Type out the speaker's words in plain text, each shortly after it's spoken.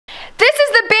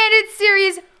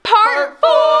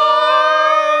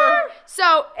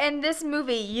in this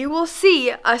movie, you will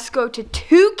see us go to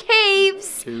 2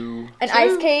 caves. An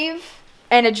ice cave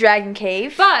and a dragon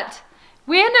cave. But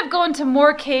we end up going to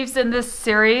more caves in this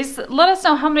series. Let us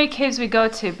know how many caves we go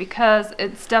to, because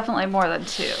it's definitely more than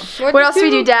 2. What else do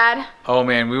we do, Dad? Oh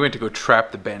man, we went to go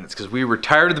trap the bandits because we were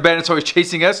tired of the bandits always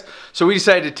chasing us. So we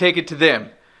decided to take it to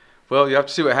them. Well, you have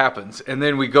to see what happens. And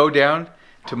then we go down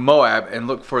to Moab and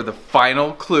look for the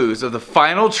final clues of the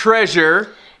final treasure.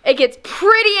 It gets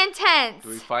pretty intense. Do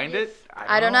we find it?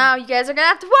 I don't know. You guys are gonna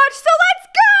have to watch, so let's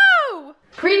go!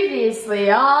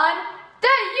 Previously on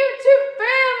that YouTube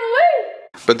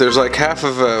family. But there's like half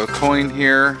of a coin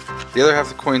here, the other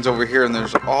half of the coin's over here, and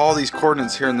there's all these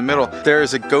coordinates here in the middle. There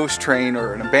is a ghost train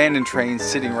or an abandoned train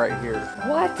sitting right here.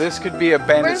 What? This could be a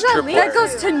bandit's trip. That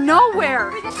goes to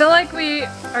nowhere. I feel like we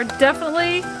are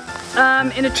definitely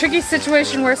in a tricky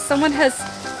situation where someone has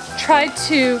tried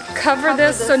to cover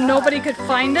this so nobody could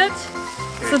find it.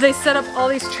 So they set up all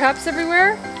these traps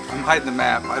everywhere. I'm hiding the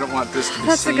map. I don't want this to be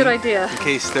That's seen. a good idea. In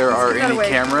case there are any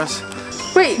cameras.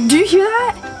 Wait, do you hear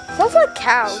that? Sounds like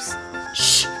cows.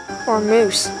 Shh. Or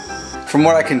moose. From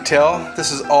what I can tell,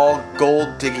 this is all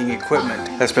gold digging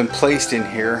equipment that's been placed in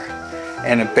here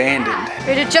and abandoned.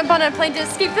 Ready to jump on a plane to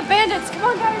escape the bandits. Come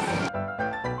on, guys.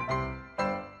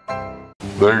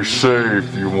 They say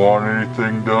if you want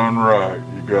anything done right,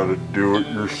 you gotta do it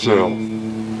yourself.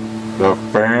 The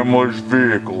family's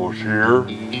vehicle is here.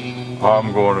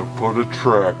 I'm gonna put a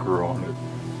tracker on it,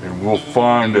 and we'll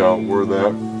find out where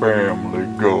that family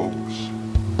goes.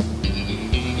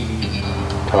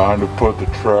 Time to put the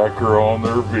tracker on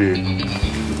their vehicle.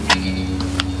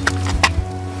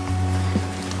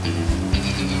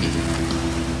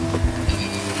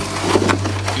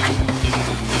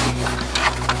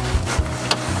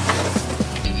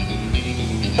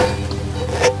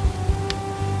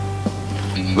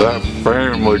 That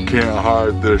family can't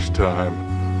hide this time.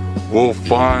 We'll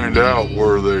find out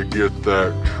where they get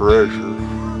that treasure.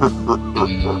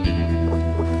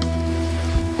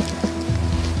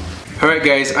 Alright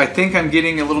guys, I think I'm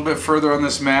getting a little bit further on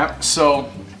this map.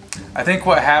 So I think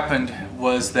what happened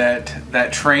was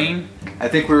that train, I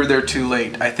think we were there too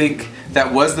late. I think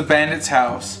that was the bandit's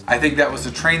house. I think that was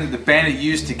the train that the bandit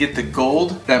used to get the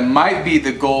gold. That might be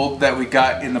the gold that we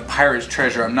got in the pirate's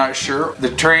treasure. I'm not sure. The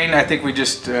train, I think we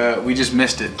just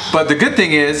missed it. But the good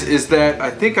thing is that I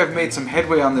think I've made some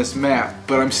headway on this map,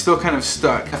 but I'm still kind of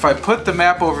stuck. If I put the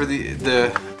map over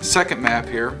the second map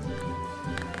here,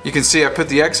 you can see I put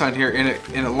the X on here, and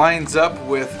it lines up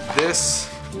with this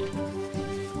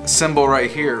symbol right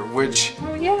here, which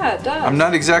Yeah, it does. I'm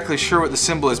not exactly sure what the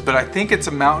symbol is, but I think it's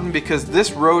a mountain because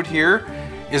this road here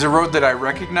is a road that I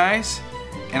recognize,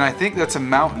 and I think that's a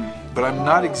mountain, but I'm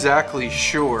not exactly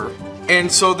sure.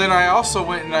 And so then I also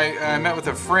went and I met with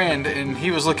a friend, and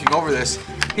he was looking over this.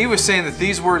 He was saying that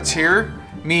these words here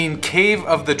mean Cave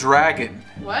of the Dragon.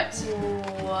 What?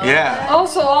 Yeah.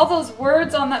 Also, all those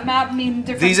words on that map mean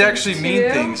different These things actually too. mean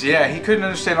things. Yeah, he couldn't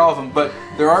understand all of them, but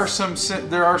there are some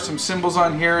symbols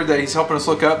on here that he's helping us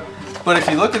look up. But if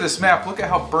you look at this map, look at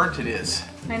how burnt it is.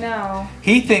 I know.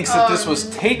 He thinks that this was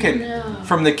taken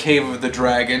from the Cave of the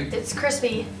Dragon. It's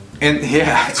crispy. And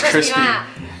yeah, it's crispy. Map.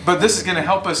 But this is going to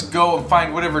help us go and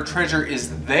find whatever treasure is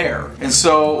there. And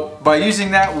so by using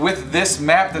that with this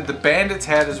map that the bandits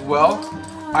had as well,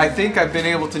 I think I've been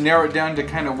able to narrow it down to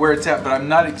kind of where it's at, but I'm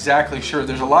not exactly sure.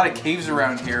 There's a lot of caves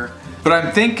around here. But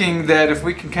I'm thinking that if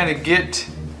we can kind of get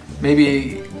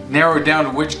maybe narrowed down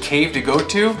to which cave to go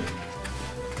to,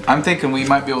 I'm thinking we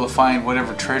might be able to find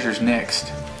whatever treasure's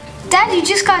next. Dad, you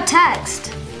just got text.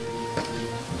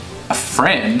 A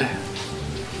friend?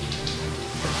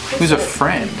 Who's a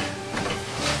friend?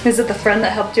 Is it the friend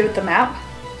that helped you with the map?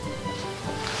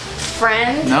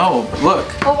 Friend? No, look.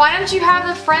 Well, why don't you have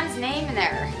the friend's name in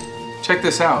there? Check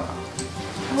this out.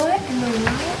 What in the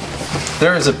world?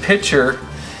 There is a picture.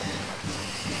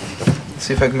 Let's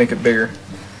see if I can make it bigger.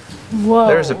 Whoa.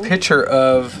 There's a picture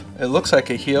of, it looks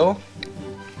like a hill,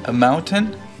 a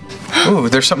mountain. Ooh,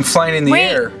 there's something flying in the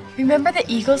air. Remember the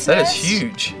eagle's That nest? is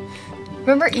huge.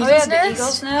 Remember eagle's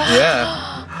nest?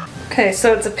 Yeah. Okay,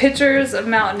 so it's a pictures of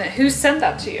mountain. Who sent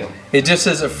that to you? It just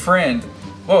says a friend.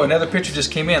 Whoa, another picture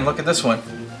just came in. Look at this one.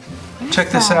 Check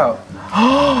this out.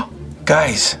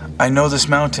 Guys, I know this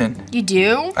mountain. You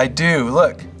do? I do.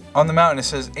 Look. On the mountain it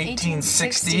says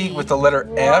 1860 with the letter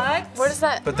F. What is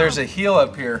that? But there's a heel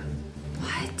up here.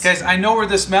 What? Guys, I know where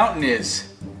this mountain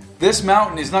is. This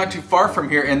mountain is not too far from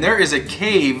here, and there is a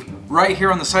cave right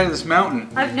here on the side of this mountain.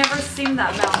 I've never seen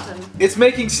that mountain. It's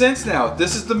making sense now.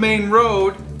 This is the main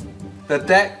road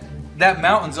that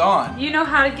mountain's on. You know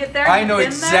how to get there? I know You've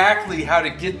been exactly how to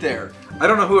get there. I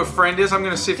don't know who a friend is. I'm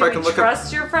gonna see if I can look up.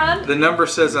 Trust your friend? The number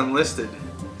says unlisted.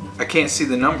 I can't see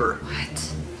the number. What?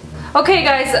 Okay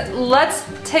guys, let's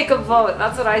take a vote.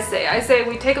 That's what I say. I say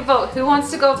we take a vote. Who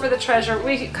wants to go for the treasure?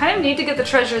 We kind of need to get the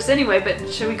treasures anyway,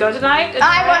 but should we go tonight?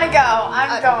 I want to go.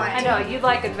 I'm going. I know, you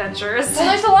like adventures. Well,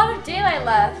 there's a lot of daylight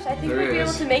left. I think There we'll be able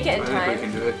is. to make it in I time. think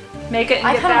we can do it. Make it and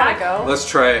I get kind of want back. to go. Let's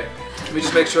try it. Let me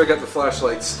just make sure I got the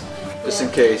flashlights, just in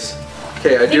case.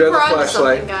 Okay, I do think have the we're onto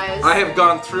flashlight. something, guys. I have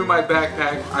gone through my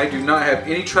backpack. I do not have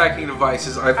any tracking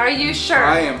devices. Are you sure?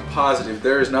 I am positive.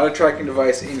 There is not a tracking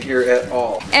device in here at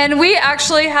all. And we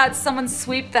actually had someone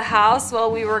sweep the house while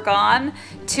we were gone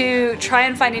to try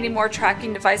and find any more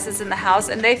tracking devices in the house,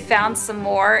 and they found some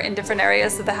more in different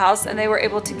areas of the house and they were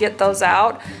able to get those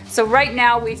out. So right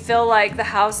now we feel like the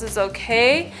house is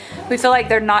okay. We feel like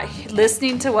they're not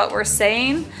listening to what we're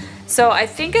saying. So I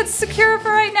think it's secure for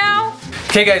right now.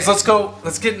 Okay guys, let's go.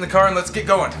 Let's get in the car and let's get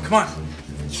going. Come on.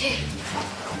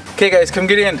 Okay guys, come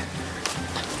get in.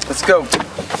 Let's go.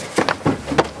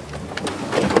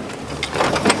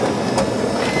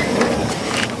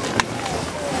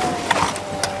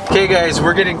 Okay guys,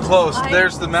 we're getting close.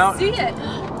 There's the mountain. See it.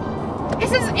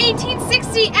 This is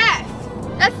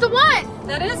 1860F. That's the one.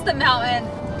 That is the mountain.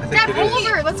 I think That it is.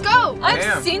 boulder. Let's go. I've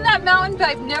Damn. seen that mountain, but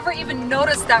I've never even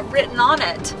noticed that written on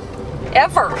it.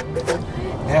 Ever.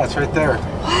 Yeah, it's right there.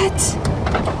 What?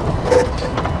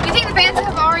 Do you think the bandits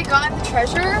have already gotten the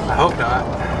treasure? I hope not.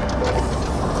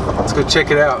 Let's go check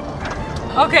it out.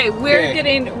 Okay, we're Okay.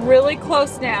 getting really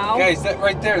close now. Guys, that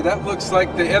right there, that looks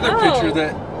like the other Oh. picture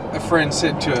that a friend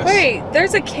sent to us. Wait,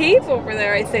 there's a cave over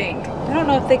there, I think. I don't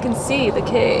know if they can see the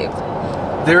cave.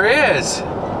 There is.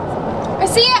 I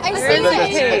see it. I see is it. a I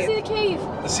cave. see the cave.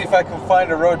 Let's see if I can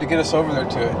find a road to get us over there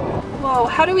to it. Whoa,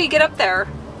 how do we get up there?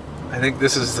 I think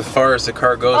this is as far as the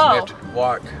car goes. Oh. We have to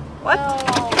walk. What?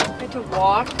 We have to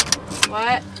walk.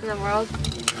 What in the world?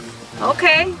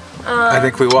 Okay. I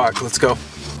think we walk. Let's go.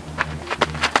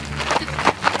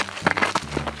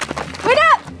 Wait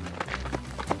up!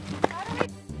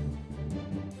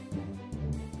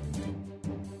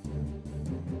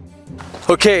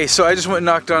 Okay, so I just went and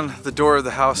knocked on the door of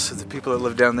the house of the people that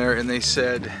live down there, and they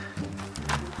said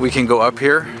we can go up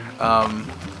here,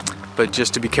 but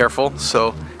just to be careful.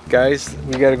 So, guys,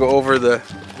 we got to go over the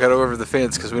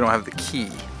fence because we don't have the key.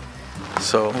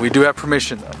 So we do have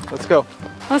permission though. Let's go.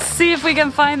 Let's see if we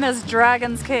can find this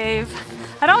dragon's cave.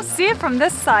 I don't see it from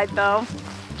this side though.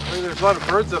 There's a lot of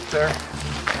birds up there.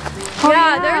 Oh,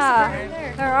 Yeah, there's a bird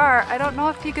there. There are. I don't know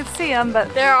if you can see them,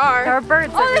 but There are. there are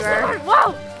birds Oh, there's everywhere. a bird.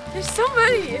 Whoa! There's so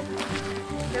many.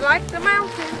 They like the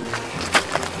mountain.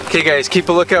 Okay guys, keep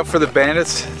a lookout for the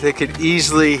bandits. They could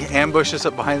easily ambush us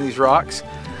up behind these rocks.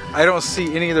 I don't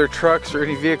see any of their trucks or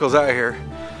any vehicles out here,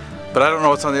 but I don't know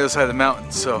what's on the other side of the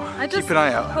mountain, so I just keep an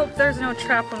eye out. hope there's no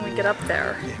trap when we get up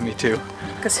there. Yeah, me too.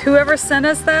 Because whoever sent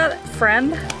us that,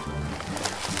 friend,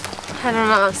 I don't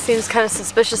know. Seems kind of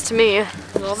suspicious to me. A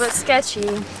little bit sketchy.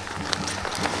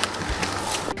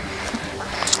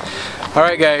 All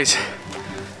right guys,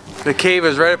 the cave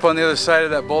is right up on the other side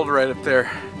of that boulder right up there.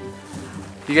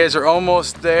 You guys are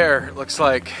almost there, it looks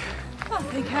like. oh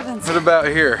thank heavens, What about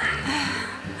here?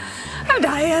 I'm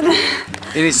dying.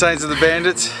 Any signs of the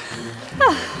bandits?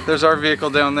 There's our vehicle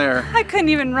down there. I couldn't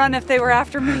even run if they were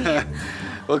after me.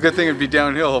 Well, good thing it'd be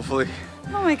downhill, hopefully.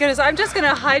 Oh my goodness, I'm just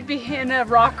gonna hide behind a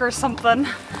rock or something.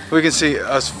 We can see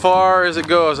as far as it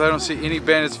goes, I don't see any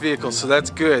bandits' vehicles, so that's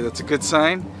good. That's a good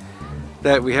sign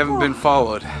that we haven't been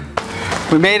followed.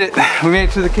 We made it. We made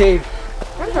it to the cave.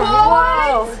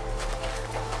 Whoa!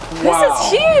 This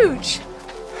is huge!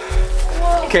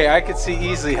 Okay, I could see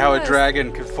easily how a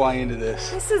dragon could fly into this.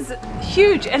 This is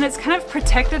huge, and it's kind of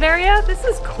protected area. This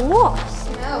is cool.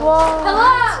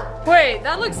 Hello! Wait,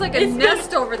 that looks like a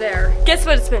nest over there. Guess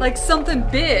what it's been? Like something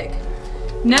big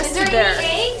nested there.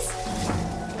 eggs?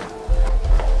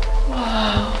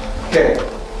 Okay,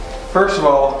 first of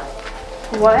all,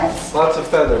 What? lots of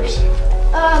feathers.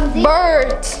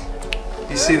 Birds.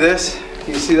 You see this?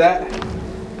 Can you see that?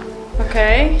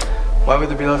 Okay. Why would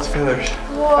there be lots of feathers?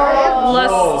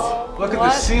 Let's. Oh, look at the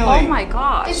What? ceiling. Oh my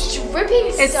gosh. It's dripping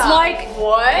It's stuff. like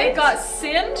What? it got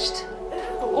singed,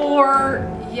 or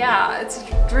yeah, it's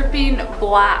dripping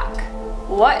black.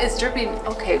 What is dripping?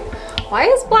 Okay, why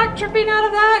is black dripping out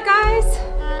of that, guys?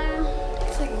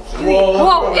 Whoa,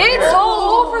 Whoa, it's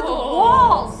all over the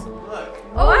walls.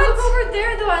 Oh, look over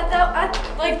there though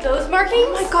at like those markings.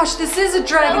 Oh my gosh, this is a That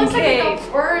dragon looks like cave. it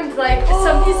got burned. Like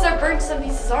some pieces are burned, some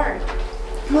pieces aren't.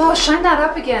 Whoa, shine that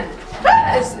up again.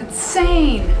 That is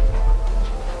insane.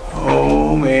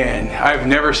 Oh man, I've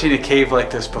never seen a cave like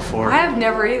this before. I have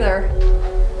never either.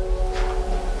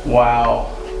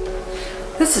 Wow.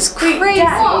 This is crazy.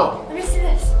 Dad, let me see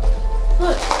this.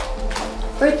 Look,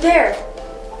 right there.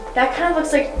 That kind of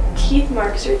looks like teeth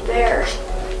marks right there.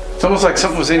 It's almost like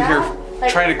something was in here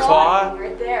Like trying to claw.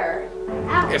 right there.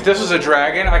 If this was a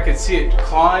dragon, I could see it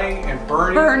clawing and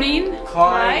burning.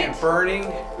 Clawing and burning.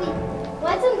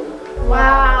 What's a...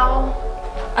 Wow.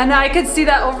 And I could see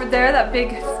that over there, that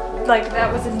big, like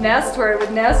that was a nest where it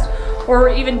would nest, or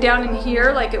even down in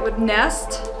here, like it would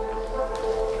nest.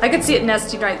 I could see it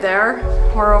nesting right there,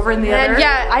 or over in the other.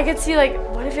 Yeah, I could see like,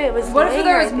 what if it was What if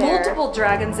there was right there? multiple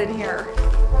dragons in here?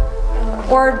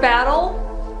 Or a battle?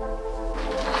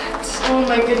 Oh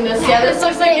my goodness, yeah, this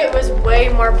looks like it was way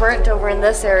more burnt over in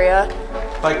this area.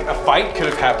 Like a fight could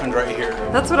have happened right here.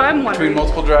 That's what I'm wondering. Between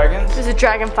multiple dragons. It was a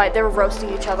dragon fight, they were roasting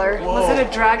each other. Was it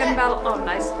a dragon battle? Oh,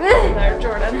 nice. There,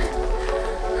 Jordan.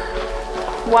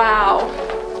 Wow.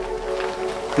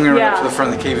 I'm gonna run up to the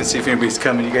front of the cave and see if anybody's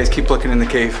coming. You guys keep looking in the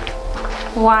cave.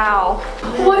 Wow.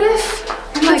 What if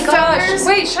Oh my gosh.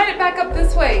 Wait, shine it back up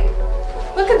this way.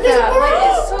 Look at that.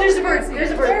 Like, it's so There's a bird. crazy.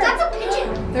 There's a bird. That's a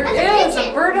pigeon. There That's is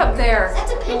a bird up there.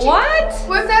 That's a pigeon. What?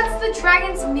 What if that's the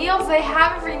dragon's meals they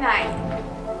have every night?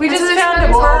 We just There's found a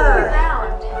feathers all bird.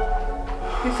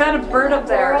 around. We found a bird up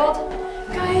there.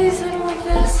 Guys, I don't like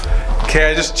this.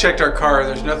 Okay, I just checked our car.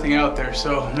 There's nothing out there,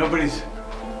 so nobody's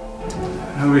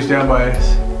down by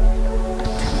us.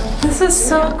 This is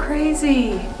so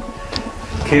crazy.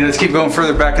 Okay, let's keep going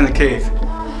further back in the cave.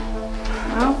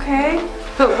 Okay.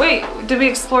 But wait, did we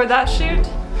explore that chute?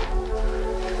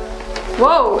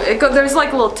 Whoa, there's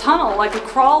like a little tunnel, like a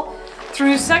crawl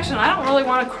through section. I don't really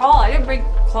want to crawl. I didn't bring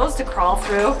clothes to crawl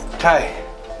through. Ty,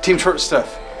 Team Short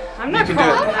Stuff. I'm not You can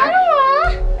do crawling. it. I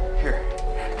don't want.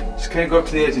 Here, just kind of go up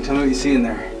to the edge and tell me what you see in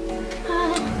there.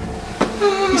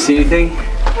 You see anything?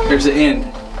 There's the end.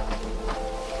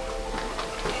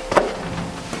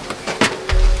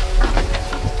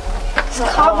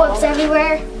 There's cobwebs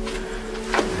everywhere.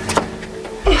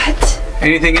 What?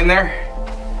 Anything in there?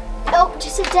 Oh,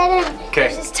 just a dead end. Okay.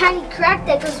 There's this tiny crack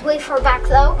that goes way far back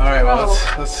though. All right, well,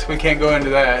 we can't go into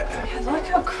that. Yeah, look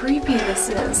how creepy this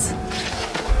is.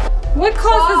 What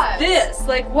causes Claws. this?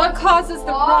 Like, what causes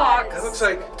the Claws. That rocks looks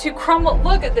like, to crumble?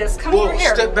 Look at this. Come whoa, over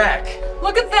here. step back.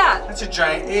 Look at that. That's a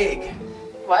giant egg.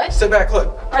 What? Step back,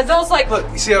 look. Are those like? Look,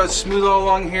 you see how it's smooth all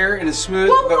along here and it's smooth,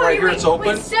 Whoa, but right wait, here wait, it's open?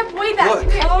 Wait, step way back. Look.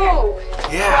 Here, here. Oh,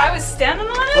 I Yeah, was standing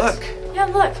on it. look. Yeah,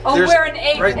 look. Oh, There's- where an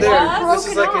egg right there. was.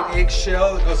 This is like off. an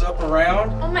eggshell that goes up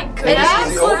around. Oh my And goodness. this That's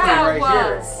is the what opening that right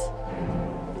here.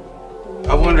 was.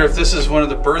 I wonder if this is one of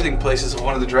the birthing places of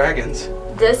one of the dragons.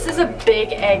 This is a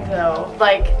big egg though.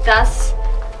 Like, that's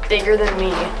bigger than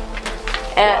me.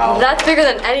 And Wow. that's bigger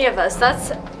than any of us.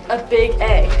 That's a big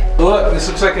egg. Look, this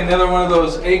looks like another one of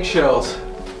those eggshells.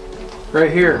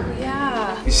 Right here.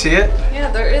 Yeah. You see it?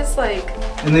 Yeah, there is like.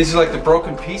 And these are like the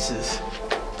broken pieces.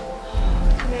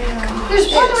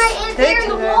 There's one right in there in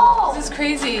the wall. This is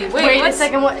crazy. Wait a what's,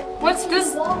 second. What? What's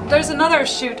this? There's another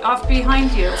chute off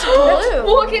behind you.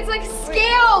 Look, it's like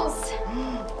scales.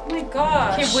 Oh my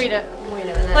gosh. Okay, wait a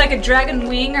minute. Like a dragon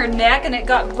wing or neck, and it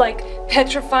got like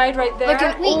petrified right there. Like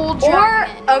an old Or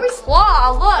dragon. Or a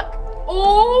claw. Look.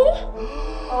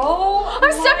 Oh. Oh.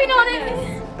 I'm stepping on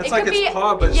it. That's It like could its be-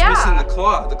 claw, but it's yeah. missing the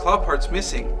claw. The claw part's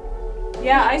missing.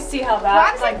 Yeah, I see how that.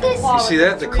 Why was like it the this- claw You see with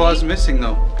that? The three- claw's missing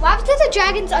though. Why was the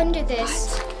dragon's under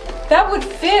this? That would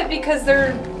fit because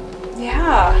they're.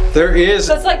 Yeah. There is,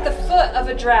 So it's like the foot of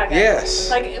a dragon. yes,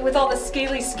 Like with all the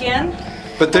scaly skin.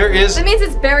 but there is, That means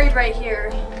it's buried right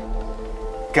here.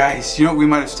 guys, you know what we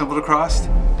might have stumbled across?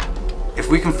 If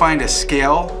we can find a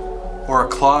scale or a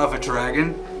claw of a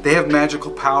dragon, they have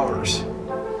magical powers.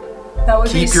 That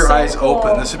would be Keep your so eyes cool.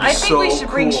 open. This would be I think so we should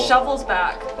bring cool. shovels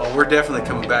back. Oh, we're definitely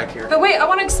coming back here. But wait, I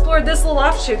want to explore this little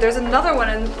offshoot. There's another one,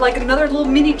 and like another little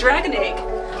mini dragon egg.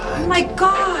 Oh my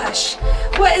gosh!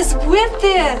 What is with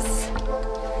this?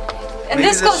 And Maybe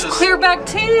this this goes is- clear back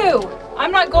too.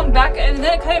 I'm not going back, and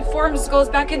then it kind of goes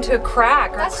back into a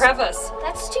crack or a crevice.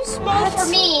 That's too small for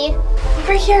me.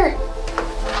 Right here.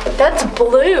 That's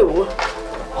blue.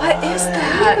 What is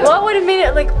that? What would have made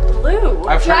it like blue?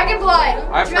 I've Dragon blood.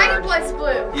 I've Dragon heard- blood's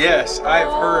blue. Yes, I've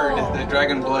heard Oh. that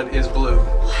dragon blood is blue.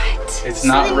 What? It's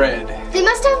not So- red. They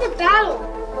must have a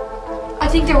battle. I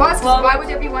think there was. 'Cause Well, why would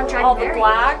there be one dragon All the buried?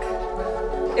 black.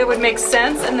 It would make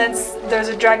sense, and then there's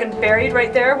a dragon buried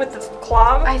right there with the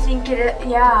claw. I think it.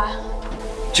 Yeah.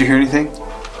 Did you hear anything?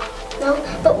 No,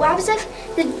 but why was if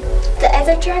the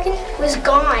other dragon was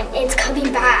gone and it's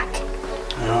coming back?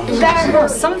 It better hurry.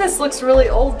 Some of this looks really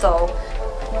old though.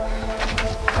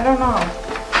 I don't know.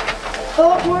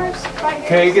 Oh, Moor's right here.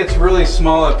 Okay, it gets really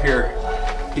small up here.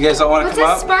 You guys don't want to What's come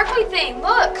this up? sparkly thing?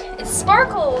 Look, it's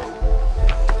sparkled.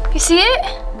 You see it?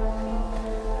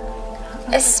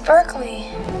 It's sparkly.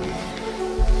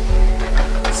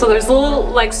 So there's little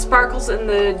like sparkles in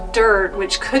the dirt,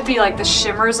 which could be like the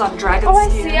shimmers on dragon Oh, I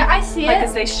skin. see it. I see like it.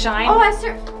 as they shine. Oh, I see.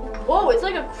 Whoa, it's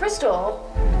like a crystal.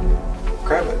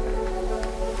 Grab it.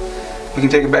 We can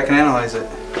take it back and analyze it.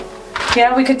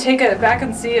 Yeah, we could take it back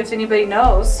and see if anybody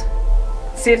knows.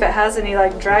 See if it has any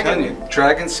like I'm dragon. telling you,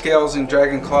 dragon scales and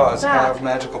dragon claws have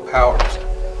magical powers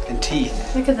and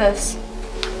teeth. Look at this.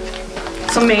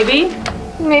 So maybe.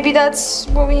 Maybe that's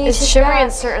what we need It's to shimmering track.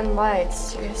 in certain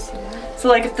lights. Do you guys see that? So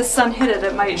like if the sun hit it,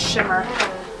 it might shimmer.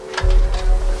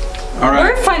 All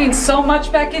right, We're finding so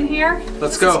much back in here.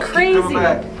 let's This go. is Keep crazy. coming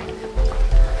back.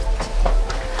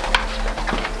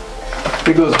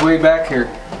 It goes way back here.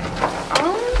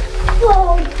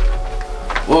 Whoa.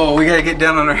 Whoa, we gotta get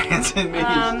down on our hands and knees.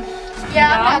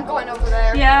 Yeah, I'm not going over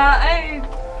there. Yeah,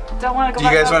 I don't want to go Do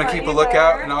you back guys want over to keep a either.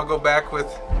 lookout and I'll go back with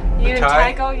You and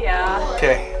Ty? Ty go, yeah.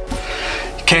 Okay.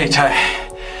 Okay, Ty.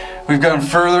 We've gone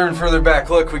further and further back.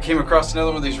 Look, we came across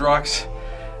another one of these rocks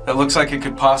that looks like it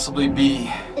could possibly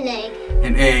be An egg.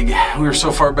 an egg. We were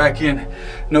so far back in,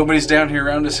 nobody's down here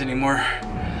around us anymore.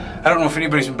 I don't know if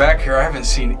anybody's been back here. I haven't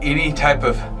seen any type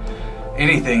of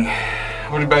anything.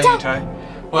 What about you, Ty?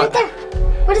 What? Right there.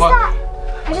 What is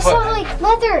that? I just saw like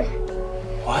leather.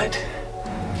 What?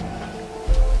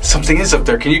 Something is up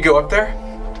there. Can you go up there?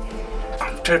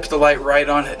 I'm trying to put the light right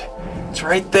on it. It's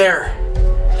right there.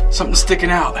 Something's sticking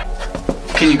out.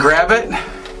 Can you grab it?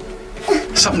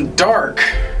 Something dark.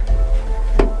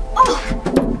 Oh.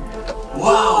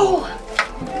 Whoa.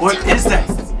 What is that?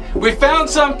 We found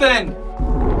something.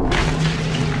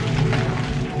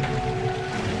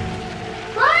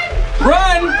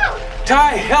 Run!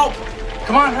 Ty, help!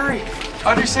 Come on, hurry.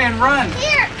 Audrey's saying run.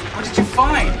 Here. What did you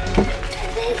find?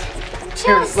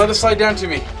 Here, let it slide down to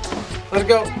me. Let it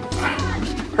go.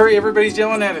 Hurry, everybody's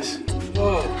yelling at us.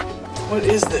 Whoa, what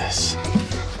is this?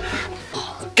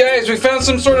 Guys, we found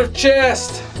some sort of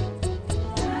chest.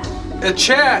 A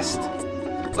chest.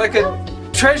 Like a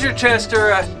treasure chest or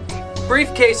a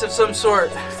briefcase of some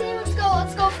sort.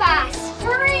 Let's go fast.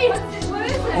 Hurry. What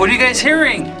is it? What are you guys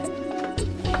hearing?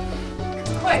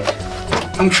 Quick,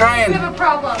 I'm trying. we have a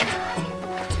problem.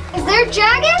 Is there a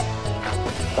dragon?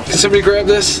 Can somebody grab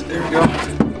this? There we go.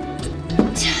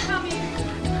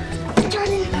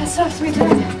 Dragon. That's so sweet. Can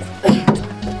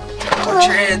Watch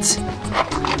your heads.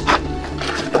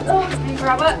 You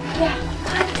grab it? Yeah.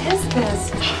 What is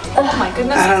this? Oh my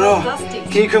goodness, I don't it's know. all dusty.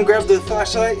 Can you come grab the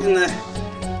flashlight and the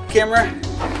camera?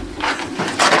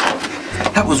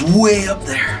 That was way up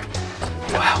there.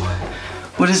 Wow.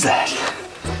 What is that?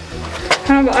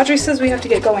 Audrey says we have to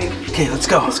get going. Okay, let's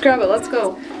go. Let's grab it, let's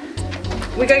go.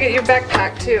 We gotta get your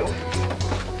backpack too.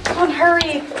 Come on,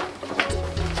 hurry.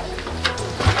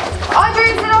 Audrey,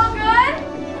 is it all good?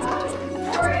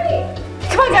 Hurry!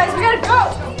 Come on, guys, we gotta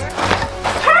go!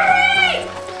 Hurry!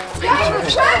 Guys, we're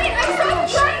trying! I saw the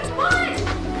train! Come on!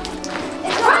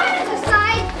 It's on the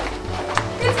side.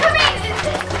 It's coming!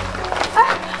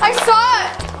 I saw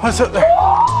it! What's up there?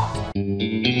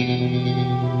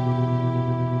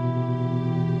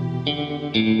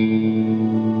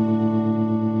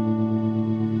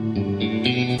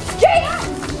 Jake!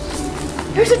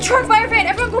 There's a truck by our van.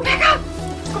 Everyone go back up!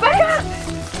 Go back up!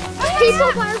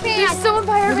 People by our van. There's someone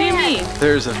by our What do you van. mean?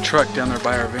 There's a truck down there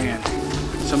by our van.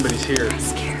 Somebody's here.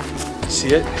 See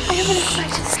it?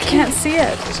 I can't see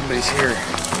it. Somebody's here.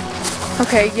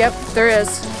 Okay, yep, there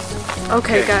is.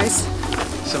 Okay, guys.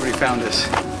 Somebody found us.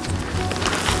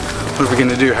 What are we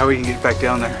gonna do? How are we gonna get back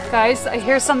down there? Guys, I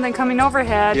hear something coming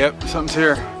overhead. Yep, something's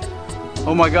here.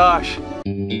 Oh my gosh.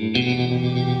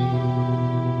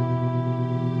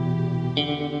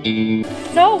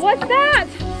 No, what's that?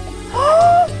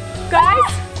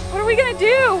 Guys, what are we gonna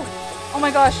do? Oh my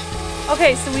gosh.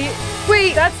 Okay, so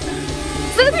Wait, that's,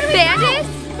 so the bandits?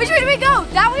 Which way do we go?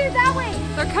 That way or that way?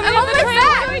 they're coming I'm on on the the train.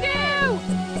 back. What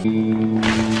do we do?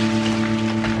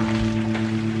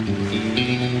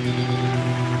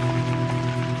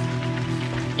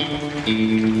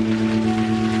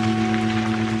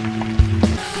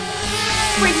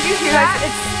 Wait, did you hear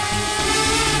that?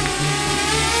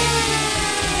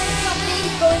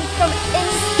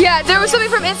 Yeah, there was something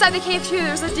from inside the cave too.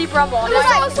 There was a deep rumble. There's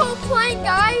also a plane,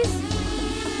 guys.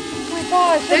 Oh my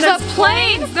gosh. There's a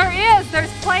plane. There is.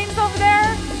 There's planes over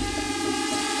there.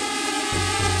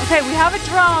 Okay, we have a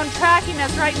drone tracking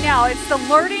us right now. It's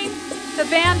alerting the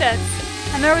bandits.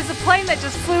 And there was a plane that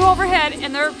just flew overhead,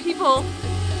 and there are people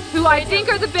who I think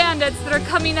are the bandits that are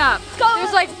coming up.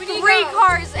 There's like 3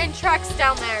 cars and trucks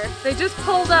down there. They just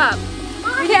pulled up.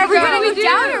 Yeah, we're What gonna do go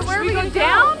down or where are Should we go gonna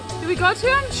down? go? Do we go to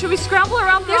him? Should we scramble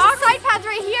around the There's rocks? a side path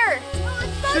right here.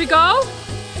 Should we go?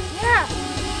 Yeah.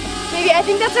 Maybe, I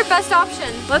think that's our best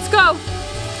option. Let's go.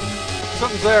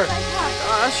 Something's there.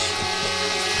 Gosh.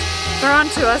 They're on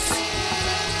to us.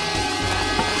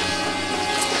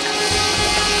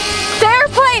 The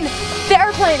airplane! The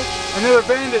airplane! Another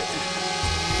bandit.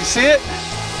 You see it?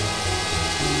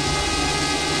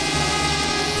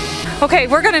 Okay,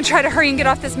 we're gonna try to hurry and get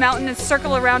off this mountain and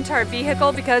circle around to our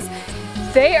vehicle because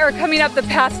they are coming up the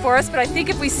path for us, but I think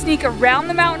if we sneak around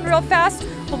the mountain real fast,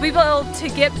 we'll be able to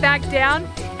get back down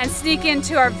and sneak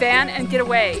into our van and get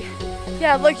away.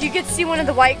 Yeah, look, you could see one of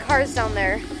the white cars down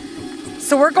there.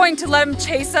 So we're going to let them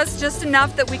chase us just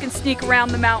enough that we can sneak around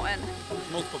the mountain.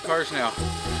 Multiple cars now.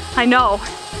 I know.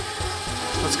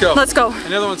 Let's go. Let's go.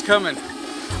 Another one's coming.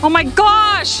 Oh my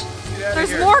gosh! There's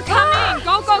here. more coming!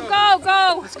 Go, go, go,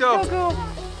 go! Let's go. Go, go.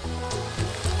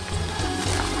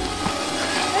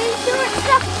 Are you sure it's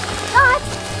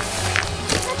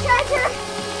the treasure?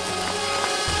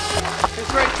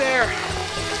 It's right there.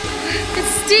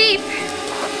 It's steep!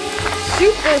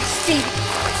 Super steep.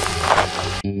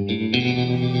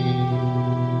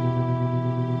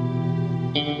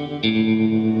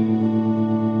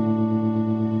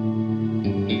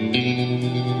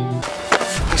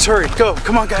 Let's hurry. Go.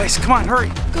 Come on, guys. Come on, hurry.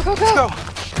 Go, go, go. Let's go.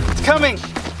 It's coming.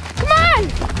 Come on!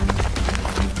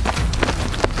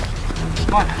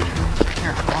 Come on.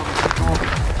 Here.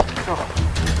 Go.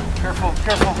 Careful,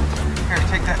 careful. Here,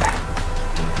 take that.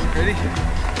 Ready?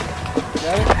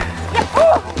 Got it? Yeah.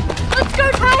 Oh, let's go,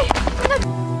 Ty.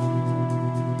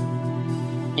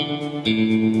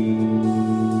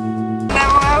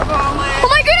 Oh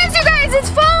my goodness, you guys, it's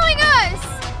following us!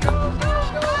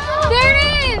 There it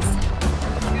is!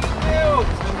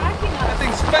 That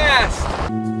thing's fast.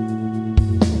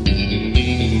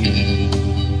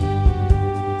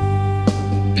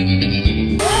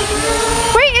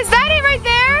 Wait, is that it right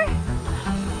there?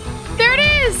 There it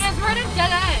is! Yes, we're at a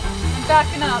dead end. I'm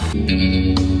backing up.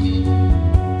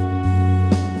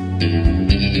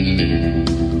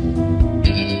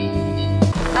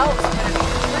 Oh,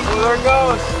 there it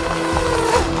goes.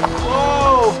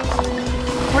 Whoa.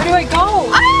 Where do I go?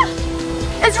 Ah!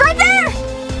 It's right there!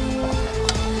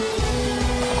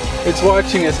 It's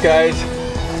watching us, guys.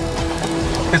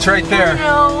 It's right there.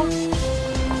 No.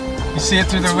 You see it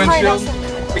through the right windshield?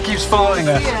 outside. It keeps following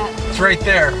us. It's right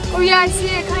there. Oh yeah, I see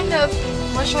it, kind of.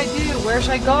 What should I do? Where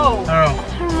should I go? I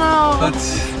don't know. No.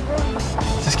 Let's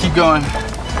just keep going.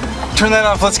 Turn that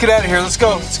off. Let's get out of here. Let's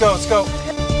go. Let's go. Let's go.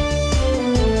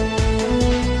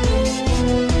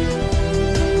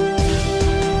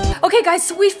 Okay guys,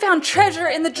 so we found treasure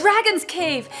in the dragon's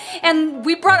cave and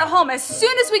we brought it home. As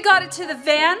soon as we got it to the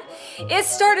van, it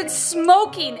started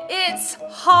smoking. It's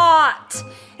hot.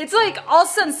 It's like all of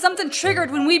a sudden something triggered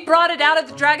when we brought it out of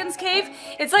the dragon's cave.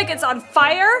 It's like it's on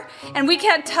fire and we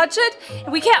can't touch it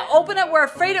and we can't open it. We're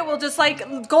afraid it will just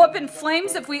like go up in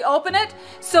flames if we open it.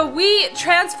 So we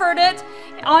transferred it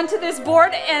onto this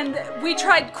board and we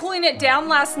tried cooling it down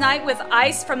last night with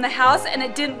ice from the house and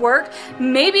it didn't work.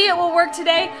 Maybe it will work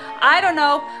today. I don't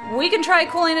know. We can try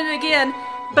cooling it again.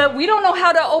 But we don't know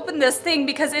how to open this thing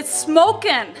because it's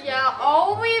smoking. Yeah,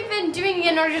 all we've been doing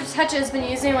in order to touch it has been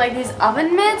using like these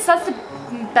oven mitts. That's the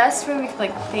best way we could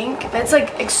like think. But it's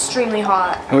like extremely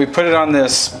hot. And we put it on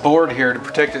this board here to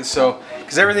protect it so,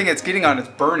 because everything it's getting on is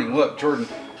burning. Look, Jordan,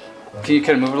 can you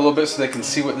kind of move it a little bit so they can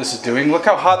see what this is doing? Look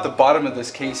how hot the bottom of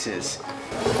this case is.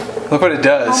 Look what it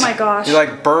does. Oh my gosh. It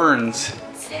like burns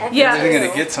Yeah. everything that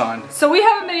it gets on. So we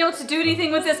haven't been able to do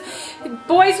anything with this.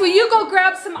 Boys, will you go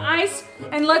grab some ice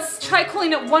and let's try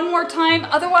cooling it one more time?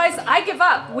 Otherwise, I give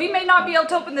up. We may not be able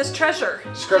to open this treasure.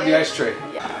 Just grab the ice tray.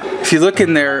 If you look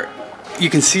in there, you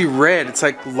can see red. It's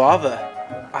like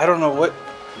lava. I don't know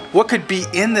what could be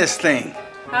in this thing.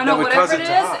 I don't know, that would whatever cause it to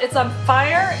is, hot. it's on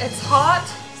fire, it's hot.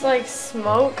 It's like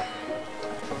smoke.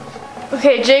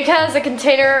 Okay, Jake has a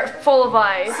container full of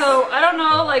ice. So I don't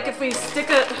know, like if we stick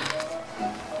it,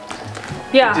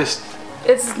 yeah,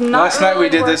 it's not Last night we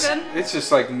did working. this. It's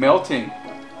just like melting.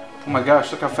 Oh my gosh,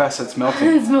 look how fast it's melting.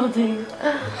 It's melting.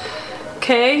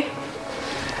 Okay.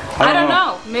 I don't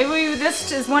know. Maybe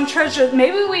this is one treasure.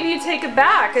 Maybe we need to take it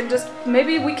back and just,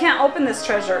 maybe we can't open this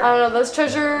treasure. I don't know, this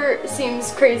treasure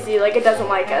seems crazy, like it doesn't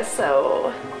like us,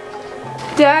 so.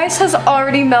 The ice has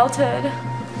already melted.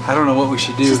 I don't know what we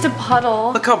should do. It's just a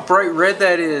puddle. Look how bright red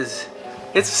that is.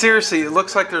 It's seriously, it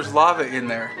looks like there's lava in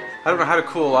there. I don't know how to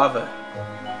cool lava.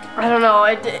 I don't know,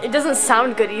 it doesn't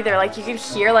sound good either. Like you could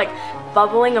hear like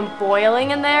bubbling and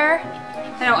boiling in there.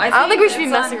 I know, I don't think we should be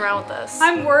it's messing around with this.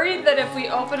 I'm worried that if we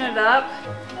open it up,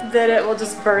 that it will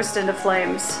just burst into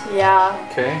flames. Yeah.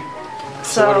 Okay.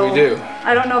 So what do we do?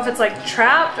 I don't know if it's like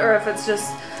trapped or if it's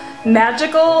just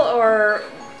magical or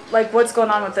like what's going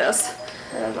on with this.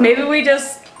 Maybe we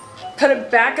just put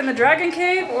it back in the dragon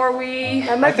cave, or we...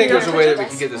 I think there's a way that we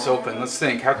can get this open. Let's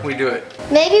think. How can we do it?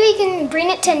 Maybe we can bring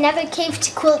it to another cave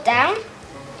to cool it down.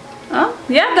 Oh,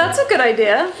 yeah, that's a good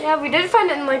idea. Yeah, we did find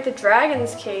it in like the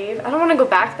dragon's cave. I don't want to go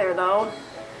back there though.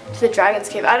 To the dragon's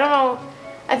cave. I don't know.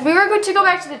 If we were going to go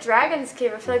back to the dragon's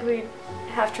cave, I feel like we'd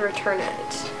have to return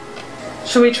it.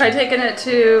 Should we try taking it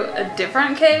to a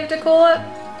different cave to cool it?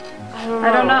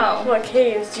 I don't know. What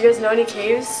caves? Do you guys know any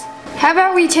caves? How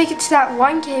about we take it to that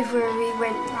one cave where we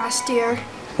went last year?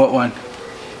 What one?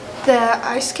 The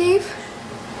ice cave?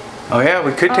 Oh yeah,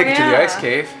 we could take it to the ice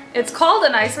cave. It's called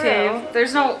an ice cave.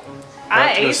 There's no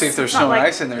ice. Let's see if there's no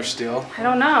ice in there still. I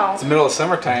don't know. It's the middle of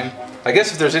summertime. I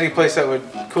guess if there's any place that would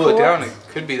cool it down, it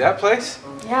could be that place.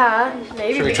 Yeah,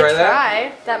 maybe Should we could try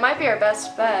that? That might be our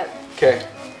best bet. Okay.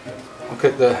 We'll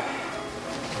get the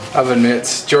oven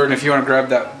mitts. Jordan, if you want to grab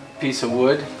that piece of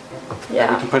wood,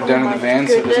 Yeah. we can put it down in the van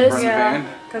so it doesn't burn the van.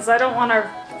 Because I don't want our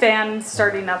fan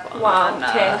starting up on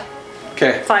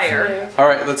fire. All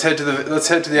right, let's head to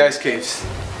the ice caves.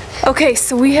 Okay,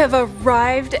 so we have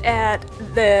arrived at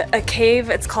a cave.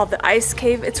 It's called the Ice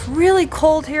Cave. It's really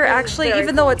cold here, actually,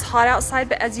 even though it's hot outside.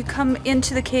 But as you come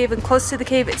into the cave and close to the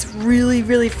cave, it's really,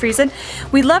 really freezing.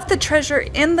 We left the treasure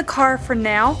in the car for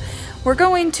now. We're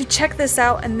going to check this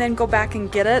out and then go back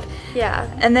and get it. Yeah.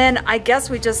 And then I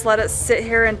guess we just let it sit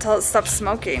here until it stops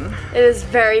smoking. It is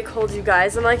very cold, you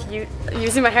guys. I'm like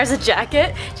using my hair as a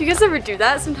jacket. Do you guys ever do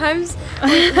that sometimes?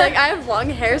 Like I have long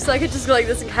hair, so I could just go like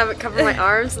this and have it cover my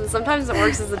arms, and sometimes it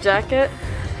works as a jacket.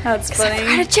 That's funny. I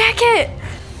forgot a jacket!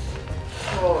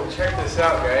 Oh, check this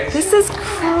out, guys. This is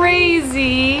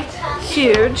crazy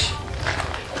huge.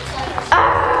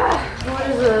 Ah! What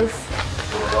is this?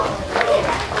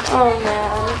 Oh man.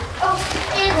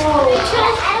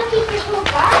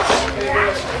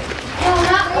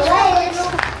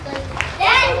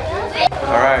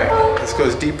 Alright, this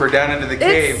goes deeper down into the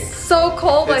cave. It's so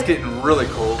cold. It's getting really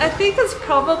cold. I think this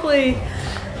probably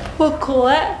will cool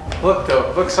it. Look though,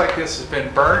 it looks like this has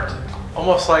been burnt,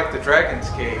 almost like the dragon's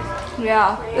cave.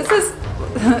 Yeah, this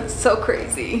is so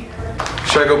crazy.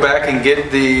 Should I go back and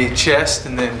get the chest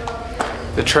and then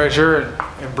the treasure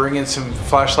and bring in some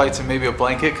flashlights and maybe a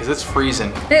blanket? Because it's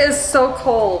freezing. It is so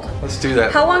cold. Let's do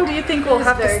that. How long do you think we'll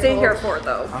have to stay here for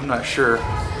though? I'm not sure.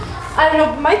 I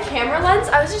don't know, my camera lens,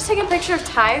 I was just taking a picture of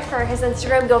Ty for his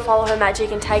Instagram. Go follow him at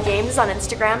Jake and Ty Games on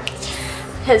Instagram.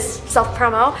 His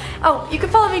self-promo. Oh, you can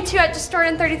follow me too at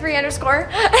JustJordan33_.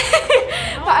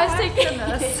 But I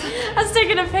was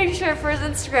taking a picture for his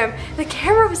Instagram. The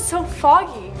camera was so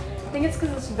foggy. I think it's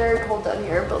because it's very cold down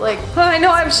here, but like... Oh, I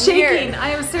know, I'm shaking. I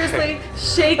am seriously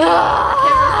shaking.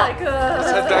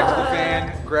 Let's head back to the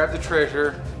van, grab the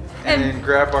treasure, and then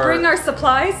grab our... Bring our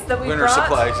supplies that we winter brought.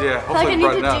 supplies, yeah. Hopefully we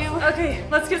brought enough. Okay,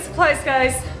 let's get supplies,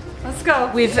 guys. Let's go.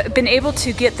 We've been able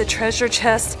to get the treasure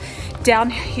chest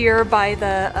down here by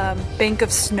the bank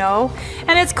of snow,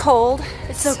 and it's cold.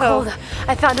 It's so cold.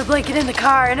 I found a blanket in the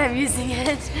car and I'm using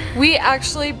it. We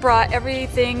actually brought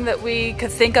everything that we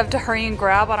could think of to hurry and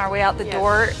grab on our way out the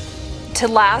door to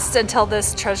last until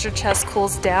this treasure chest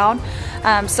cools down.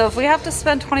 So if we have to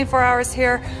spend 24 hours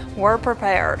here, we're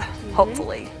prepared,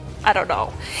 hopefully. I don't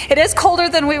know. It is colder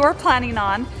than we were planning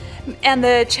on, and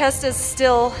the chest is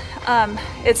still,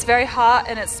 it's very hot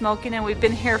and it's smoking, and we've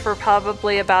been here for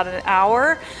probably about an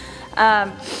hour.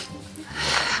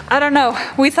 I don't know.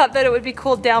 We thought that it would be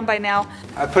cooled down by now.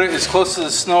 I put it as close to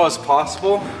the snow as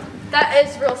possible. That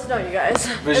is real snow, you guys.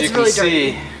 But as you can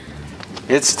see,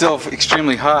 it's still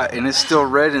extremely hot and it's still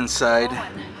red inside.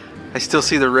 I still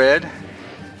see the red.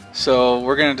 So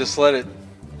we're gonna just let it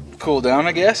cool down,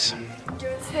 I guess. Do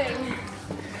its thing.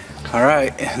 All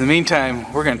right, in the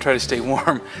meantime, we're gonna try to stay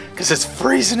warm because it's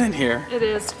freezing in here. It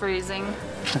is freezing.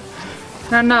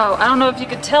 I don't know if you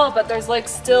could tell, but there's like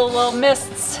still little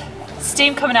mists,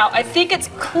 steam coming out. I think it's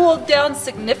cooled down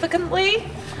significantly,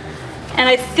 and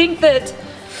I think that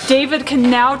David can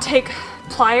now take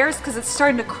pliers because it's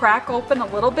starting to crack open a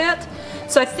little bit.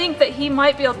 So I think that he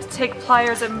might be able to take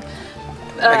pliers and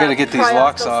I gotta get these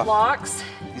locks off. Locks.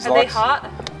 These Are they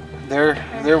hot?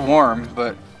 They're warm,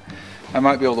 but I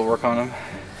might be able to work on them.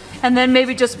 And then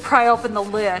maybe just pry open the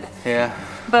lid. Yeah.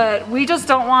 But we just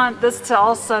don't want this to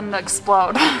all of a sudden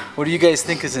explode. What do you guys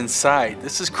think is inside?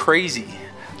 This is crazy.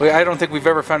 I don't think we've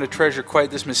ever found a treasure quite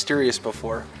this mysterious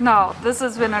before. No, this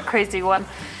has been a crazy one.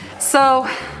 So,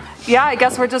 yeah, I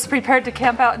guess we're just prepared to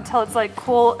camp out until it's like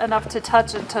cool enough to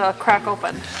touch and to crack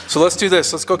open. So let's do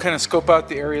this. Let's go kind of scope out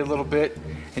the area a little bit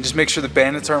and just make sure the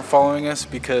bandits aren't following us,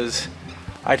 because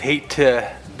I'd hate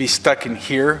to be stuck in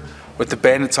here with the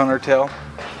bandits on our tail.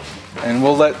 And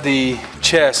we'll let the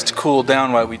chest cool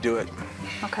down while we do it.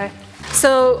 Okay.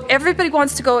 So everybody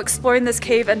wants to go exploring this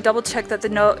cave and double check that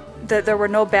there were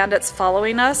no bandits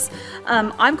following us.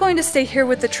 I'm going to stay here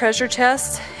with the treasure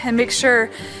chest and make sure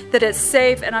that it's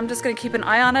safe, and I'm just going to keep an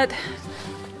eye on it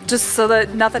just so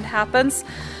that nothing happens.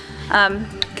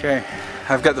 Okay,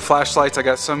 I've got the flashlights, I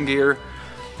got some gear.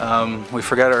 We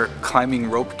forgot our climbing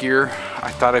rope gear.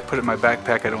 I thought I put it in my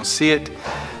backpack, I don't see it.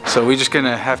 So we're just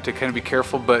gonna have to kind of be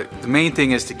careful, but the main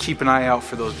thing is to keep an eye out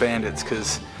for those bandits,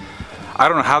 because I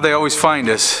don't know how they always find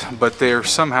us, but they're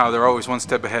always one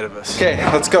step ahead of us. Okay,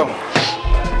 let's go.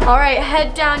 All right,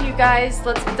 head down, you guys.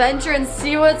 Let's venture and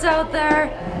see what's out there.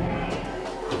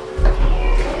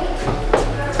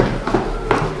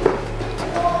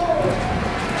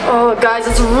 Oh, guys,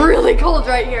 it's really cold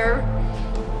right here.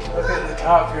 Look at the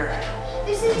top here.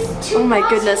 Oh my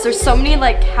goodness, there's so many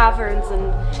like caverns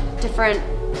and different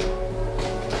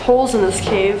holes in this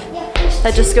cave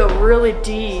that just go really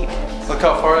deep. Look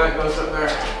how far that goes up there.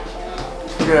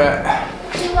 Look at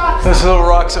that. Those little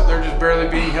rocks up there just barely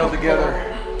being held together.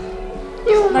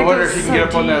 I wonder if you can get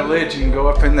up on that ledge and go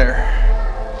up in there.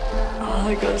 Oh,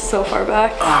 it goes so far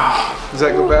back. Does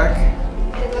that go back?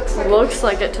 It looks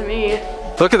like it to me.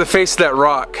 Look at the face of that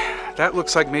rock. That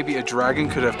looks like maybe a dragon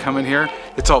could have come in here.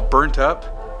 It's all burnt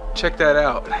up. Check that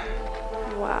out.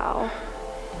 Wow.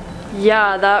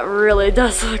 Yeah, that really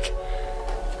does look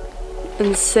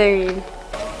insane.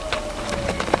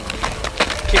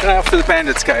 Keep an eye out for the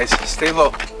bandits, guys. Stay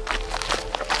low.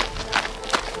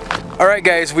 All right,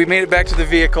 guys, we made it back to the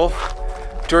vehicle.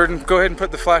 Jordan, go ahead and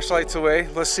put the flashlights away.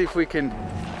 Let's see if we can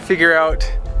figure out.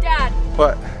 Dad.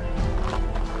 What?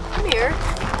 Come here.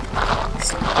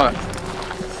 What?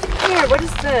 Come here, what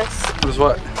is this? What is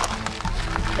what?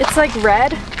 It's like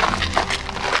red.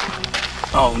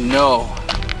 Oh no.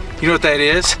 You know what that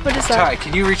is? What is that? Ty,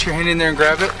 can you reach your hand in there and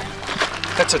grab it?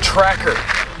 That's a tracker.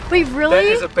 Wait, really? That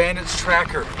is a bandit's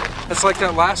tracker. That's like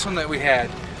that last one that we had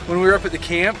when we were up at the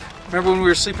camp. Remember when we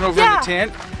were sleeping over in the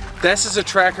tent? This is a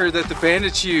tracker that the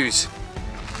bandits use.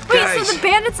 Wait, Guys, so the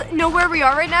bandits know where we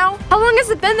are right now? How long has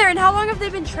it been there and how long have they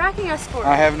been tracking us for?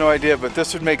 I have no idea, but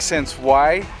this would make sense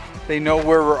why they know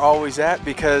where we're always at,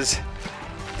 because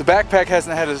the backpack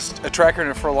hasn't had a tracker in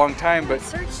it for a long time, but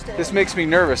this makes me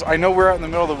nervous. I know we're out in the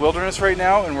middle of the wilderness right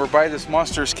now and we're by this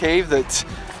monster's cave that's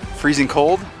freezing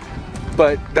cold,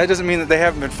 but that doesn't mean that they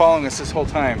haven't been following us this whole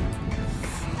time.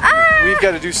 We've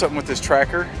got to do something with this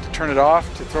tracker, to turn it off,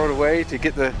 to throw it away, to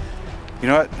get the, you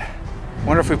know what? I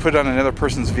wonder if we put it on another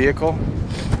person's vehicle,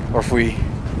 or if we,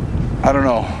 I don't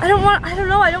know. I don't want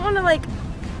to like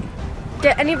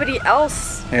get anybody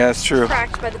else that's true.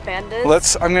 tracked by the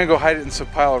bandits. I'm gonna go hide it in some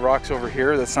pile of rocks over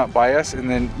here that's not by us, and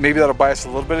then maybe that'll buy us a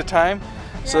little bit of time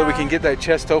so that we can get that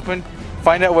chest open,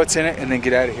 find out what's in it, and then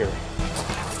get out of here.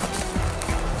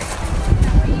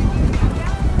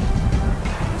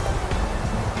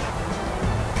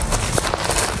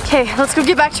 Okay, let's go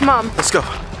get back to Mom. Let's go.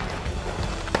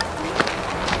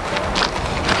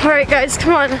 All right, guys,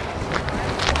 come on.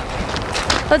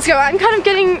 Let's go. I'm kind of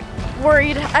getting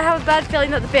worried. I have a bad feeling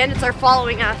that the bandits are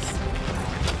following us.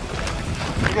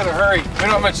 We gotta hurry. We don't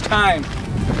have much time.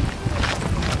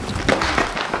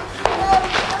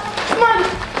 Come on.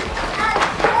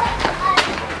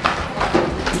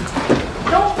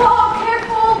 Don't fall.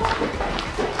 Careful.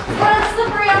 It's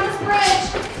slippery on this bridge.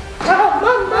 Oh,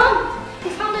 Mom, we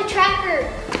found a tracker.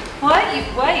 What?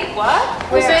 Wait, what?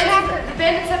 The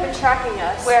bandits have been tracking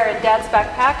us. Where? In Dad's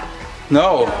backpack?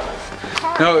 No.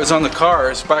 No, it was on the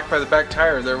car. It's back by the back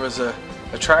tire. There was a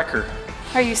tracker.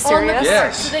 Are you serious?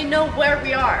 Yes. So they know where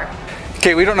we are.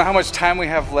 Okay, we don't know how much time we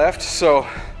have left, so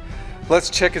let's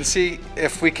check and see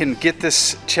if we can get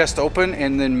this chest open,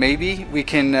 and then maybe we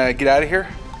can get out of here.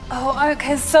 Oh,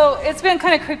 okay, so it's been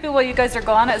kind of creepy while you guys are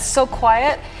gone. It's so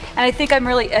quiet, and I think I'm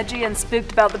really edgy and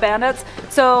spooked about the bandits.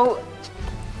 So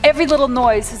every little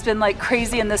noise has been like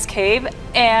crazy in this cave,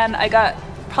 and I got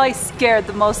probably scared,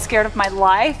 the most scared of my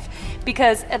life,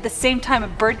 because at the same time a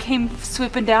bird came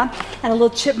swooping down and a little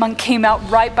chipmunk came out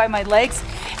right by my legs,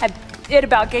 and it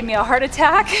about gave me a heart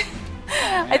attack.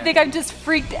 I think I'm just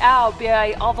freaked out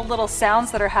by all the little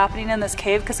sounds that are happening in this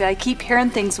cave, because I keep hearing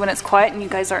things when it's quiet and you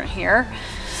guys aren't here.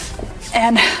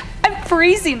 And I'm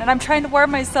freezing and I'm trying to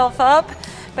warm myself up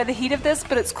by the heat of this,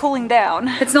 but it's cooling down.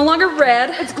 It's no longer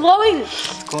red, it's glowing.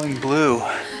 It's glowing blue.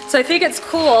 So I think it's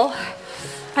cool.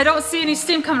 I don't see any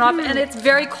steam coming off, and it's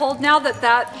very cold now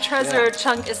that treasure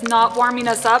chunk is not warming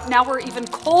us up. Now we're even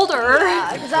colder.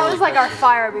 Yeah, because that was like our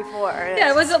fire before.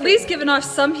 Yeah, it was at least giving off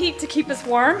some heat to keep us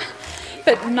warm,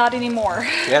 but not anymore.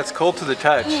 Yeah, it's cold to the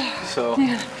touch, so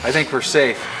I think we're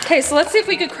safe. Okay, so let's see if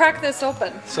we could crack this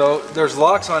open. So there's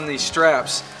locks on these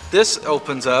straps. This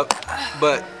opens up,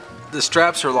 but the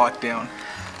straps are locked down.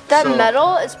 That So-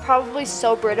 metal is probably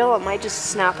so brittle it might just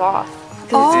snap off. 'Cause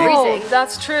Oh, it's freezing.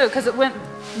 that's true, because it went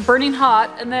burning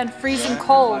hot and then freezing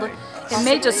cold. It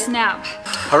may just snap.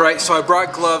 All right, so I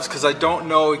brought gloves because I don't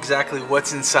know exactly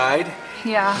what's inside.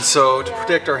 Yeah. So to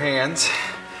protect our hands,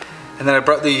 and then I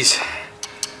brought these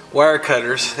wire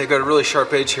cutters. They've got a really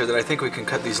sharp edge here that I think we can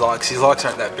cut these locks. These locks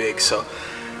aren't that big, so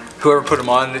whoever put them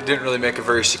on, it didn't really make a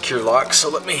very secure lock. So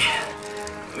let me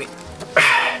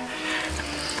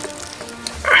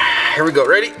here we go,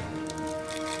 ready?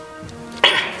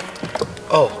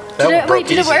 Oh, that one broke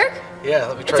did it easy. work? Yeah,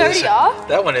 let me try It's this. already off?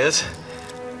 That one is.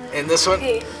 And this one.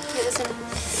 Okay, this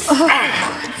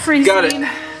one. Freezing. Got it.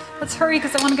 Let's hurry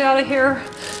because I want to get out of here.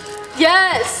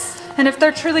 Yes! And if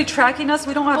they're truly tracking us,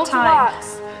 we don't have Both time.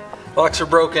 locks. Locks are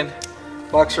broken.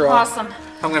 Locks are off. Awesome.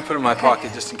 I'm gonna put them in my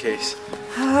pocket just in case.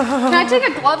 Can I take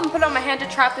a glove and put it on my hand to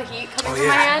trap the heat coming from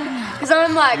my hand? Because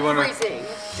I'm like You wanna- freezing.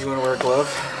 You wanna wear a glove?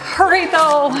 Hurry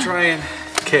though. Trying.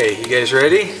 Okay, you guys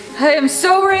ready? I am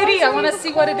so ready. I want to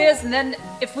see what it is, and then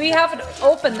if we have it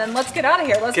open, then let's get out of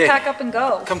here. Let's Okay. pack up and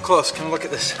go. Come close, come look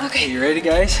at this. Okay. You ready,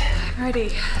 guys?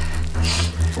 Ready.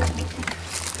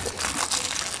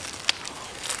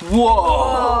 Whoa!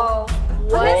 Oh,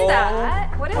 what is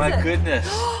that? What is My it? goodness.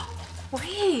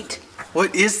 Wait.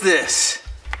 What is this?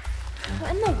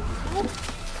 What in the world?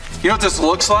 You know what this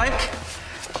looks like?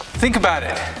 Think about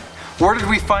it. Where did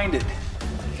we find it?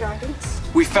 Dragons?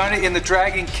 We found it in the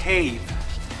dragon cave.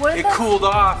 What is It that? cooled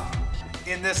off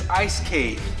in this ice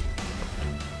cave.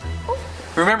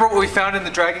 Remember what we found in the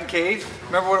dragon cave?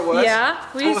 Remember what it was? Yeah,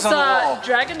 What we was on the saw wall?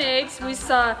 dragon eggs. We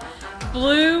saw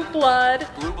blue blood.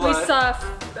 Blue blood. We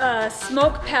saw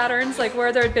smoke patterns, like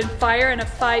where there had been fire and a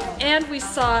fight, and we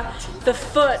saw the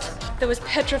foot that was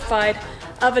petrified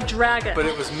of a dragon. But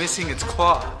it was missing its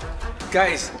claw.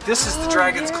 Guys, this is the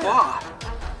dragon's claw.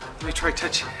 Let me try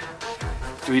touching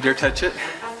it. Do we dare touch it?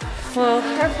 Well,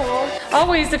 Careful.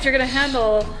 always if you're gonna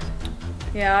handle,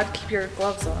 yeah, I'd keep your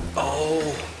gloves on.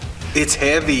 Oh, it's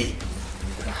heavy.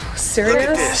 Serious? Look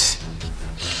at this.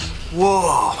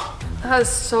 Whoa, That is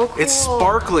so cool. it's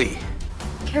sparkly.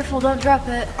 Careful, don't drop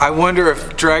it. I wonder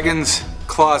if dragons'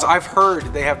 claws, I've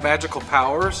heard they have magical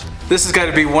powers. This has got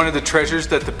to be one of the treasures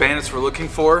that the bandits were looking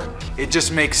for. It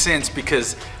just makes sense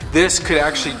because this could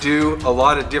actually do a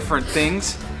lot of different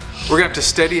things. We're gonna have to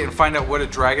study it and find out what a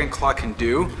dragon claw can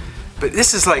do. But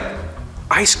this is like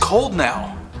ice cold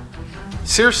now.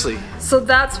 Seriously, So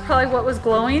that's probably what was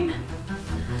glowing?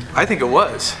 I think it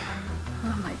was.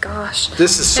 Oh my gosh.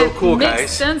 This is so cool, It makes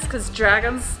guys. sense because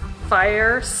dragons,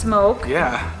 fire, smoke.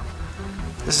 Yeah,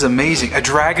 this is amazing. A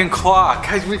dragon claw.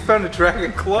 Guys, we found a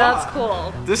dragon claw. That's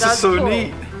cool. This That's is so cool.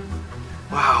 neat.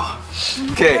 Wow.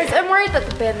 Guys, Okay. I'm worried that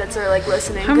the bandits are like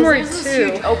listening. I'm 'cause worried there's too.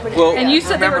 this huge open Well, area. And you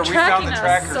said they were remember, we found the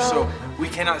tracking us, tracker, so- we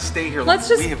cannot stay here. Let's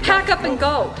just We have pack got up to and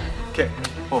go. Okay.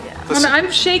 Well, listen. I'm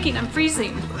shaking, I'm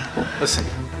freezing. Listen.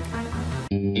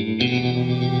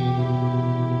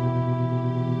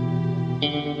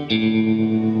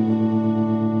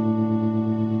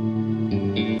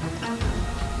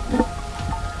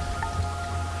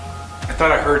 I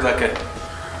thought I heard like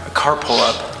a car pull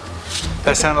up.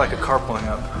 That sounded like a car pulling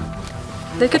up.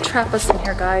 They could trap us in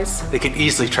here, guys. They can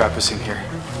easily trap us in here.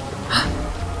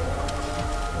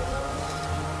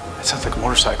 That sounds like a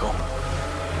motorcycle.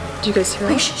 Do you guys hear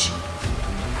it?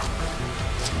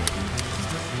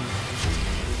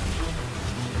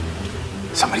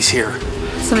 Somebody's here.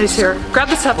 Somebody's here. Grab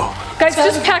the stuff. Guys,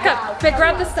 just pack up. They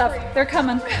grab the stuff. They're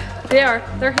coming. They are.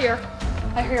 They're here.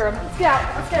 I hear them. Let's get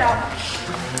out. Let's get out.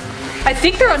 I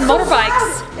think they're on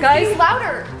motorbikes. It's Guys,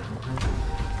 louder.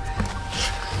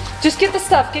 just get the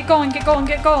stuff. Get going, get going,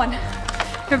 get going.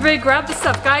 Everybody grab the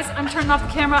stuff. Guys, I'm turning off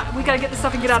the camera. We gotta get the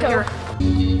stuff and get out of go.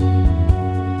 here.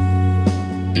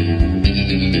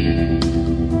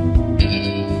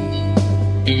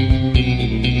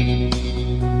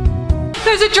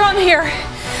 There's a drone here.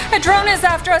 A drone is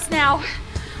after us now.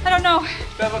 I don't know.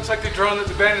 That looks like the drone that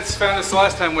the bandits found us the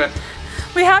last time with.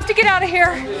 We have to get out of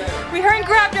here. We hurried and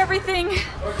grabbed everything.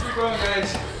 Let's keep going,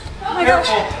 guys. Oh my gosh.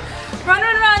 Run,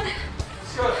 run, run.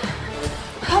 Let's go.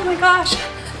 Oh my gosh.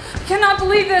 I cannot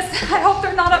believe this. I hope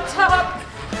they're not up top.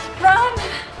 Run.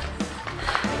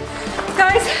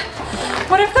 Guys,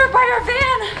 what if they're by our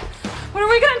van? What are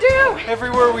we gonna do?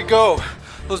 Everywhere we go,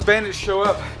 those bandits show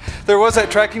up. There was that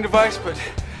tracking device, but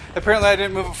apparently I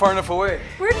didn't move it far enough away.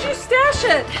 Where'd you stash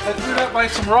it? I threw it up by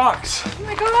some rocks. Oh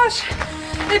my gosh.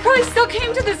 They probably still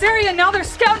came to this area and now they're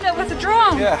scouting it with a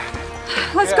drone. Yeah.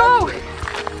 Let's Yeah. go.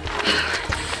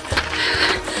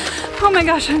 Oh my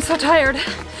gosh, I'm so tired.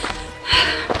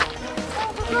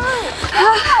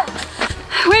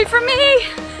 Wait for me.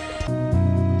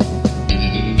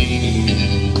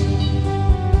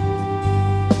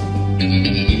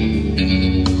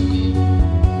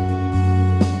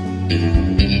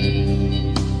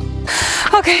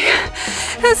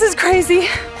 This is crazy.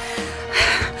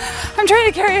 I'm trying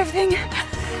to carry everything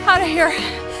out of here,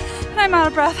 and I'm out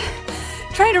of breath,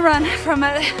 trying to run from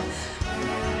it.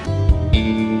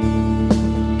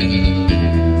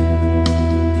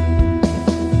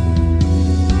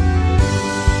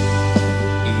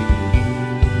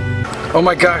 Oh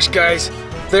my gosh, guys,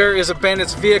 there is a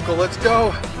bandit's vehicle. Let's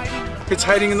go. It's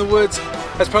hiding in the woods.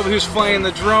 That's probably who's flying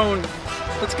the drone.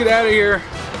 Let's get out of here.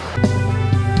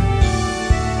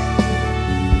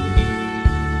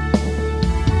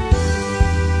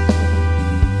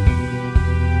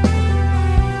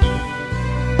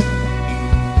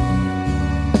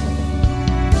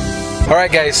 All right,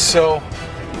 guys, so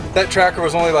that tracker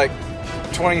was only like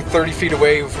 20-30 feet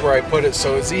away from where I put it,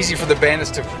 so it's easy for the bandits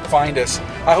to find us.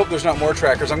 I hope there's not more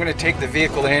trackers. I'm going to take the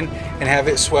vehicle in and have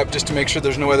it swept just to make sure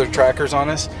there's no other trackers on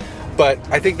us. But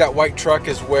I think that white truck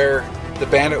is where the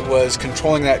bandit was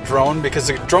controlling that drone, because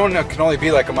the drone can only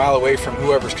be like a mile away from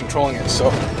whoever's controlling it. So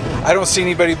I don't see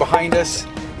anybody behind us.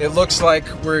 It looks like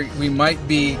we might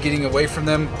be getting away from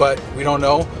them, but we don't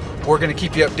know. We're going to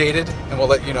keep you updated and we'll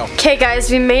let you know. Okay guys,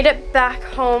 we made it back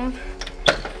home.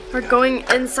 We're going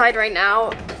inside right now.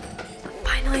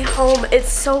 Finally home.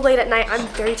 It's so late at night. I'm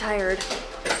very tired.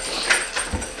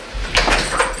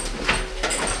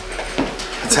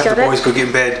 Let's have the boys go get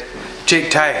in bed. Jake,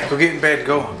 Ty, go get in bed.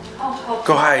 Go.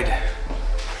 Go hide.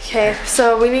 Okay,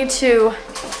 so we need to...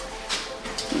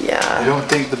 I don't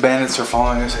think the bandits are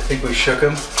following us. I think we shook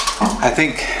them. I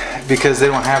think because they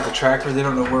don't have the tracker, they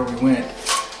don't know where we went.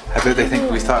 I bet they think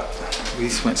we thought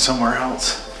we went somewhere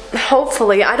else.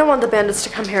 Hopefully. I don't want the bandits to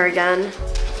come here again.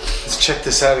 Let's check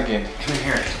this out again. Come in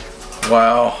here.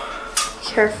 Wow.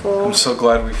 Careful. I'm so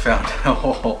glad we found it.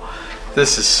 Oh,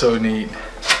 this is so neat.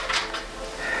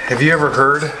 Have you ever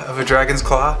heard of a dragon's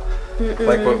claw?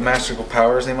 Like what magical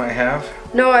powers they might have?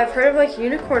 No, I've heard of like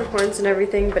unicorn horns and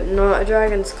everything, but not a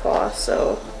dragon's claw,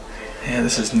 so... Yeah,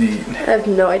 this is neat. I have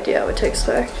no idea what to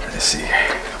expect. Let's see.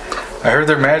 I heard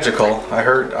they're magical. I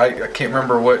can't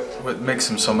remember what makes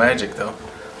them so magic though.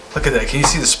 Look at that. Can you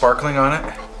see the sparkling on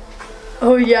it?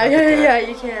 Oh yeah,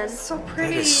 you can. It's so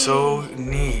pretty. It is so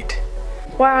neat.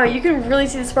 Wow, you can really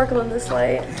see the sparkle in this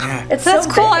light. Yeah. It's That's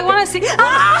so cool. big. I want to see.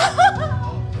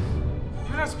 Ah!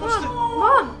 You're not supposed to.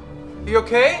 Mom! You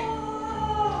okay?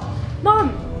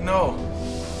 Mom! No.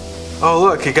 Oh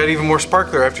look, it got even more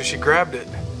sparkler after she grabbed it.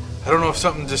 I don't know if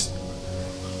something just...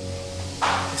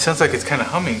 It sounds like it's kind of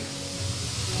humming.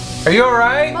 Are you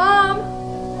alright? Mom!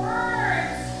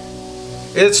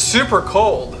 It's super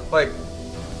cold. Like,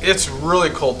 it's really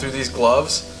cold through these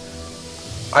gloves.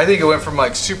 I think it went from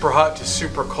like super hot to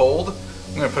super cold.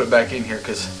 I'm gonna put it back in here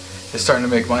because it's starting to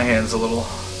make my hands a little...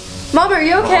 Mom, are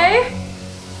you okay?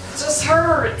 It just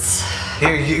hurts.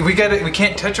 Here, we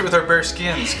can't touch it with our bare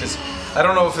skins because I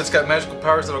don't know if it's got magical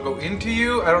powers that'll go into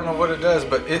you. I don't know what it does,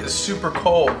 but it is super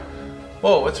cold.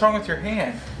 Whoa, what's wrong with your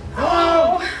hand?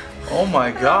 Oh. Oh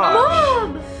my gosh.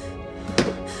 Mom!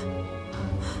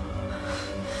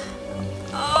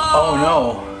 Oh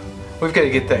no. We've got to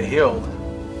get that healed.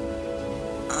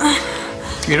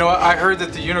 You know what? I heard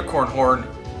that the unicorn horn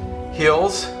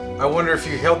heals. I wonder if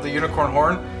you held the unicorn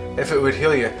horn, if it would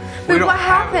heal you. Wait, what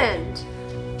happened?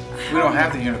 We don't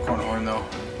have the unicorn horn though.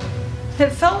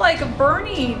 It felt like a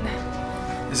burning.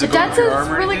 Is it Dad going through your says arm it's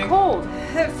or really anything? cold.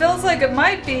 It feels like it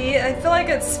might be. I feel like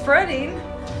it's spreading.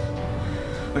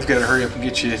 We've got to hurry up and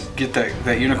get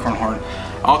that unicorn horn.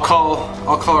 I'll call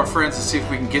our friends and see if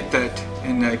we can get that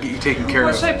and get you taken care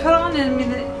What of. should I put on in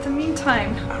the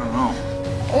meantime? I don't know.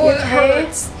 Oh, it okay?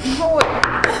 hurts. Oh,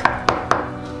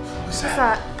 What's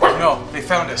that? No, they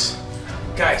found us.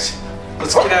 Guys,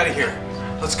 let's get out of here.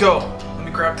 Let's go. Let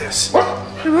me grab this. Where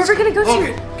are we gonna go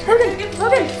Logan. to? Logan! Get the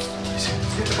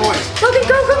boys. Logan,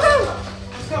 go!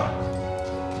 Let's go.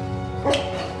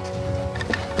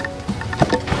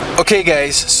 Okay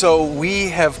guys, so we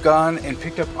have gone and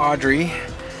picked up Audrey,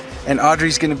 and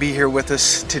Audrey's gonna be here with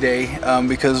us today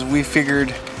because we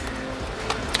figured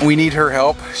we need her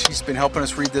help. She's been helping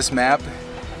us read this map.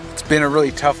 It's been a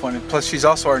really tough one, and plus she's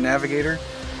also our navigator,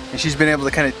 and she's been able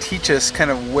to kind of teach us kind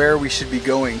of where we should be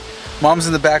going. Mom's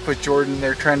in the back with Jordan.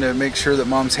 They're trying to make sure that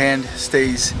Mom's hand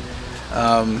stays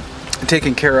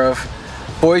taken care of.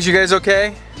 Boys, you guys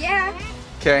okay? Yeah.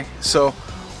 Okay, so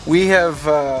we have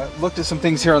looked at some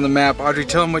things here on the map. Audrey,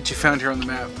 tell them what you found here on the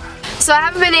map. So I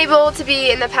haven't been able to be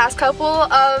in the past couple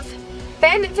of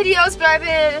bandit videos, but I've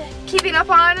been keeping up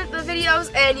on the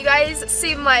videos, and you guys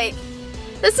seem like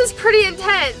this is pretty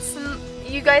intense and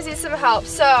you guys need some help.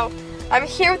 So I'm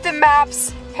here with the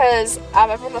maps because out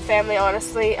of everyone in the family,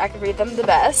 honestly, I can read them the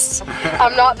best.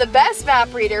 I'm not the best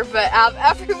map reader, but out of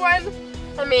everyone,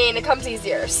 I mean, it comes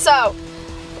easier. So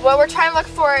what we're trying to look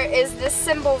for is this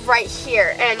symbol right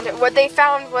here. And what they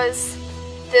found was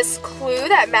this clue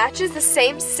that matches the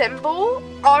same symbol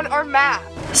on our map.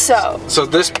 So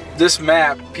this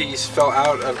map piece fell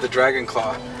out of the dragon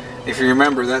claw. If you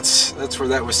remember, that's where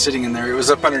that was sitting in there. It was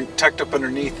tucked up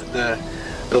underneath the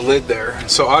lid there.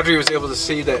 So Audrey was able to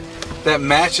see that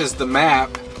matches the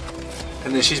map,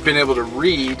 and then she's been able to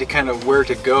read kind of where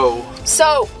to go.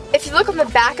 So if you look on the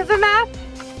back of the map,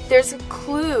 there's a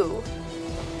clue.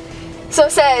 So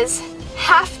it says,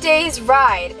 half day's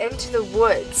ride into the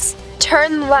woods.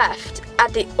 Turn left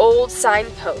at the old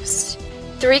signpost.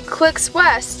 3 clicks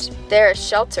west, there is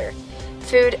shelter,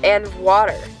 food and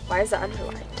water. Why is that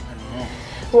underlined? I don't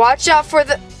know. Watch out for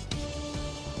the...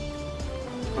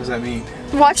 What does that mean?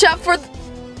 Watch out for the...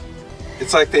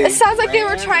 It's like they... It sounds like they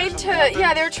were trying to,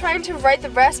 yeah, they were trying to write the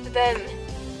rest, but then,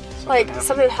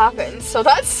 something happened. So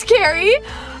that's scary.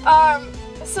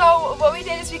 So what we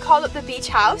did is we called up the beach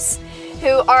house, who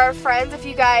are friends. If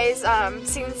you guys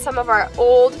seen some of our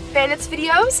old Bandits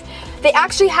videos, they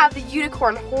actually have the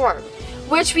unicorn horn,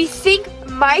 which we think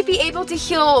might be able to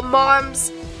heal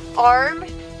Mom's arm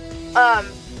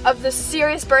of the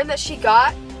serious burn that she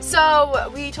got.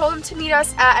 So we told them to meet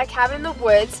us at a cabin in the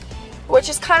woods, which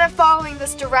is kind of following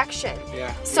this direction.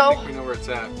 Yeah, so we know where it's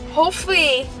at.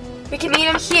 Hopefully we can meet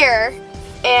them here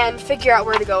and figure out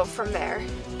where to go from there.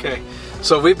 Okay,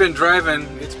 so we've been driving.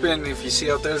 It's been, if you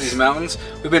see out there, these mountains,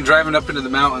 we've been driving up into the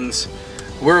mountains.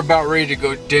 We're about ready to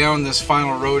go down this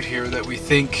final road here that we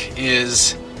think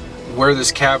is where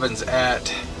this cabin's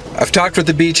at. I've talked with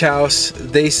the beach house.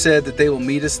 They said that they will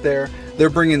meet us there. They're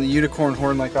bringing the unicorn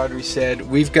horn, like Audrey said.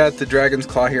 We've got the dragon's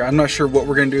claw here. I'm not sure what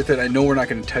we're gonna do with it. I know we're not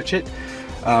gonna touch it.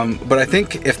 But I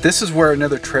think if this is where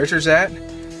another treasure's at,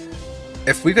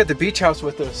 if we got the beach house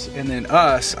with us and then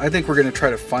us, I think we're gonna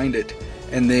try to find it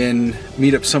and then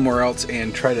meet up somewhere else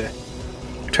and try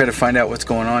to find out what's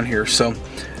going on here. So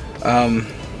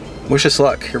wish us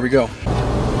luck. Here we go.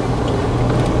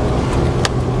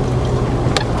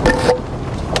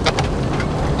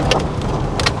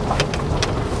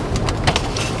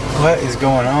 What is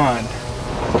going on?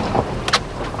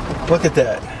 Look at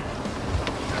that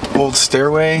old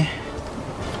stairway.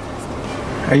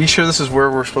 Are you sure this is where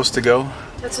we're supposed to go?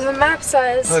 That's what the map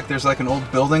says. Look, there's like an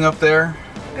old building up there.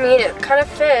 I mean, it kind of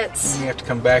fits. You have to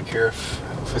come back here if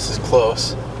this is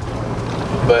close.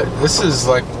 But this is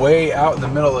like way out in the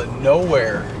middle of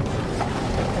nowhere.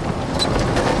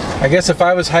 I guess if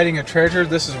I was hiding a treasure,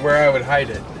 this is where I would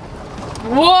hide it.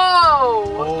 Whoa!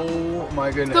 Oh my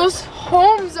goodness. Those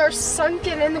homes are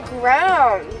sunken in the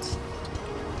ground.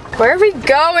 Where are we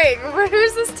going? Where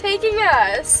is this taking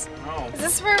us? Oh. Is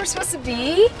this where we're supposed to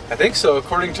be? I think so,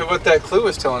 according to what that clue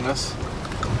was telling us.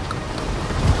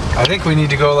 I think we need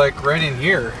to go like right in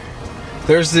here.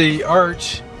 There's the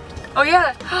arch. Oh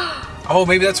yeah. Oh,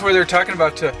 maybe that's where they're talking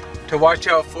about to watch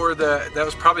out for that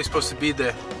was probably supposed to be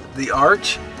the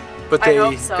arch, but they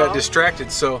got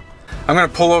distracted. So I'm gonna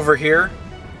pull over here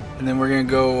and then we're gonna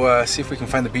go see if we can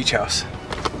find the beach house.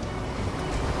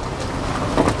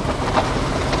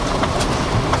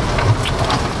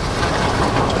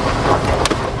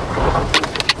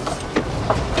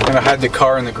 I'm gonna hide the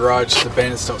car in the garage so the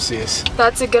bandits don't see us.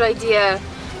 That's a good idea.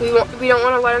 We don't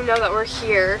want to let them know that we're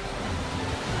here.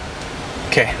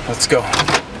 Okay, let's go.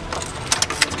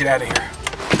 Let's get out of here.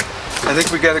 I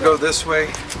think we gotta go this way.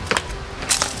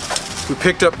 We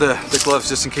picked up the gloves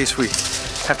just in case we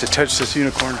have to touch this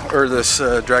unicorn or this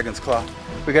dragon's claw.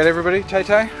 We got everybody?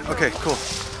 Tai? Okay, cool.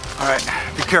 All right,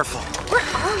 be careful. Where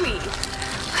are we?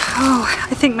 Oh,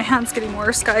 I think my hand's getting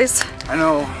worse, guys. I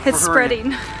know. It's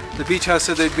spreading. The beach house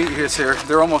said they'd meet us here.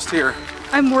 They're almost here.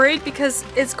 I'm worried because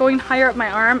it's going higher up my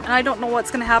arm and I don't know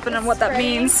what's gonna happen and what that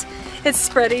means. It's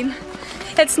spreading.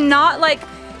 It's not like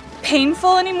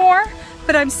painful anymore,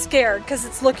 but I'm scared because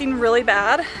it's looking really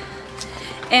bad.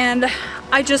 And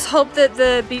I just hope that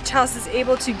the beach house is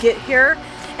able to get here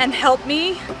and help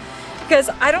me, because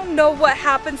I don't know what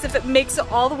happens if it makes it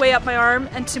all the way up my arm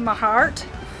and to my heart.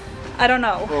 I don't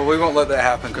know. Well, we won't let that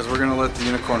happen because we're gonna let the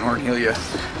unicorn horn heal you.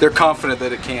 They're confident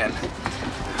that it can.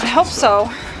 I hope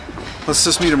so. Let's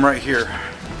just meet them right here.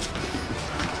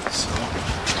 So,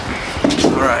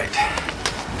 all right.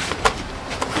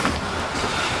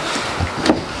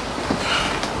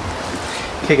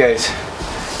 Okay guys,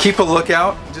 keep a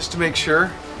lookout just to make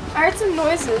sure. I heard some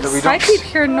noises. I keep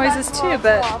hearing noises too,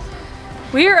 but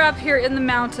we are up here in the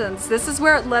mountains. This is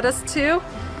where it led us to.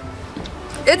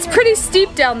 It's pretty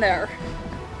steep down there.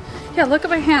 Yeah, look at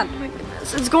my hand. Oh my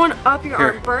goodness. It's going up your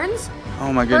arm. Burns?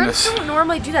 Oh my goodness. Burns don't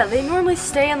normally do that. They normally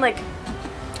stay in like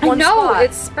one spot.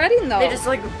 It's spreading though. They just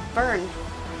like burn.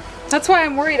 That's why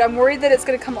I'm worried. I'm worried that it's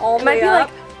gonna come all the way up.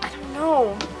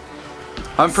 No.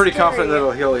 I'm pretty confident that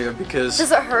it'll heal you because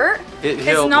Does it hurt? it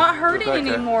healed. It's not hurting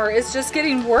Rebecca. anymore. It's just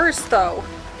getting worse though.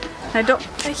 I don't.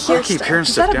 I hear I keep stuff. hearing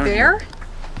Is stuff that a down bear? here.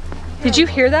 Did you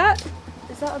hear that?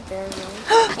 Is that a bear?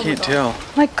 I can't tell.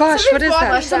 My gosh, what is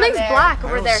that? Something's black I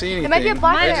over don't there. see It might be a anything.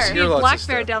 black I bear. just Might hear be a lots black of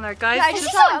bear stuff. down there, guys. Yeah, I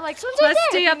just saw it. Like someone's Let's right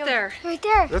stay there. up there. Right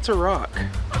there. That's a rock.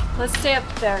 Let's stay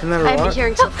up there. Isn't that a I've been rock?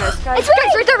 hearing stuff, guys. It's right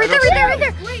there, right there, right there, right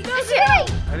there. Wait, It's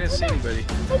right I didn't see anybody.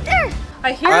 there.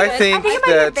 I hear I it. think it might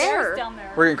be a that bear. down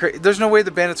there. we're getting crazy. There's no way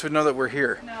the bandits would know that we're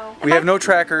here. No. We have no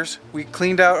trackers. We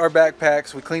cleaned out our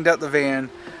backpacks. We cleaned out the van.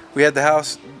 We had the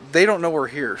house. They don't know we're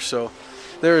here, so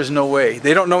there is no way.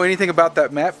 They don't know anything about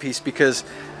that map piece because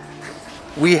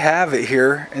we have it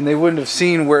here, and they wouldn't have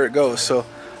seen where it goes. So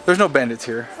there's no bandits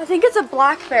here. I think it's a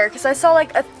black bear because I saw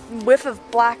like a whiff of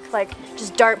black like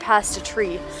just dart past a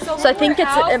tree. So I think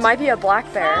it might be a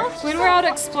black bear. When we're out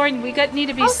exploring, we need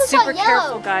to be Also saw super yellow.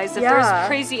 careful, guys. If Yeah. there's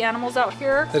crazy animals out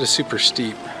here, That is super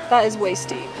steep. that is way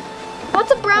steep.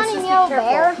 What's a brown and yellow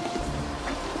bear?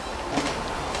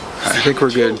 I think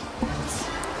we're good.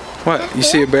 What? You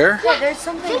see a bear? Yeah, there's I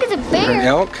something. think it's a Or an bear.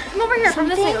 elk? Come over here from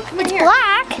this angle. Come in It's here.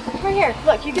 black. Come right here.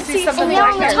 Look, you can see something and black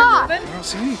yellow on the there top. moving? I don't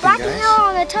see anything, Black and guys. yellow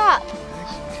on the top.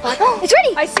 It's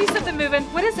ready. I see something moving.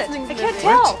 What is it? I can't What?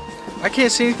 tell. I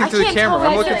can't see anything I through the can't camera. tell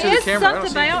I'm either. looking There through the is camera. I don't something,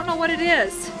 see but I anything. don't know what it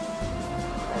is.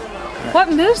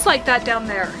 What moves like that down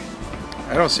there?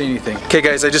 I don't see anything. Okay,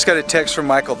 guys, I just got a text from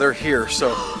Michael. They're here,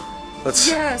 so let's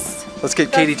Yes.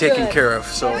 get Katie That's taken good. care of.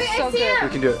 So So good. we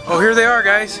can do it. Oh, here they are,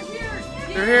 guys.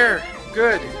 They're here.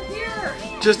 Good.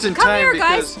 Just in Come time here,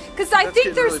 guys, because because I that's think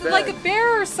getting there's really like bad. a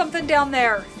bear or something down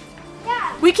there.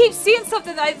 Yeah. We keep seeing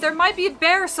something. There might be a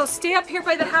bear, so stay up here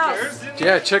by the house.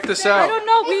 Yeah, check this I out. don't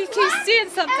know. We keep seeing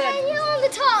And something. yellow on the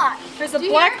top. There's a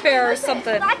black bear or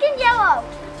something. Black and yellow.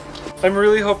 I'm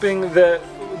really hoping that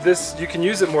you can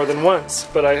use it more than once,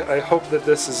 but I hope that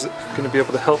this is going to be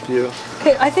able to help you.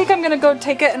 Okay, I think I'm gonna go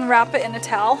take it and wrap it in a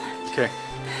towel, Okay.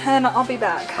 and I'll be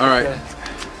back. All right.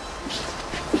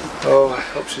 Oh, I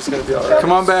hope she's going to be alright.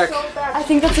 Come on back. I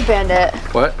think that's a bandit.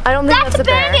 What? I don't think That's a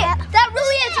bear. bandit. That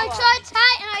really is. I saw its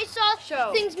hat and I saw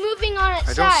Show. things moving on its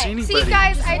I don't side. see anybody. See,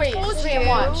 guys, I Wait, told wait you. and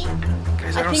watch.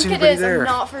 Guys, I don't think see it anybody is. there. I'm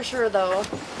not for sure though.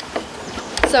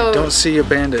 So Don't see a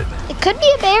bandit. It could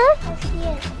be a bear.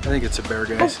 I think it's a bear,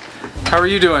 guys. How are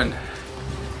you doing?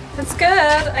 It's good.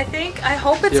 I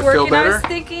hope it's You feel working. I was better?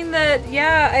 thinking that,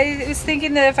 yeah, I was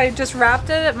thinking that if I just wrapped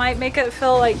it, it might make it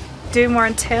feel like more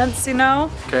intense, you know?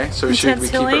 Okay, so should we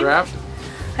Intense keep it healing? wrapped?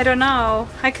 I don't know.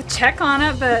 I could check on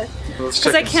it, but Let's because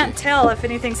check I and can't see. tell if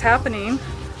anything's happening.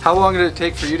 How long did it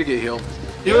take for you to get healed?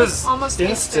 It was almost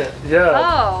instant. Yeah.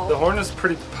 Oh. The horn is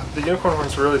the unicorn horn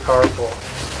is really powerful.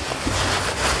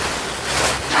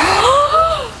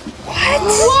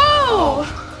 Whoa!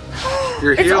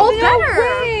 You're it's healed. all No better.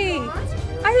 way!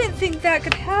 I didn't think that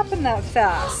could happen that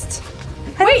fast.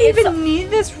 I don't even need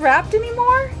this wrapped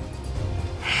anymore?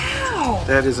 How?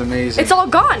 That is amazing. It's all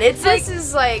gone. This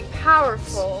is like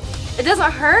powerful. It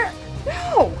doesn't hurt.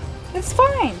 No, it's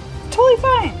fine. Totally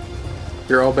fine.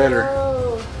 You're all better.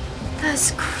 Oh,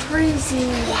 that's crazy.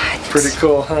 Pretty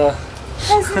cool, huh?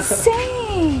 That's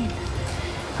insane.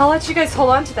 I'll let you guys hold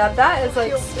on to that. That is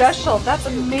like special. That's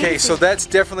amazing. Okay, so that's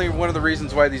definitely one of the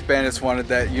reasons why these bandits wanted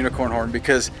that unicorn horn,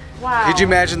 because Wow. could you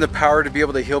imagine the power to be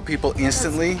able to heal people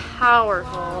instantly?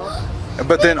 Powerful.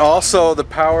 But then also the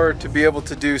power to be able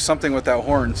to do something with that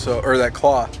horn, or that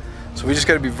claw. So we just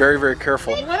got to be very, very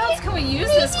careful. What else can we use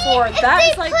this for? If That they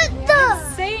is like put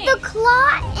insane. the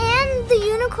claw and the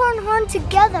unicorn horn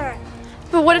together.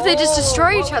 But what if they just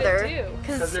destroy what each would it other? do?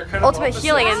 Because they're kind of ultimate opposites.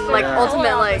 healing and like Yeah.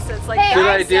 ultimate like. It's like Hey, Good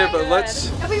I idea, said but good. let's.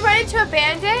 If we run into a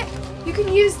bandit, you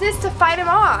can use this to fight him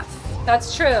off.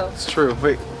 That's true. It's true.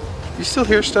 Wait, you still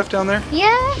hear stuff down there? Yeah.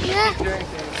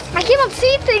 I keep on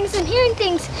seeing things and hearing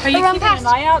things Are you around keeping past. an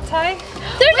eye out, Ty?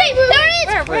 There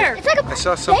it is. Where? It's like a I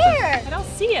saw something. bear. I don't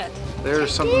see it.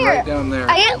 There's something Here. right down there.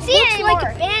 I can't see it anymore.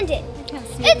 Like a bandit.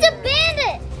 It's a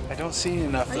bandit. I don't see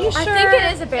enough though. I think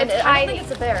it is a bandit. I don't think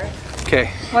it's a bear. Okay.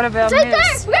 What about It's right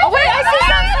moose? there. Oh wait, I see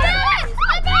something.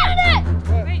 A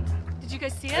bandit. Wait, did you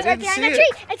guys see it? I didn't It's see on that it.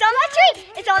 tree. It's on that tree.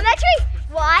 It's on that tree.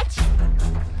 Watch.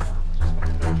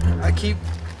 I keep.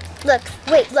 Look.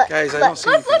 Wait. Look. Guys, I look. don't see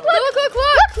Look. anything.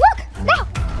 Look. Now.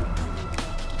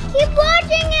 Keep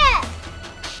watching it.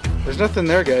 There's nothing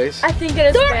there, guys. I think it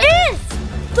is a There bandit. is.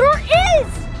 There is.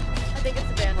 I think it's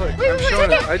a bandit. Look, Wait, I'm wait, showing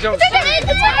wait, it. I don't It's see right there. anything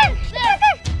It's right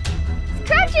there. It's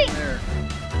crouching. there.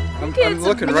 I'm it's a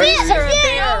looking moose. right It's through or a you.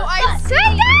 bear? No, it's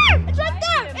right there. It's right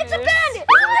there. It's a bandit.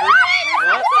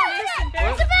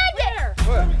 It's a bandit.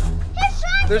 What? It's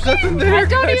right There's nothing there. I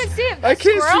don't guys. even see it. I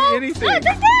can't Squirrel? see anything. Look, it's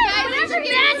right there. It's a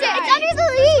bandit. It's under the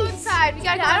leaves.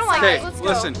 I don't like Okay, it. Let's go.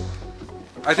 listen.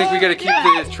 I think we gotta keep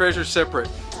the treasure separate.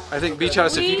 I think Beach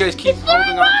House, if you guys keep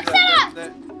holding on to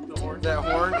that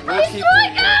horn, we'll keep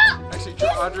the, actually,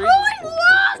 Audrey,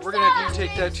 we're gonna have you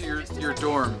take that to your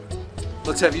dorm.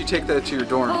 Let's have you take that to your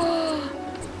dorm.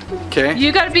 Okay?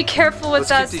 You gotta be careful with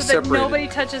that Let's keep so these that separated. nobody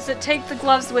touches it. Take the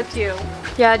gloves with you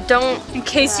Yeah, don't. in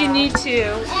case you need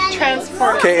to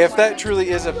transport it. Okay, if that truly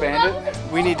is a bandit,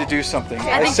 we need to do something.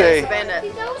 I think say, it's a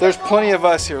bandit. there's plenty of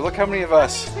us here. Look how many of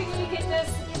us. We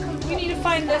need to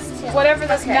find this, whatever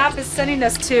this map is sending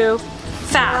us to,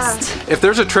 fast. If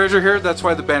there's a treasure here, that's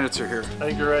why the bandits are here. I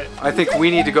think you're right. I think we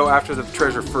need to go after the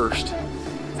treasure first.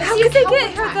 How could they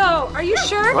get here though? Are you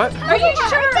sure? What? Are you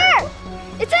sure?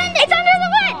 It's under the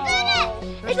wood.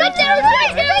 It's right there. It's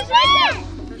right there. It's right there.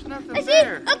 There's nothing I see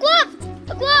there. a glove.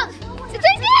 A glove. It's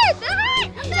right there.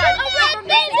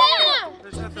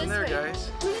 There's nothing there, guys.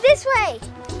 Move this way.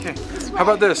 Okay. How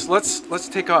about this? Let's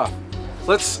take off.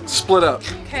 Let's split up.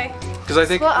 Okay. Because I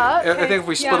think if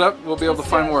we split Yeah. up, we'll be able to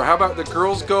find more. How about the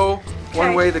girls go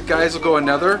one way, the guys will go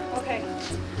another? Okay.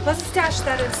 Let's stash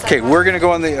that inside. Okay, we're gonna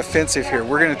go on the offensive here.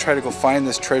 We're gonna try to go find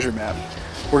this treasure map.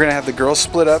 We're gonna have the girls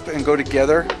split up and go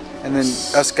together, and then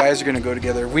us guys are gonna go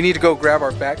together. We need to go grab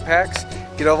our backpacks,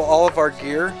 get all of our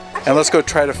gear, and let's go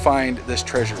try to find this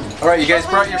treasure. All right, you guys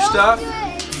brought your stuff?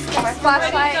 My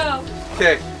flashlight.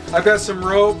 Okay, I've got some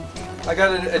rope. I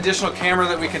got an additional camera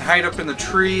that we can hide up in the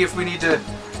tree if we need to,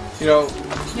 you know,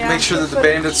 make sure that the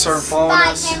bandits aren't following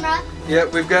us. Yeah,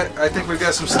 I think we've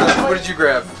got some stuff. What did you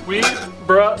grab? We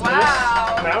brought this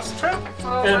mousetrap,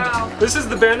 and this is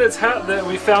the bandit's hat that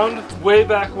we found way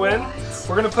back when.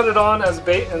 We're gonna put it on as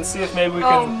bait and see if maybe we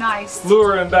can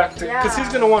lure him back to, because he's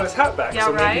gonna want his hat back. Yeah,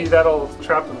 so maybe that'll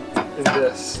trap him in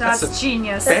this. That's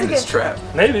genius. Bandit's trap.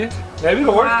 Maybe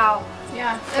it'll work. Wow.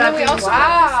 Yeah. And then we also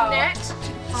have this net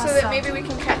so that maybe we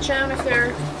can catch them if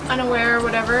they're unaware or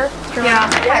whatever. Yeah.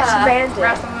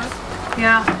 Wrap them up.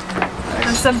 Yeah.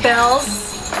 And some bells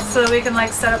so that we can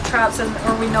like set up traps or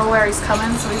we know where he's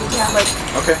coming so we can like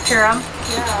hear him.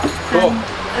 Yeah. Cool.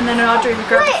 And then Audrey would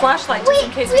grab the flashlight just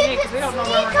in case we need because we don't know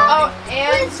where we're going. Oh,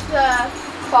 and the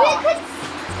claw.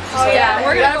 Oh yeah,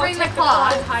 we're gonna bring go the take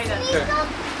claw. and hide it. Okay.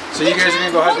 So you guys are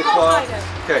gonna go hide the claw?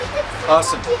 Okay,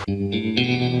 awesome.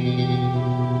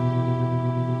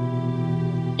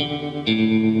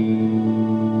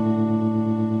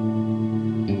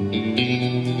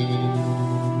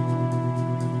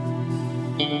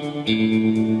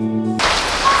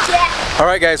 All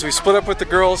right, guys, we split up with the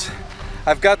girls.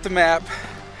 I've got the map.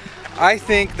 I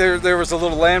think there was a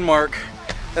little landmark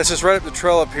that's just right up the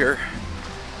trail up here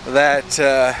that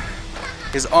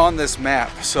is on this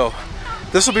map. So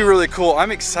this will be really cool.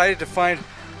 I'm excited to find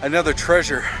another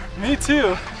treasure. Me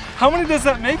too. How many does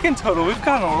that make in total? We've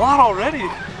gotten a lot already.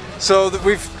 So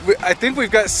I think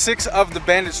we've got 6 of the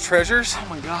bandits' treasures. Oh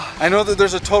my god. I know that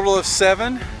there's a total of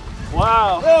 7.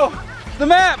 Wow. Oh, the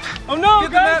map! Oh no, Get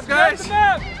the map, guys!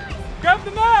 Grab the map! Grab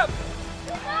the map!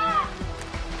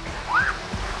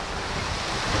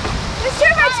 There's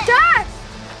too much dust.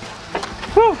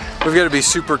 Whew. We've got to be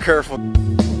super careful.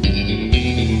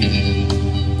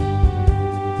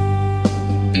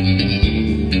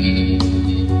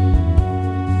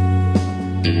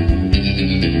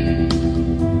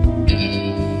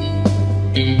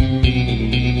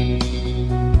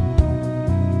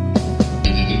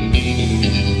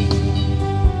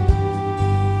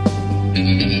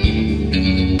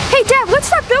 Hey Dad, what's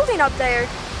that building up there?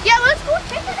 Yeah, let's go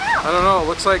check it out. I don't know, it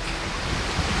looks like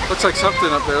something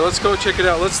up there. Let's go check it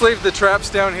out. Let's leave the traps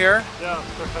down here. Yeah.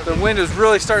 The wind is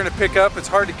really starting to pick up. It's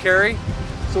hard to carry.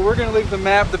 So we're gonna leave the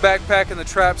map, the backpack, and the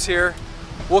traps here.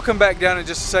 We'll come back down in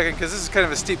just a second because this is kind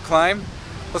of a steep climb.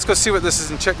 Let's go see what this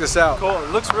is and check this out. Cool,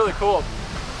 it looks really cool.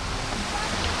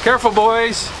 Careful,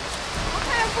 boys.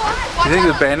 You think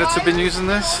the bandits have been using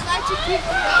this?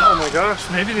 Oh my gosh,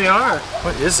 maybe they are.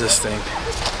 What is this thing?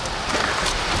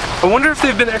 I wonder if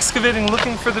they've been excavating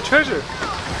looking for the treasure.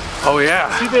 Oh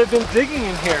yeah. See, they've been digging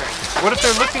in here. What if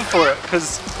they're looking for it?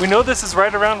 Because we know this is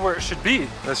right around where it should be.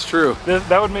 That's true.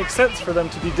 That would make sense for them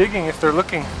to be digging if they're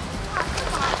looking.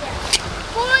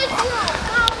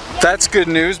 That's good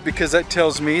news because that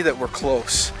tells me that we're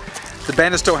close. The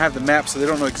bandits don't have the map, so they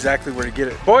don't know exactly where to get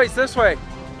it. Boys, this way.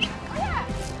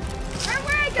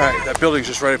 All right, that building's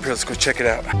just right up here. Let's go check it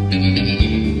out.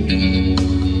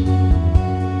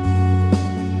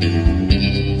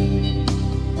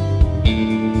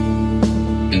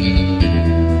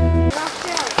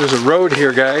 There's a road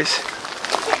here, guys.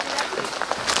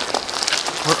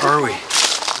 Where are we?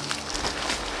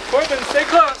 Corbin, stay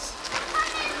close.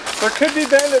 There could be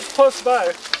bandits close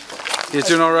by. You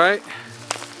doing all right?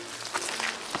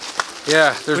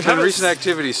 Yeah, there's been recent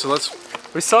activity, so let's...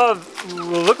 We saw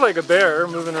what looked like a bear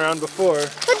moving around before.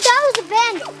 But that was a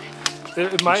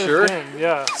bandit. It might have been,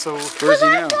 yeah. So where's he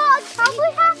now? Dog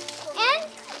probably has, and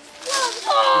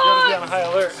we gotta be on high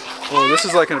alert. Oh, this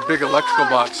is like in a big electrical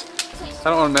box. I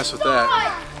don't want to mess with that.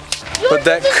 But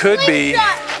that could be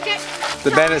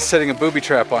the bandits setting a booby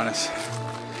trap on us.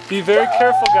 Be very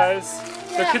careful, guys.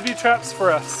 There could be traps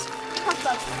for us.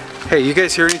 Hey, you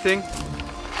guys hear anything?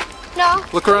 no.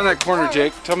 Look around that corner,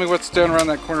 Jake. Tell me what's down around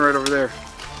that corner right over there.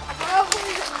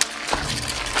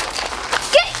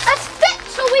 Get a stick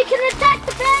so we can attack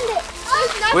the bandit.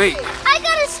 Wait, I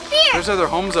got a spear. there's other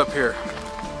homes up here.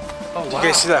 Oh, wow. You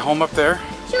guys see that home up there?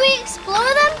 Should we explore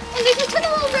them? And we can put a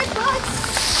little red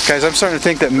bugs. Guys, I'm starting to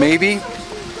think that maybe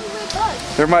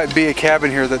there might be a cabin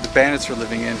here that the bandits are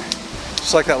living in.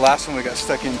 Just like that last one we got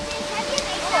stuck in.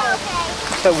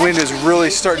 That wind is really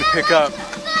starting to pick up.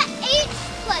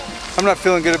 I'm not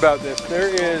feeling good about this.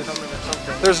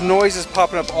 There's noises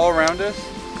popping up all around us.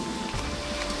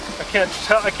 I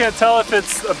can't tell if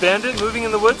it's a bandit moving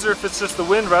in the woods or if it's just the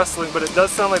wind rustling, but it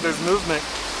does sound like there's movement.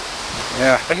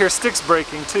 Yeah. I hear sticks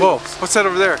breaking too. Whoa, what's that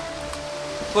over there?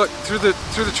 Look, through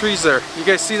the trees there. You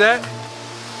guys see that?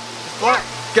 What?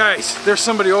 Guys, there's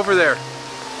somebody over there.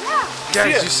 Yeah.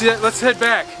 Guys, you see that? Let's head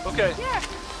back. Okay. Yeah.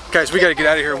 Guys, we gotta get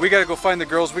out of here. We gotta go find the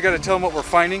girls. We gotta tell them what we're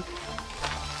finding.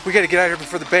 We gotta get out of here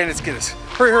before the bandits get us.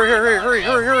 Hurry, hurry, hurry, hurry,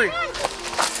 hurry, hurry.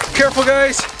 Careful,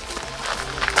 guys.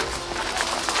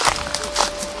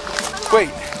 Wait,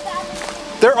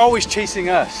 they're always chasing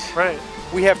us. Right.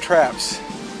 We have traps.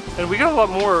 And we got a lot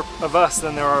more of us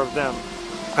than there are of them.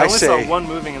 I only saw one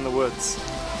moving in the woods.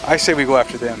 I say we go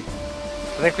after them.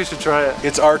 I think we should try it.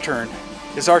 It's our turn.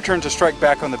 It's our turn to strike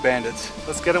back on the bandits.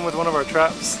 Let's get them with one of our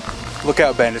traps. Look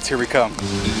out, bandits, here we come.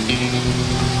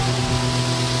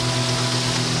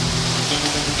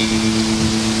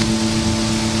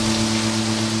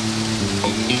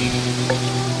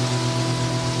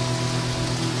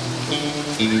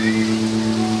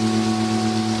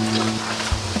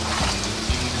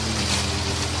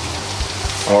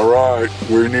 All right,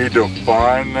 we need to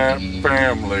find that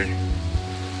family.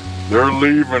 They're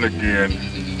leaving again.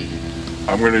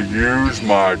 I'm going to use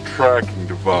my tracking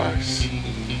device.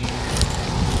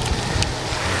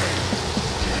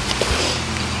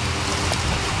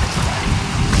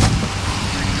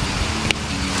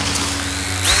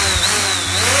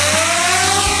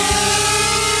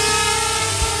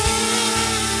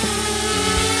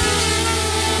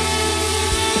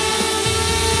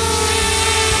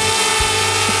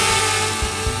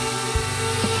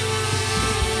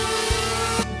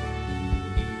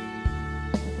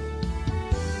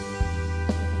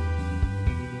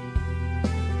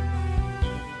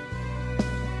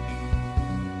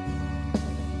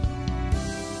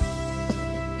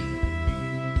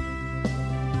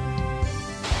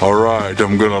 All right,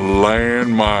 I'm gonna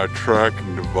land my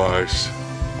tracking device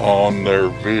on their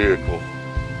vehicle.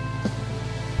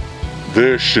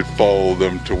 This should follow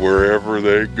them to wherever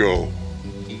they go.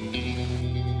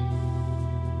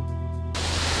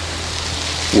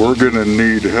 We're gonna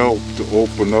need help to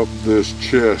open up this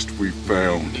chest we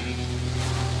found.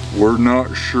 We're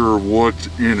not sure what's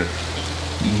in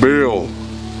it. Bill,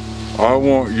 I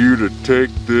want you to take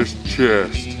this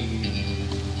chest,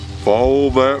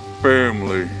 follow that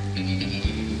family,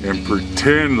 and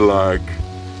pretend like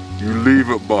you leave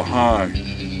it behind.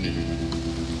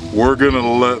 We're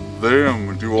gonna let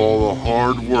them do all the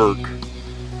hard work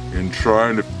in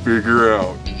trying to figure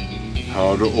out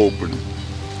how to open it.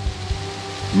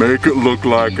 Make it look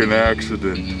like an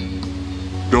accident.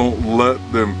 Don't let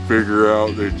them figure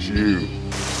out it's you.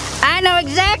 I know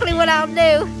exactly what I'll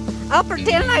do. I'll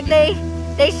pretend like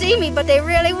they see me, but they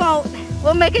really won't.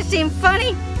 We'll make it seem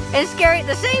funny and scary at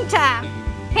the same time.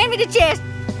 Hand me the chest.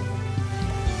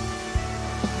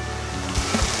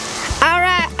 All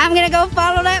right, I'm gonna go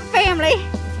follow that family.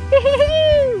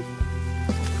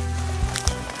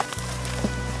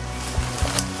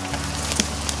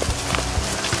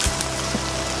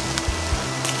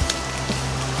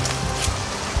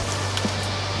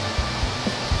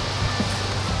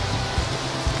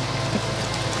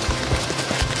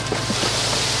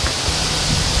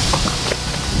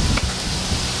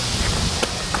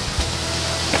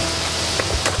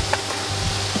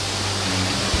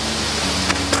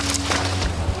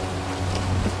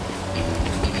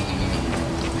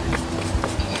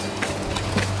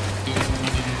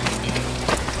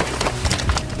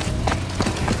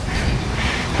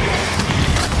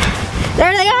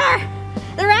 There they are!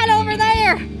 They're right over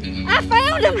there! I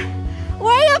found them!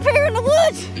 Way up here in the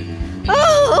woods!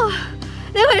 Oh!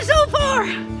 They went so far!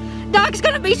 Doc's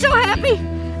gonna be so happy!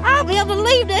 I'll be able to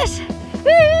leave this!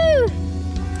 Woo!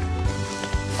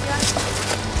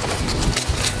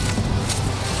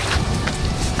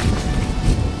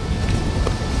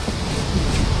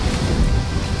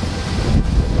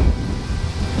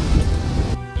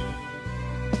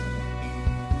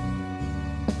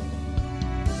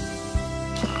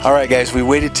 All right, guys, we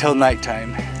waited till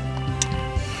nighttime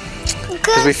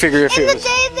because we figured if in it the was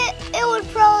day that it would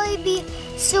probably be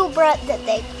so bright that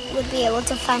they would be able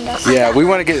to find us. yeah, we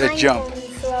want to get a Kind jump. of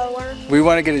slower. We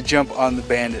want to get a jump on the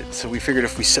bandit, so we figured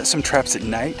if we set some traps at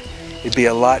night, it'd be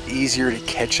a lot easier to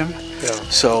catch them. Yeah.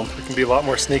 So we can be a lot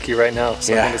more sneaky right now.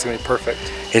 So I think it's gonna be perfect.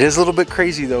 It is a little bit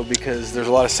crazy though because there's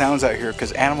a lot of sounds out here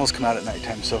because animals come out at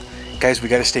nighttime. So guys, we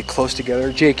got to stay close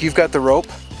together. Jake, you've got the rope.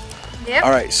 Yep.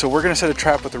 All right, so we're gonna set a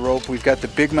trap with the rope. We've got the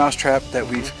big mouse trap that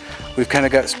we've kind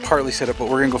of got partly set up, but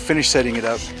we're gonna go finish setting it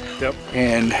up. Yep.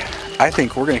 And I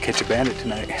think we're gonna catch a bandit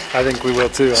tonight. I think we will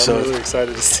too. So- I'm really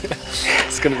excited to see.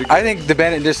 It's gonna be good. I think the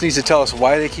bandit just needs to tell us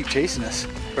why they keep chasing us.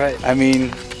 Right. I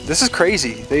mean, this is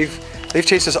crazy. They've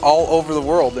chased us all over the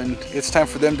world, and it's time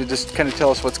for them to just kind of tell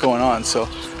us what's going on. So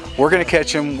we're gonna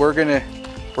catch them. We're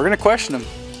gonna question them.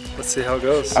 Let's see how it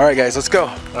goes. All right, guys, let's go.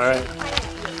 All right.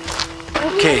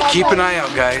 Okay, keep an eye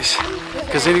out, guys,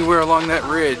 because anywhere along that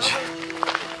ridge,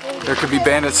 there could be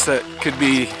bandits that could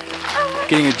be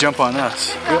getting a jump on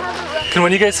us. Can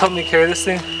one of you guys help me carry this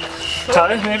thing?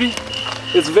 Ty, maybe?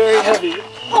 It's very heavy.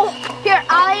 Oh, here,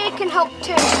 I can help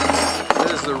too.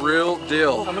 That is the real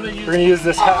deal. We're gonna use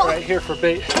this hat right here for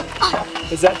bait.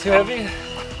 Is that too heavy?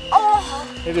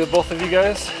 Maybe the both of you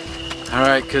guys? All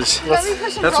right, because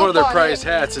that's one of their prized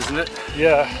hats, isn't it?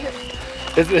 Yeah.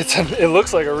 It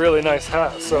looks like a really nice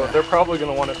hat, so they're probably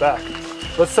gonna want it back.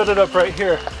 Let's set it up right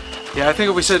here. Yeah, I think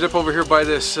if we set it up over here by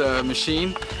this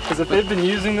machine. Because if they've been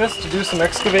using this to do some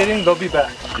excavating, they'll be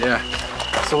back. Yeah.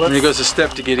 So when he goes a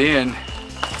step to get in,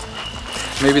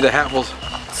 maybe the hat will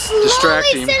distract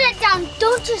him. Slowly set it down.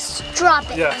 Don't just drop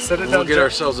it. Yeah, set it down. We'll get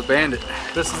ourselves a bandit.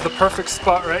 This is the perfect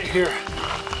spot right here.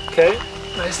 Okay,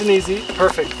 nice and easy.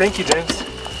 Perfect. Thank you, James.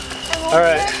 All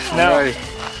right,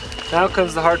 now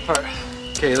comes the hard part.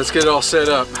 Okay, let's get it all set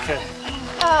up. Okay.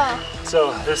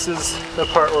 So this is the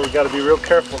part where we got to be real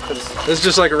careful because this is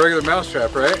just like a regular mouse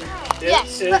trap, right?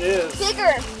 Yes, it is.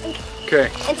 Bigger.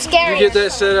 Okay. And scary. You get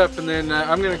that set up, and then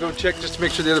I'm gonna go check just to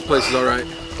make sure the other place is all right.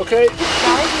 Okay.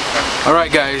 All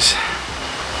right, guys.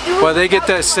 While they get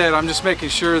that set, I'm just making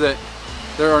sure that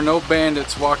there are no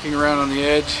bandits walking around on the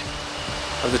edge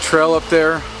of the trail up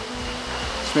there.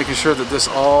 Just making sure that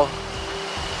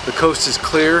the coast is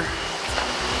clear,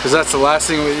 because that's the last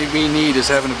thing we need is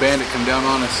having a bandit come down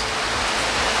on us.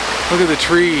 Look at the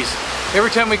trees. Every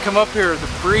time we come up here, the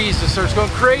breeze just starts going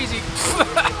crazy.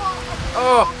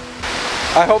 Oh,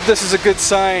 I hope this is a good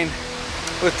sign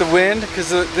with the wind, because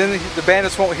then the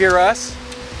bandits won't hear us.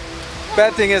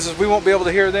 Bad thing is we won't be able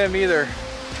to hear them either.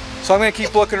 So I'm gonna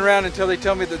keep looking around until they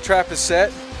tell me the trap is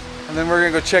set, and then we're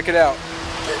gonna go check it out.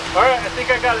 All right, I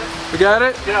think I got it. We got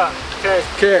it? Yeah, okay.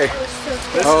 Okay.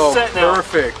 This is set now.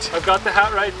 Perfect. I've got the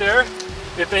hat right there.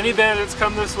 If any bandits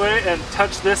come this way and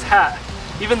touch this hat,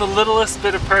 even the littlest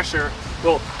bit of pressure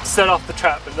will set off the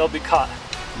trap and they'll be caught.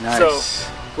 Nice.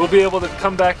 So we'll be able to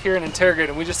come back here and interrogate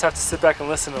them. We just have to sit back and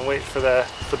listen and wait for the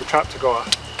trap to go off.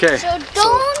 Okay. So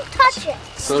don't touch it.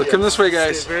 So come this way,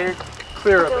 guys. Stay very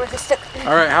clear of it.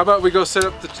 All right, how about we go set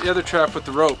up the other trap with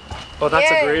the rope? Oh,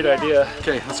 that's a great idea.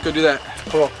 Okay, let's go do that.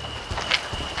 Cool.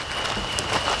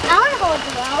 I want to go with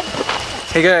the rope.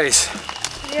 Hey guys,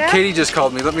 Katie just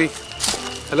called me.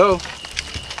 Hello?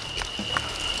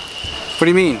 What do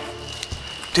you mean?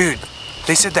 Dude,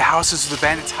 they said the house is the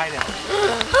bandits' hideout.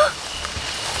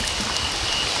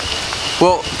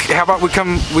 Well, how about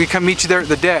we come meet you there at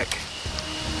the deck?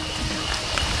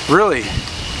 Really?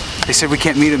 They said we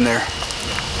can't meet them there.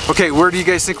 Okay, where do you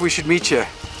guys think we should meet you?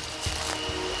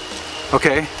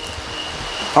 Okay.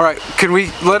 All right, can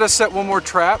we let us set one more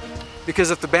trap? Because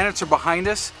if the bandits are behind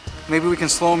us, maybe we can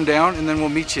slow them down and then we'll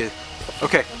meet you.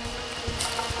 Okay.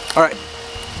 All right.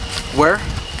 Where?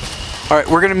 All right,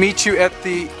 we're gonna meet you at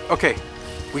the, okay.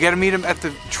 We gotta meet them at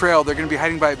the trail. They're gonna be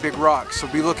hiding by a big rock, so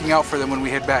be looking out for them when we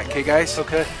head back, okay guys?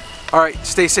 Okay. All right,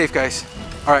 stay safe guys.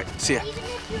 All right, see ya.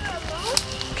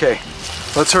 Okay,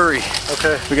 let's hurry.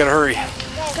 Okay. We gotta hurry.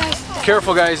 Be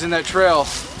careful guys in that trail.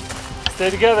 Stay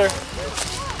together.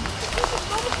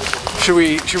 Should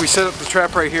we set up the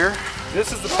trap right here?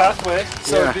 This is the pathway,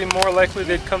 so it'd be more likely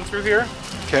they'd come through here.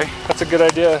 Okay. That's a good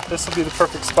idea. This will be the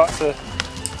perfect spot to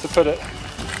put it.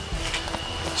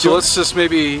 So let's just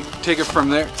maybe take it from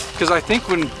there. Because I think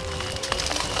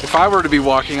if I were to be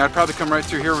walking, I'd probably come right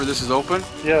through here where this is open.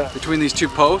 Yeah. Between these two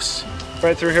posts.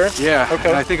 Right through here? Yeah. Okay.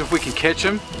 And I think if we can catch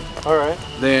them, all right,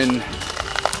 then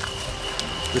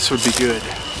this would be good.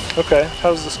 Okay,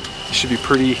 how's this? It should be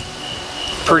pretty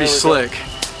slick.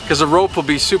 Because the rope will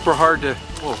be super hard to...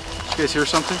 Whoa, did you guys hear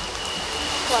something?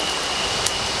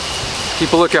 What?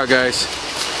 Keep a lookout, guys.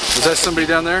 Is that somebody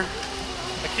down there?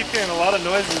 I keep hearing a lot of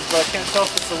noises, but I can't tell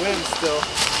if it's the wind still.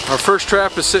 Our first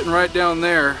trap is sitting right down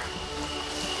there.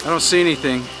 I don't see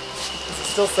anything. Is it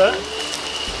still set?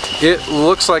 It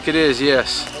looks like it is,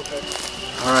 yes.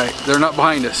 Okay. All right, they're not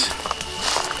behind us.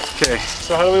 Okay.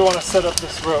 So how do we want to set up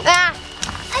this rope? Ah,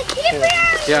 I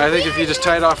can't Yeah, I think if you just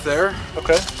tie it off there.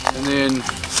 Okay. And then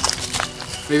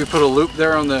maybe put a loop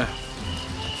there on the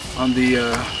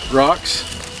rocks.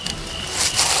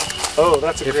 Oh,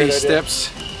 that's a If great he idea. steps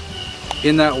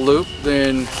in that loop,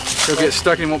 then he'll get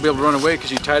stuck and he won't be able to run away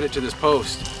because you tied it to this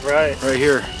post. Right. Right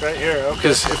here. Right here, okay.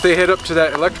 Because if they head up to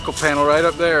that electrical panel right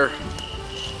up there,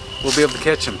 we'll be able to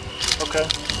catch him. Okay.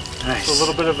 Nice. So a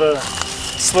little bit of a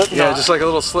slip knot. Yeah, just like a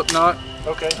little slip knot.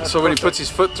 Okay. So when he puts his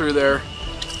foot through there,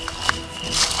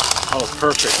 oh,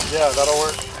 perfect. Yeah, that'll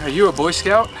work. Are you a Boy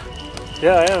Scout?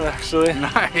 Yeah, I am actually.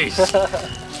 Nice.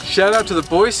 Shout out to the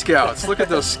Boy Scouts. Look at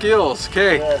those skills.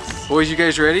 Okay, Yes. boys, you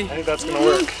guys ready? I think that's gonna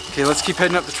work. Okay, let's keep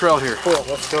heading up the trail here. Cool,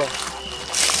 let's go.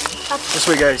 This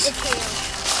way, guys.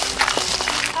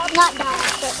 Not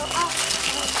bad, but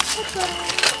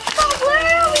oh,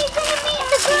 where are we gonna meet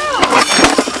the girl?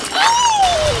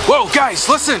 Whoa, guys,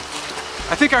 listen!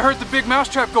 I think I heard the big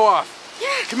mousetrap go off. Yeah.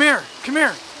 Come here, come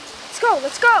here. Let's go,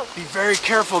 let's go. Be very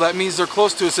careful. That means they're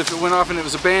close to us if it went off and it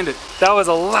was a bandit. That was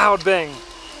a loud bang.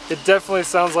 It definitely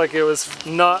sounds like it was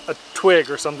not a twig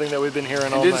or something that we've been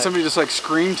hearing all Didn't night. somebody just like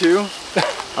scream too?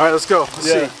 All right, let's go. Let's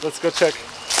see. Let's go check.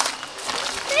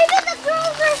 Maybe the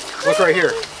girls are Look right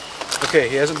here. Okay,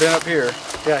 he hasn't been up here.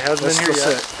 Yeah, it hasn't Let's been here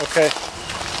still yet. sit. Okay.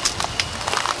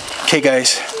 Okay,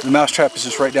 guys, the mousetrap is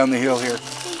just right down the hill here.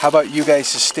 How about you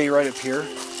guys just stay right up here?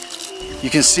 You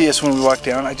can see us when we walk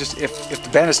down. If the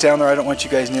bandit's down there, I don't want you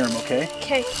guys near him, okay?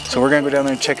 Okay. So we're gonna go down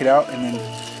there and check it out, and then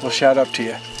we'll shout up to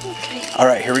you. Okay. All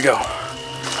right, here we go.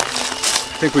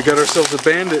 I think we got ourselves a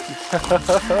bandit.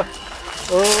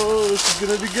 Oh, this is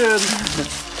gonna be good.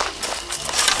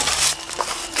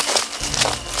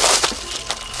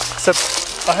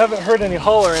 Except I haven't heard any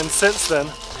hollering since then.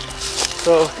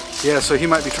 So yeah, so he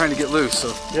might be trying to get loose.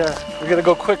 So yeah, we gotta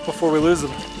go quick before we lose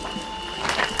him.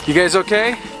 you guys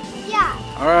okay? Yeah.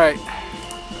 All right.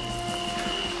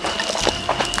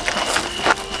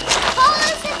 Call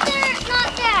us if they're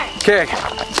not there. Okay.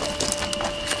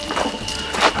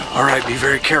 All right, be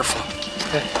very careful.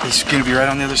 Okay. He's gonna be right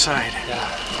on the other side.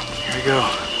 Yeah. Here we go.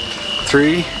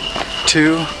 3,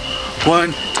 2,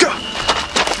 1, go!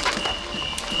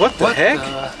 What the heck?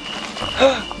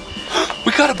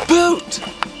 We got a boot!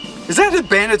 Is that a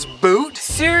bandit's boot?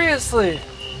 Seriously?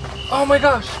 Oh my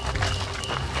gosh.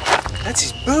 That's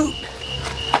his boot.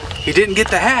 He didn't get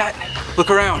the hat. Look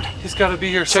around. He's gotta be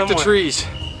here Check somewhere. the trees.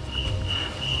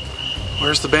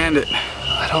 Where's the bandit?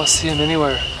 I don't see him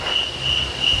anywhere.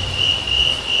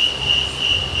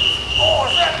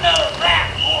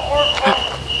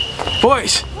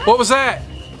 Boys, what was that?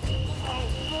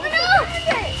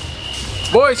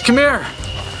 Boys, come here.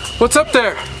 What's up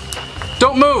there?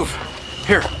 Don't move.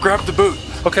 Here, grab the boot.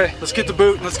 Okay. Let's get the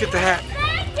boot and let's get the hat. It's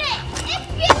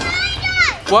behind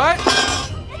us. What? It's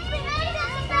behind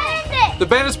us, the bandit. The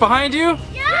bandit's behind you?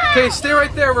 Yeah. Okay, stay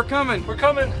right there. We're coming. We're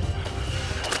coming.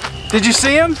 Did you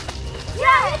see him?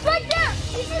 Yeah, it's right there.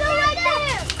 He's still right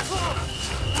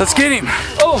there. Let's get him.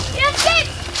 Oh! Escape!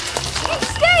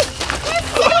 Escape!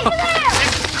 Escape there!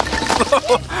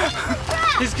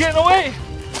 He's getting away!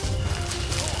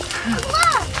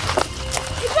 Look!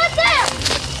 He's right there!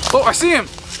 Oh, I see him.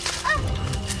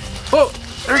 Oh,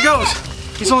 there he goes.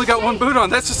 He's only got one boot on.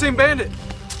 That's the same bandit.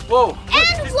 Whoa.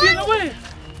 And He's one! getting away!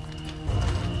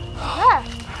 Yeah.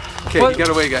 Okay, What? he got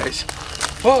away, guys.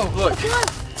 Whoa, Look,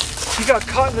 he got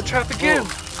caught in the trap again.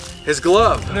 his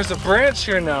glove. And there's a branch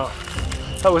here now.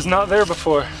 That was not there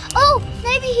before. Oh,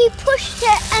 maybe he pushed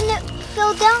it and it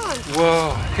fell down.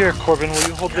 Whoa. Here, Corbin, will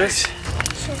you hold this?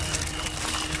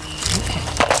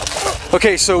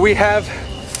 Okay, so we have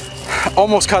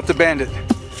almost caught the bandit,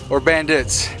 or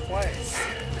bandits. Twice.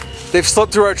 They've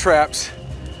slipped through our traps,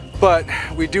 but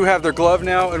we do have their glove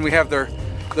now and we have their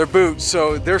boots,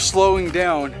 so they're slowing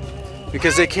down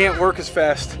because they can't work as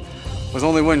fast with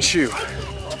only one shoe.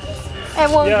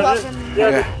 And one Yeah,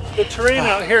 glove. the terrain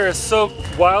out here is so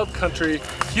wild country.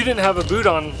 If you didn't have a boot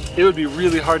on, it would be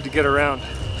really hard to get around.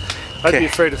 I'd Okay. be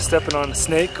afraid of stepping on a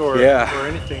snake or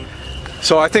anything.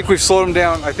 So I think we've slowed them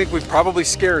down. I think we've probably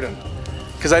scared them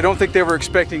because I don't think they were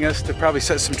expecting us to probably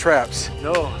set some traps.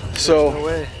 No, So no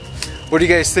way. what do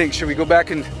you guys think? Should we go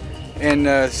back and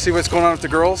see what's going on with the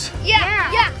girls?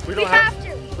 Yeah. We don't have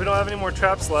to. We don't have any more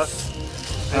traps left.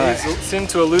 And he's seemed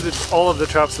to eluded all of the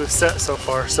traps we've set so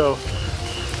far, so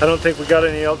I don't think we got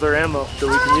any other ammo that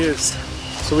we can use.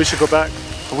 So we should go back.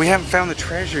 But we haven't found the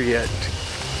treasure yet.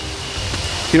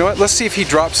 You know what? Let's see if he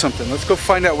dropped something. Let's go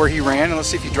find out where he ran and let's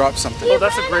see if he dropped something. Oh,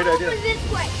 that's a great idea.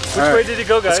 Which way did he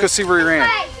go, guys? Let's go see where he ran.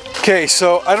 Okay,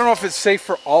 so I don't know if it's safe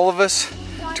for all of us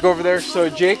to go over there. So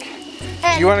Jake,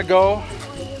 do you want to go?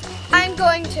 I'm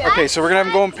going to. Okay, so we're gonna have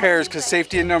them go in pairs because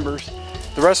safety in numbers.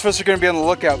 The rest of us are gonna be on the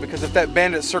lookout because if that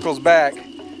bandit circles back,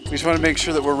 we just want to make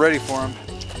sure that we're ready for him.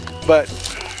 But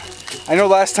I know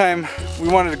last time we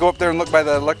wanted to go up there and look by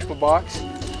the electrical box.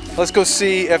 Let's go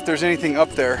see if there's anything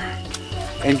up there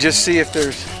and just see if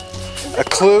there's a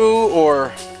clue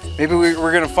or maybe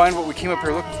we're gonna find what we came up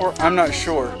here looking for. I'm not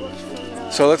sure.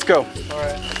 So let's go.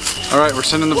 All right, we're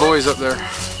sending the boys up there.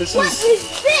 What is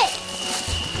this?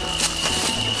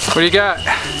 What do you got?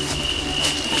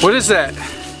 What is that?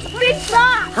 Big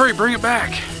box. Hurry, bring it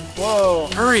back. Whoa.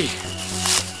 Hurry.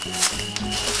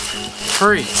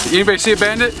 Hurry. Did anybody see a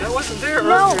bandit? That wasn't there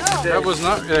earlier today. That was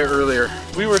not there earlier.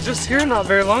 We were just here not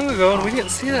very long ago and we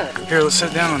didn't see that. Here, let's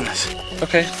sit down on this.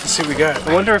 Okay. Let's see what we got.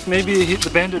 I wonder if maybe the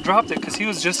bandit dropped it because he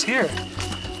was just here.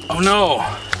 Oh no.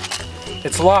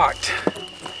 It's locked.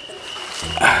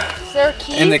 Is there a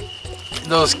key? And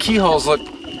those keyholes look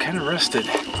kind of rusted.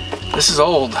 This is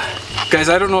old. Guys,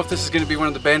 I don't know if this is going to be one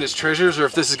of the bandits' treasures or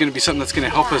if this is going to be something that's going to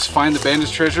help us find the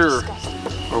bandits' treasure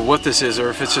or what this is or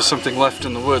if it's just something left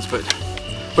in the woods. But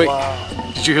wait,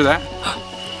 Did you hear that?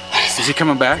 Is he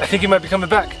coming back? I think he might be coming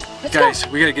back. Guys,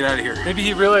 we got to get out of here. Maybe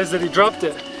he realized that he dropped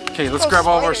it. Okay, let's grab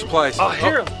all of our supplies. I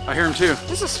hear him. I hear him too.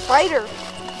 There's a spider.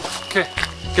 Okay,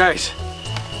 guys,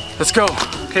 let's go.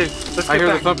 Okay, let's I get hear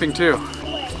back. the thumping too.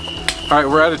 All right,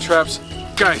 we're out of traps.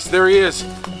 Guys, there he is.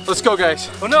 Let's go, guys.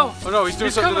 Oh no. Oh no, he's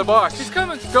doing something coming. to the box. He's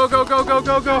coming. Go, go, go, go,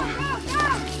 go, go.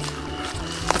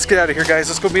 Let's get out of here, guys.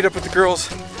 Let's go meet up with the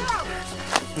girls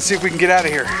and see if we can get out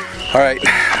of here. All right,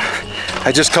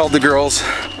 I just called the girls.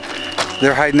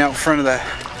 They're hiding out in front of the,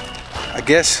 I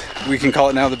guess we can call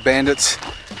it now the bandits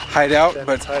hideout,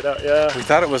 but hideout, yeah. we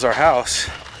thought it was our house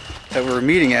that we were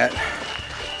meeting at.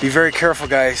 Be very careful,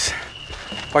 guys.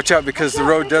 Watch out because the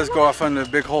road does go off onto a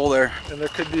big hole there. And there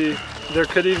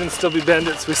could even still be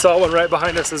bandits. We saw one right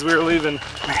behind us as we were leaving.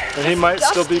 And he might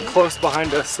still be close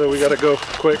behind us, so we gotta go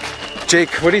quick. Jake,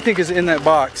 what do you think is in that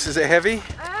box? Is it heavy?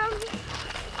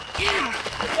 Yeah.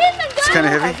 It's kind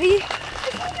of heavy?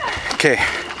 Okay.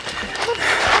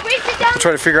 We'll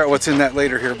try to figure out what's in that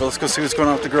later here, but let's go see what's going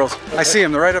on with the girls. I see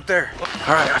them, they're right up there.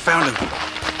 All right, I found them.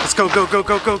 Let's go, go, go,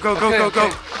 go, go, go, go, go,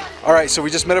 go. All right, so we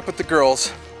just met up with the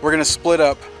girls. We're gonna split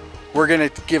up. We're gonna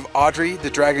give Audrey the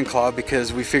dragon claw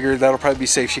because we figured that'll probably be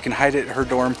safe. She can hide it at her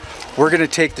dorm. We're gonna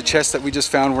take the chest that we just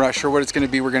found. We're not sure what it's gonna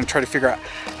be. We're gonna try to figure out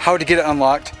how to get it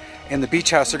unlocked. And the beach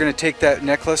house, they're gonna take that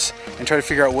necklace and try to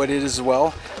figure out what it is as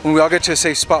well. When we all get to a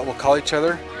safe spot, we'll call each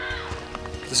other.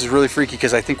 This is really freaky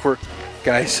because I think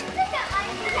guys,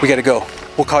 we gotta go.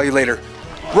 We'll call you later.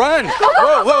 Run!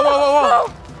 Whoa, whoa, whoa, whoa,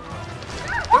 whoa!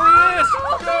 There he is!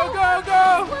 Go, go,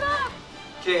 go!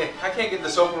 Okay, I can't get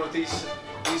this open with these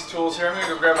tools here. I'm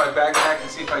gonna go grab my backpack and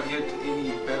see if I can get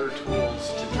any better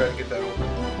tools to try to get that open.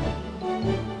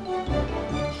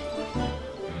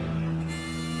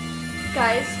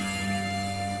 Guys,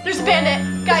 there's a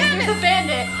bandit. Guys, there's a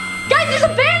bandit. Guys, there's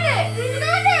a bandit. There's a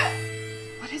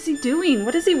bandit. What is he doing?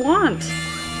 What does he want?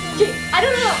 I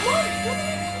don't know.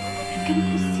 I'm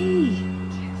gonna go see.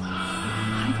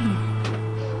 Hiding.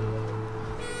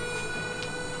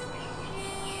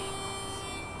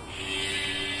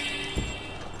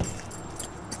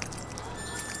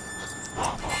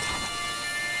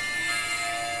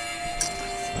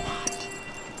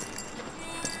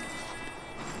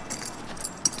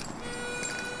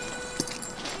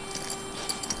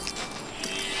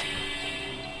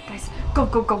 Guys, go,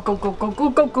 go, go, go, go, go, go,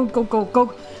 go, go, go, go,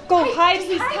 go. Go, hide,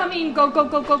 he's coming. Go, go,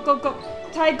 go, go, go, go.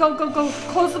 Ty, go, go, go.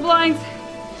 Close the blinds.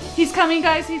 He's coming,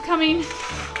 guys, he's coming.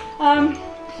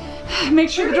 Make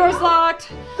sure the door's locked.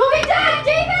 Go get Dad,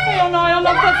 David! I don't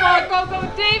know if that's locked. Go, go,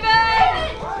 David!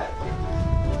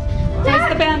 Guys,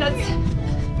 the bandits.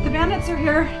 The bandits are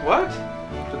here. What?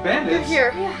 The bandits?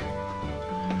 Here. Yeah.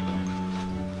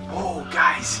 Oh,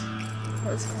 guys.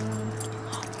 What's going on?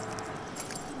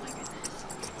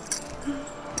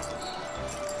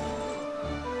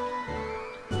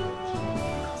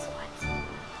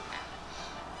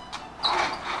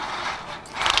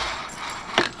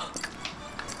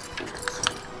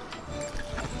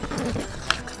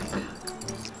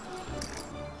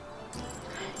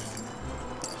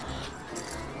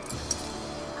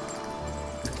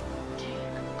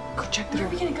 Go check the door. Where are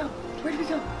we gonna go? Where do we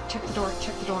go? Check the door,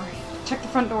 check the door. check the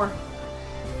front door.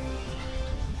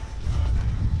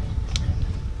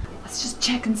 Let's just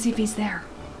check and see if he's there.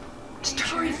 Just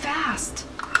hurry fast.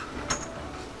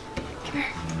 Come here.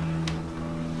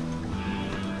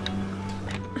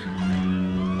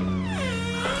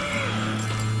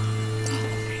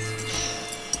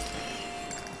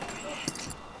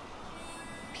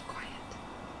 Be quiet.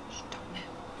 Shh, don't move.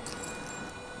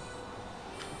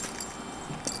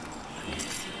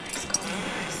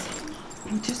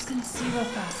 I'm just gonna see real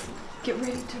fast. Get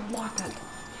ready to lock it.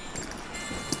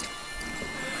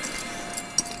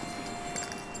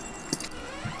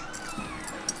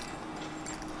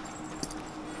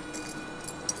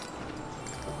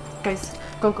 Guys,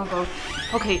 go, go, go.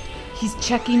 Okay, he's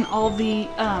checking all the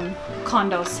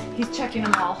condos. He's checking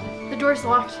them all. The door's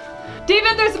locked.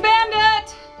 David, there's a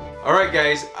bandit! All right,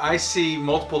 guys, I see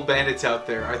multiple bandits out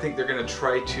there. I think they're gonna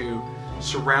try to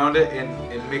surround it and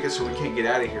make it so we can't get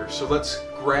out of here. So let's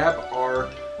grab our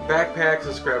backpacks,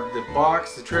 let's grab the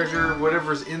box, the treasure,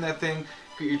 whatever's in that thing,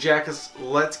 get your jackets,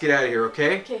 let's get out of here,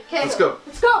 okay? Okay. Let's go.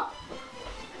 Let's go!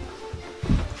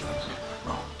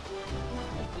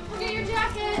 Get your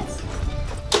jackets!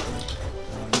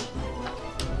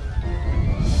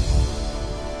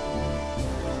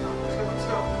 Let's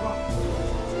go, come on.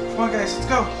 Come on, guys, let's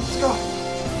go, let's go.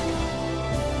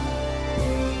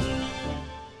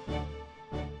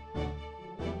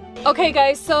 Okay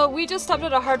guys, so we just stopped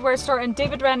at a hardware store and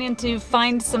David ran in to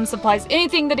find some supplies,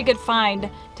 anything that he could find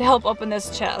to help open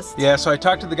this chest. Yeah, so I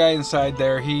talked to the guy inside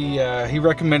there. He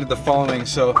recommended the following.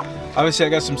 So obviously I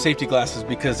got some safety glasses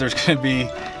because there's going to be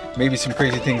maybe some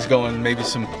crazy things going, maybe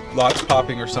some locks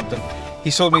popping or something.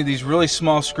 He sold me these really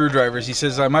small screwdrivers. He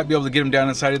says I might be able to get them down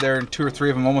inside of there and 2 or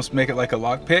 3 of them almost make it like a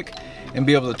lock pick and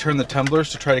be able to turn the tumblers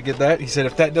to try to get that. He said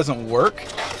if that doesn't work,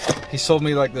 he sold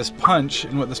me like this punch,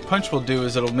 and what this punch will do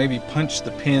is it'll maybe punch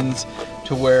the pins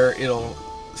to where it'll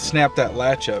snap that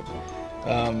latch up.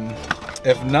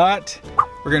 If not,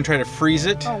 we're gonna try to freeze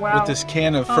it with this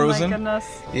can of frozen. Oh my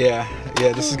goodness. Yeah,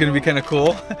 this is gonna be kind of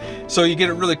cool. So you get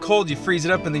it really cold, you freeze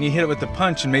it up, and then you hit it with the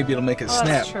punch, and maybe it'll make it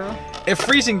snap. That's true. If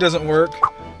freezing doesn't work,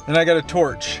 then I got a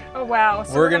torch. Oh wow.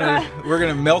 So we're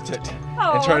gonna melt it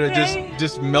and try to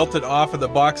just melt it off of the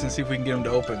box and see if we can get them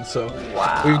to open. So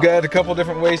we've got a couple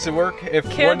different ways to work. If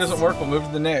one doesn't work, we'll move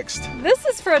to the next. This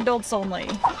is for adults only,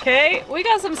 okay? We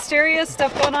got some serious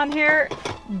stuff going on here.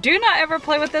 Do not ever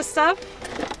play with this stuff.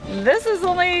 This is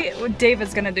only,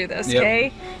 David's gonna do this,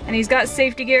 okay? And he's got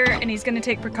safety gear and he's gonna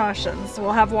take precautions.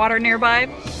 We'll have water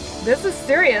nearby. This is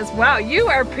serious. Wow, you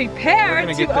are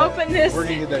prepared to open this We're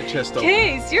gonna get that chest open.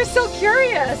 case. You're so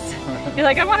curious. You're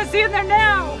like, I wanna see in there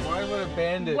now. Why would a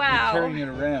bandit be carrying it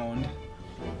around?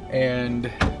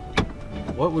 And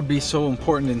what would be so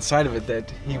important inside of it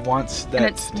that he wants that and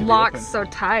it's to be locked open? so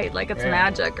tight, like it's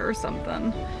magic or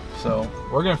something. So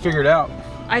we're gonna figure it out.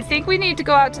 I think we need to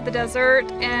go out to the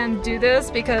desert and do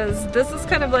this because this is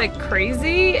kind of like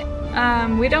crazy.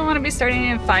 We don't want to be starting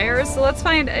any fires, so let's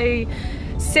find a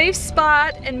safe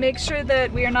spot and make sure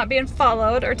that we are not being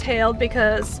followed or tailed,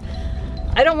 because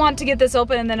I don't want to get this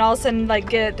open and then all of a sudden like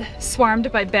get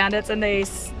swarmed by bandits and they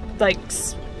like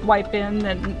swipe in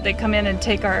and they come in and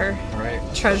take our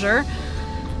treasure.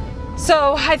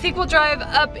 So I think we'll drive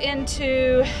up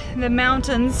into the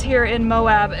mountains here in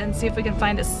Moab and see if we can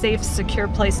find a safe, secure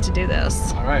place to do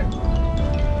this. All right.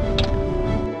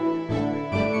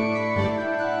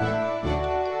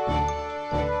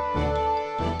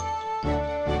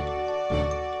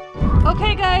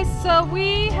 Okay guys, so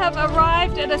we have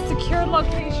arrived at a secure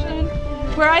location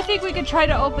where I think we could try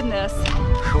to open this.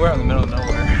 We're out in the middle of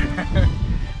nowhere.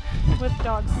 With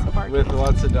dogs barking. With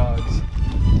lots of dogs.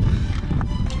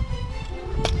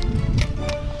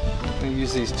 I'm gonna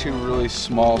use these 2 really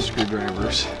small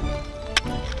screwdrivers.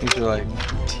 These are like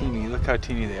teeny, look how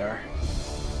teeny they are.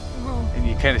 And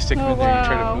you kind of stick them in there and you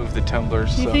try to move the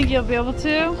tumblers. You think you'll be able to?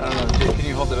 I don't know, Jay, can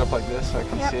you hold it up like this so I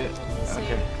can see it?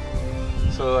 Okay.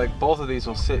 So like both of these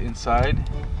will sit inside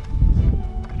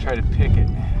and try to pick it.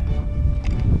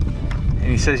 And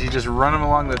he says you just run them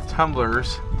along the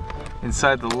tumblers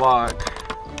inside the lock.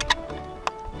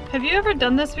 Have you ever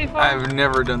done this before? I've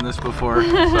never done this before,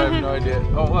 so I have no idea.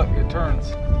 Oh look, it turns.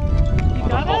 You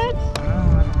got it?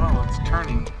 I don't know, it's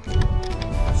turning.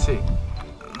 Let's see.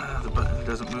 The button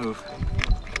doesn't move.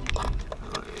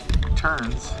 It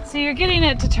turns. So you're getting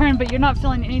it to turn, but you're not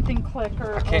feeling anything click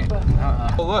or open.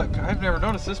 Oh look, I've never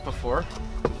noticed this before.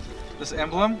 This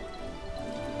emblem,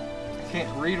 I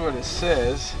can't read what it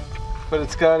says, but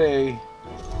it's got an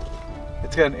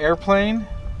airplane,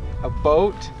 a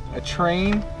boat, a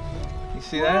train. You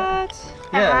see that?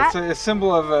 Yeah, it's a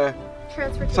symbol of a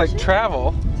Transportation. It's like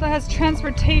travel. So it has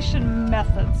transportation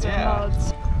methods or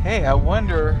modes. Hey, I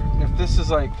wonder if this is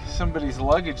like somebody's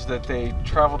luggage that they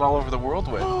traveled all over the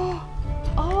world with.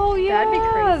 Oh yeah, That'd be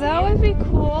crazy. That would be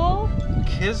cool.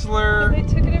 Kisler. They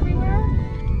took it everywhere.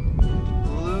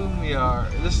 Lumiar.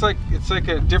 This is like, it's like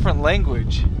a different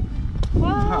language.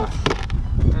 Wow. Huh.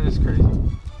 That is crazy.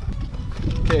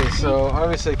 Okay, so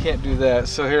obviously I can't do that.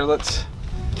 So here, let's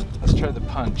try the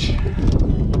punch.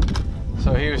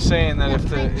 So he was saying that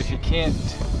if you can't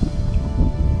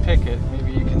pick it,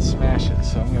 maybe you can smash it.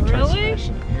 So I'm gonna try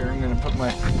smashing it here. I'm gonna put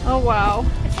my. Oh wow.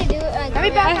 If I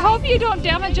do it, I hope you don't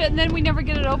damage it and then we never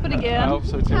get it open again. I hope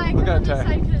so too. Look at that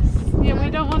Ty. Yeah, we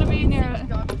don't want to be near it.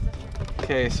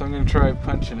 Okay, so I'm gonna try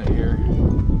punching it here.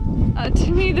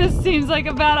 To me, this seems like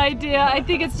a bad idea. I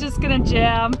think it's just gonna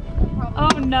jam. Oh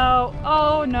no!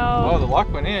 Oh no! Oh, the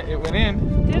lock went in. It went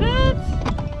in. Did it?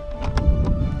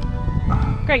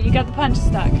 Great, you got the punch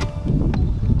stuck.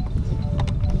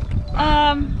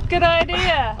 Good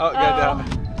idea. Oh, got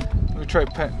that. Let me try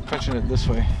punching it this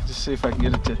way. Just see if I can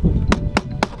get it to. You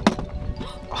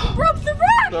broke the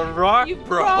rock. The rock You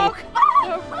broke.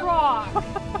 the rock.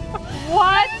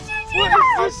 What?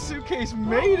 What is this suitcase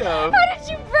made of? How did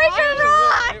you break a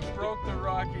rock? It broke the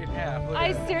rock in half. Look I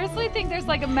at that. seriously think there's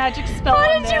like a magic spell How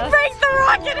on did you this. break the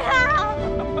rock in half?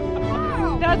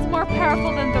 That's more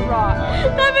powerful than the rock.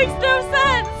 That makes no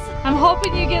sense. I'm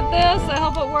hoping you get this. I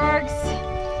hope it works.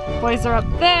 Boys are up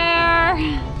there.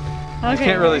 Okay, I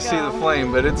can't really see the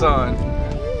flame, but it's on.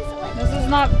 This is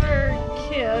not for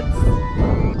kids.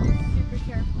 Super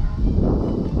careful.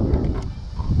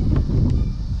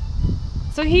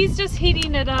 So he's just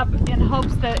heating it up in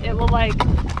hopes that it will like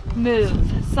move.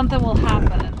 Something will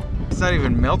happen. It's not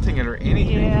even melting it or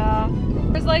anything. Yeah.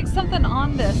 There's like something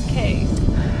on this case.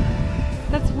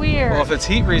 That's weird. Well, if it's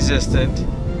heat resistant,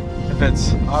 if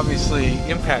it's obviously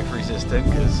impact resistant,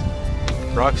 because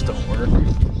rocks don't work,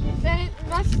 Then it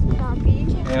must not be.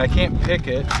 and I can't pick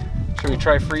it, should we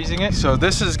try freezing it? So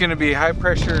this is going to be high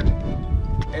pressured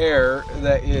air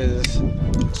that is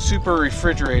super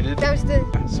refrigerated. That was the.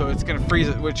 So it's going to freeze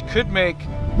it, which could make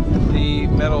the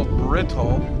metal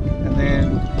brittle, and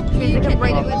then You can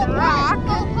break it with a rock.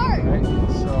 Fall apart. right,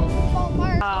 so Fall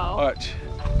apart. Wow. watch,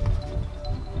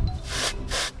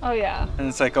 Oh yeah. and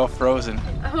it's like all frozen.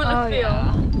 I wanna feel.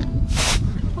 Yeah.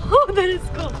 Oh, that is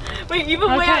cool. Wait, even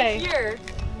way out Okay. here.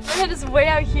 My head is way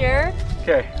out here.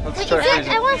 Okay, let's try Zach,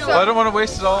 freezing. I want Well, I don't want to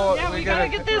waste it all. Yeah, we gotta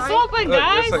get this open, Look,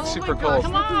 guys. it's like super cold.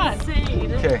 Come on.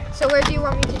 Insane. Okay, So where do you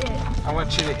want me to do it? I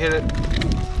want you to hit it.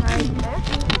 Right there.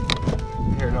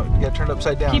 Here, no, you gotta turn it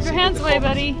upside down. Keep so your you get hands the away, fullness.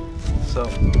 buddy. So,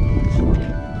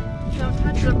 Don't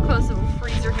touch it up close, it will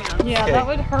freeze your hand. Yeah, Okay. that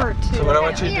would hurt too. so what I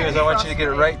want you to do is I want you to get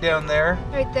it right down there.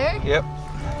 Right there. Yep.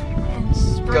 And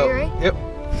spray Go. right. Yep.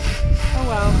 Oh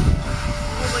wow. Oh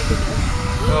my goodness.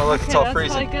 Oh, look, it's Okay, all that's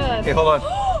freezing. probably good. Okay, hold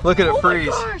on. Look at it freeze.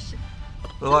 Gosh,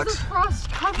 The lock's. frost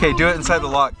cover. Okay, do it inside the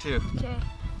lock too. Okay.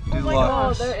 Do the Oh,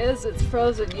 lock. there is. It's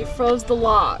frozen. You froze the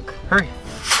lock. Hurry.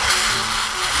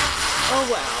 Oh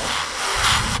wow.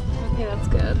 Okay, that's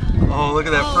good. Oh, look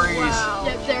at that freeze. Wow.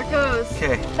 Yep, there it goes.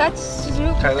 Okay. That's super.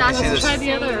 All right, let me see Let's this. try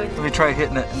the other. Let me try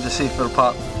hitting it and just see if it'll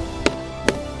pop.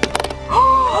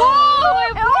 Oh,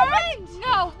 it worked!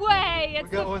 No way! It's We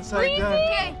got the one side freezing?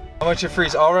 done. I want you to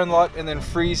freeze all around the lock and then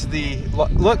freeze the.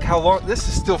 Look how long. This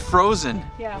is still frozen.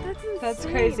 Yeah, that's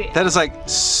crazy. That is like.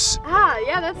 Ah,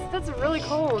 yeah, that's really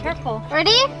cold. Careful.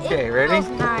 Ready? Okay, ready?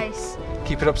 Nice.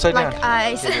 Keep it upside Like down.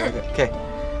 ice. Okay, okay, okay.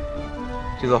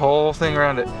 Do the whole thing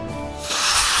around it.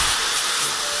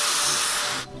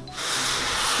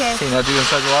 Okay. Okay, now do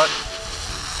inside the lock.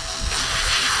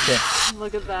 Okay,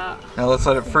 Look at that. now let's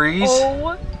let it freeze.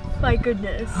 Oh my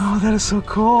goodness. Oh, that is so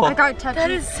cool. I got touched.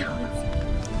 That is so insane.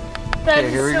 That Okay,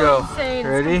 is here we so go. insane.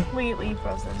 Ready? It's completely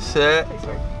frozen. Set. Did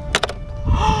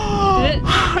it?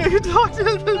 You talked to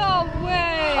this. No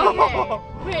way! Okay,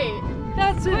 wait.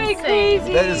 That's way insane.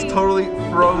 crazy. That is totally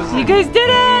frozen. You guys did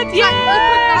it! Yay!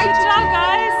 Good job,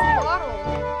 guys!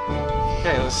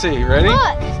 Okay, let's see. Ready?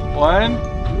 Look. 1,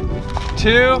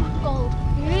 2, Gold.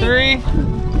 3.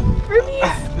 Rubies.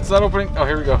 It's not opening. Oh,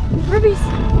 here we go. Rubies.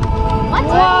 What?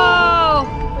 Whoa!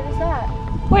 What is that?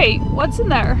 Wait, what's in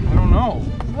there? I don't know.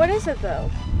 What is it though?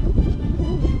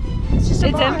 It's just a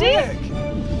It's box. empty?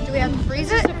 Do we have to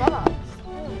freeze It's it? just a box.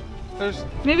 There's.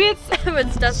 Maybe it's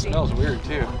It's dusty. Smells weird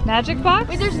too. magic box?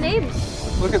 Wait, there's names.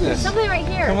 Look at this. Something right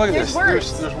here. Come look at There's this.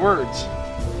 words. There's words.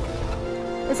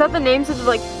 Is that the names of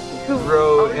like who?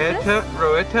 Roeta,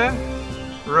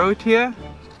 Roetia.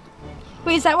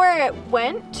 Wait, is that where it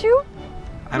went to?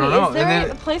 I don't know. Is there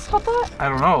And a place called that? I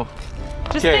don't know.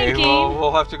 Just Okay, thinking.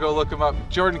 we'll have to go look them up.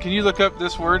 Jordan, can you look up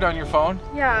this word on your phone?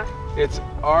 Yeah. It's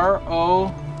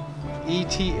R-O-E-T-A.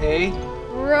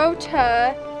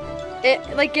 Rota.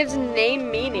 It like gives name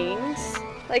meanings.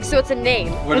 Like, so it's a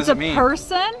name. What does it mean? It's a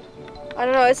person? I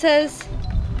don't know. It says,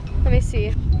 let me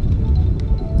see.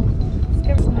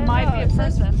 It might be a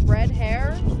person. Red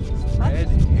hair. Red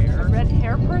hair? A red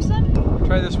hair person?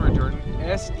 Try this word, Jordan.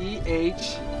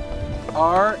 S-E-H-R-A-R-S-H.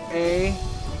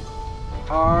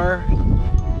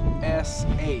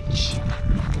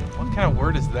 What kind of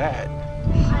word is that?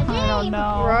 I don't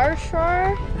know.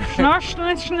 Rarshar?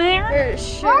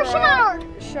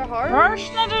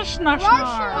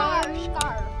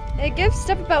 It gives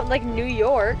stuff about like New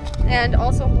York and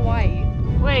also Hawaii.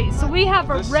 Wait, so we have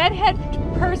a redhead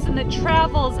person that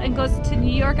travels and goes to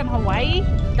New York and Hawaii?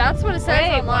 That's what it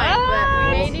says online, but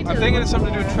we may need to. I'm thinking it's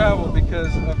something to do with travel because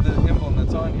of the emblem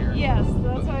that's on here. Yes,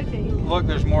 that's what I think. Look,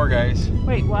 there's more, guys.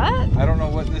 Wait, what? I don't know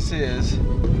what this is,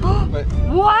 but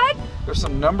what? There's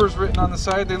some numbers written on the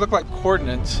side. They look like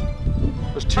coordinates.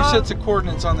 There's two sets of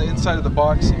coordinates on the inside of the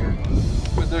box here.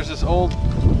 But there's this old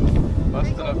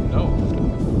busted up note.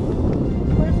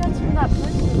 What if that's from that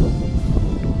person?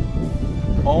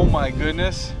 Oh my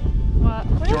goodness. What?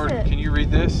 Jordan, can you read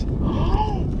this?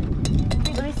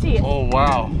 Let me see. Oh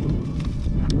wow.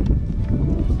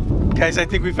 Guys, I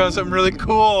think we found something really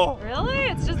cool. Really?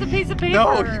 It's just a piece of paper.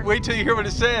 No, wait till you hear what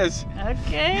it says.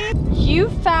 Okay. You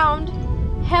found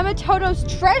Hamatoto's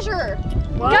treasure.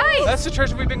 What? Guys! That's the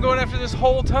treasure we've been going after this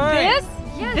whole time. This?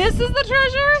 Yes. This is the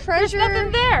treasure? Treasure. There's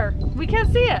nothing there. We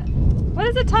can't see it. What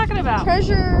is it talking about?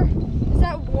 Treasure. Is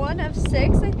that 1 of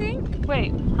 6, I think?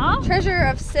 Wait, huh? Treasure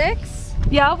of 6?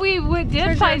 Yeah, we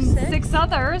did find 6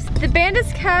 others. The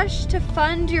bandits' cash to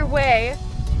fund your way.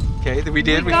 Okay, we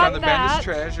did. We found the bandits'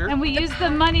 treasure. And we used the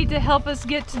money to help us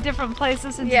get to different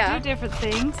places and to do different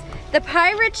things. The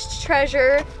pirate's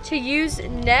treasure to use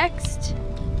next.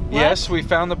 Yes, we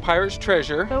found the pirate's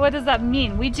treasure. But what does that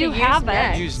mean? We do have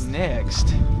it. Use next.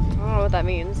 I don't know what that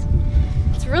means.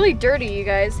 It's really dirty, you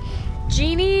guys.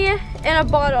 Genie in a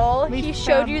bottle. He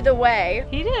showed you the way.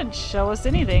 He didn't show us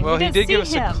anything. Well, he did give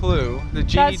us a clue. The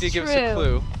genie did give us a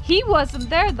clue. He wasn't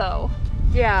there though.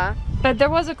 Yeah. But there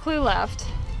was a clue left.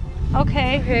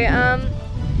 Okay. Okay,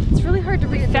 it's really hard to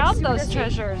read. We found those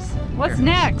treasures. What's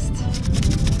next?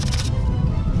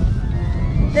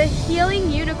 The healing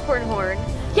unicorn horn.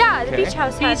 Yeah, the beach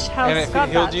house has. And it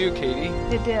healed you, Katie.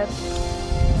 It did.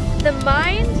 The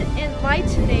mind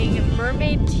enlightening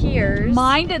mermaid tears.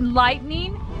 Mind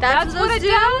enlightening? That's what it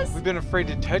does? We've been afraid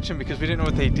to touch them because we didn't know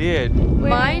what they did.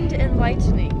 Mind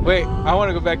enlightening. Wait, I want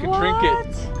to go back and drink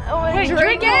it. Wait,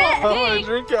 drink it? I want to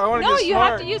drink it. I want to No, get you smart.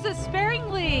 have to use it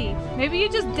sparingly. Maybe you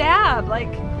just dab,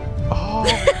 like. Oh.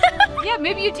 Yeah,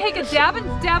 maybe you take a dab and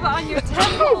dab it on your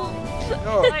temple.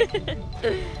 No. Like,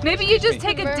 maybe you just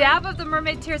take a dab of the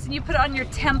mermaid tears and you put it on your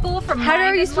temple from. How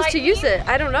are you supposed to use it?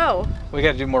 I don't know. We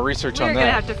got to do more research on that. We're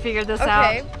gonna have to figure this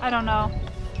out. I don't know.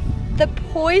 The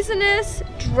poisonous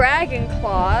dragon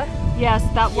claw. Yes,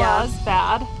 that was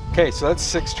bad. Okay, so that's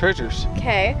 6 treasures.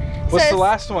 Okay. What's the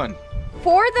last one?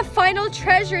 For the final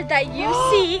treasure that you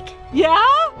seek. Yeah?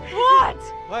 What?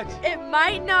 What? It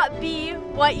might not be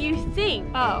what you think.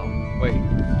 Oh. Wait,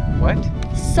 what?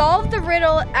 Solve the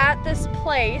riddle at this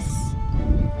place.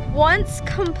 Once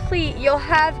complete, you'll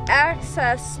have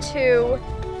access to.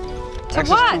 To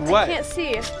what? To what? I can't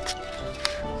see.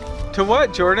 To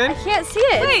what, Jordan? I can't see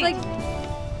it. Wait. It's like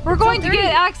we're going to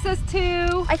get access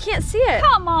to. I can't see it.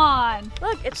 Come on.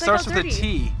 Look, it's it starts with a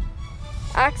T.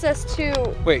 Access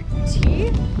to. Wait.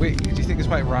 T? Wait, do you think this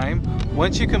might rhyme?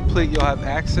 Once you complete, you'll have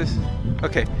access.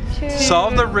 Okay. To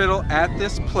solve the riddle at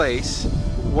this place.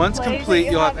 Once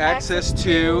complete, you'll have access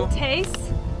to. Taste.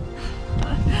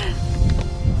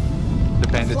 The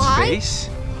bandit's face.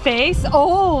 Face?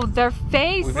 Oh, their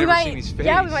face. We've never seen his face.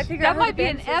 Yeah, we might figure out. That might be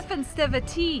an F instead of a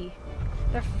T.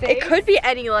 Their face. It could be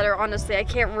any letter, honestly. I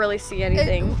can't really see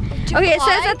anything. Okay, it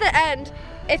says at the end,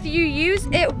 if you use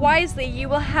it wisely, you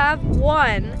will have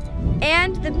won,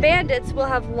 and the bandits will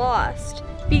have lost.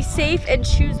 Be safe and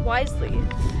choose wisely.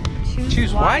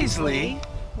 Choose wisely?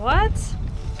 What?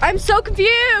 I'm so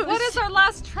confused. What is our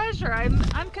last treasure?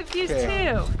 I'm confused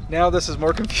too. Now this is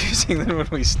more confusing than when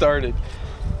we started.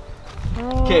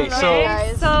 Okay,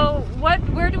 so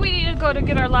where do we need to go to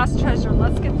get our last treasure?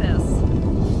 Let's get this.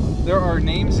 There are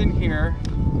names in here.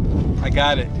 I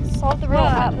got it. Solve the riddle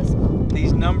at this.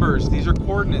 These numbers, these are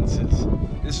coordinates.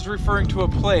 This is referring to a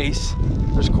place.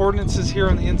 There's coordinates here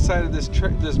on the inside of this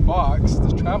box,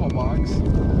 this travel box. So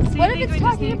what if it's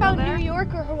talking about New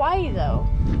York or Hawaii though?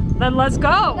 Then let's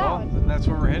go. Well, then that's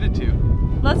where we're headed to.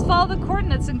 Let's follow the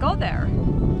coordinates and go there.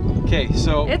 Okay,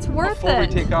 so it's worth before we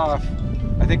take off,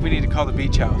 I think we need to call the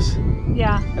beach house.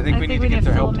 Yeah. I think we need to get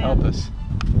their help to help us.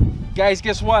 Guys,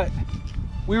 guess what?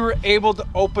 We were able to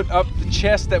open up the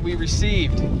chest that we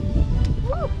received.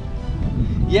 Woo.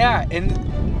 Yeah,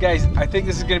 and guys, I think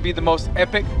this is going to be the most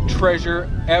epic treasure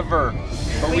ever.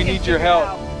 But we need your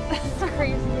help. That's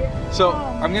crazy. So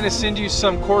I'm going to send you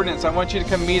some coordinates. I want you to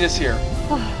come meet us here.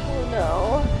 Oh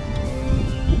no.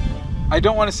 I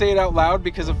don't want to say it out loud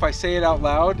because if I say it out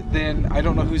loud, then I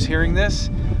don't know who's hearing this.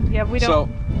 Yeah, we don't. So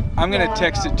I'm going to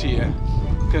text it to you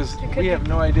because we have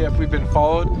no idea if we've been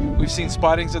followed. We've seen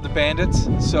spottings of the bandits.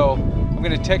 So I'm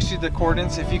going to text you the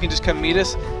coordinates. If you can just come meet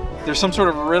us. There's some sort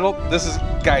of riddle.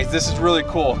 Guys, this is really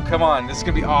cool. Come on, this is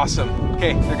going to be awesome.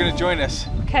 Okay, they're going to join us.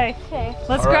 Okay.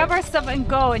 Let's grab our stuff and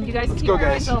go, and you guys keep your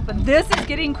eyes open. This is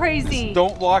getting crazy.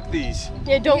 Don't lock these.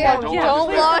 Yeah, don't lock them.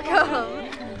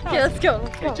 Yeah, let's go.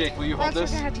 Hey, Jake, will you hold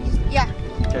this? Yeah.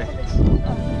 Okay. You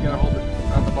gotta hold it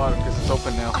on the bottom because it's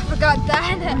open now. I forgot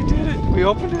that. We did it. We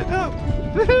opened it up.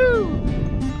 Woohoo!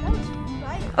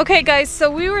 Okay guys,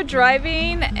 so we were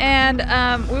driving and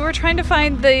we were trying to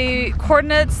find the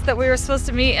coordinates that we were supposed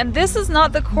to meet, and this is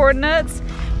not the coordinates,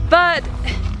 but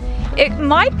it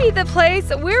might be the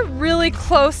place. We're really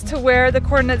close to where the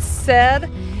coordinates said,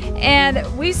 and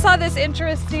we saw this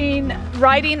interesting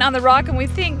writing on the rock and we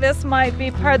think this might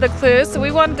be part of the clue, so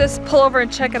we wanted to pull over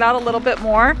and check it out a little bit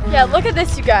more. Yeah, look at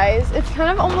this, you guys. It's kind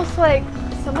of almost like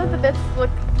some of the bits look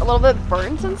a little bit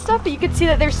burnt and stuff, but you can see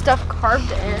that there's stuff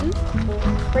carved in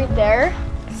right there.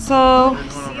 So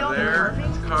over there,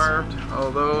 it's carved, all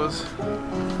those.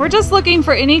 We're just looking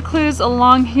for any clues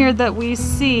along here that we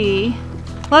see.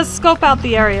 Let's scope out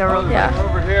the area real quick. Yeah.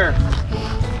 Over here.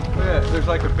 Look at that. There's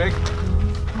like a big,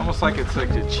 almost like it's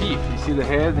like a chief. You see the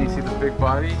head, and you see the big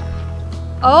body.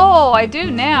 Oh, I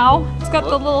do now. It's got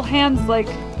the little hands like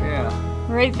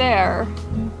right there.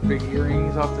 Big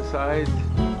earrings off the sides.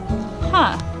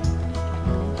 Huh.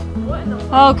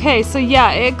 Okay, so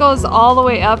yeah, it goes all the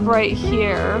way up right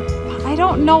here. I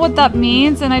don't know what that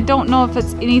means, and I don't know if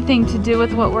it's anything to do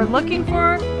with what we're looking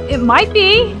for. It might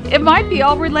be. It might be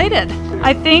all related.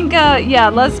 I think, yeah,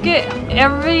 let's get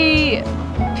every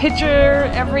picture,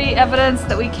 every evidence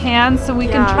that we can so we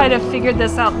can try to figure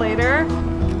this out later.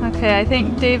 Okay, I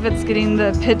think David's getting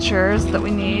the pictures that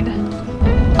we need.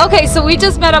 Okay, so we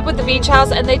just met up with the beach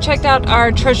house and they checked out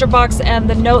our treasure box and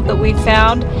the note that we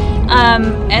found.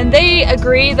 And they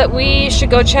agree that we should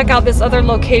go check out this other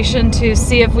location to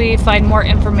see if we find more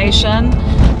information.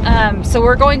 So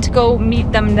we're going to go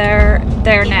meet them there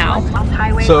now.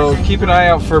 So keep an eye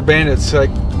out for bandits. Like,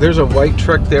 there's a white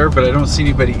truck there, but I don't see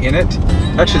anybody in it.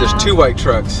 Actually, there's two white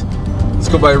trucks. Let's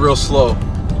go by real slow.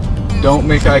 Don't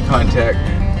make eye contact.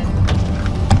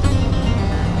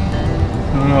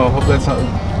 I don't know, hope that's not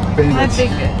bandits.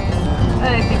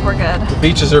 I think we're good. The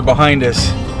beaches are behind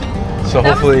us. So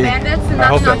hopefully, I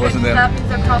hope that wasn't them. That means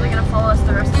they're probably going to follow us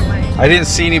the rest of the way. I didn't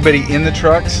see anybody in the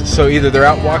trucks, so either they're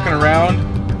out walking around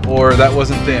or that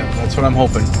wasn't them. That's what I'm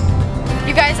hoping.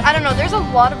 You guys, I don't know, there's a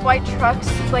lot of white trucks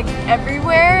like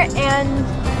everywhere, and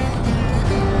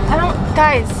I don't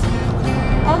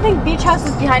think beach house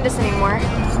is behind us anymore.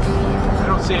 I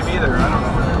don't see them either. I don't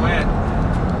know where they went.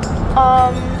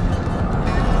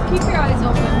 Keep your eyes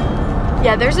open.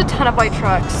 Yeah, there's a ton of white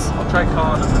trucks. I'll try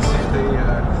calling them and see if they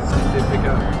pick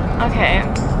up. Okay.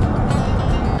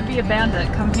 Be a bandit,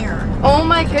 come here. Oh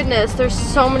my goodness, there's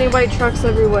so many white trucks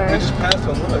everywhere. I just passed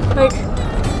one, look. Like,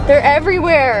 they're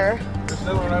everywhere. There's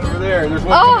another one right over there. There's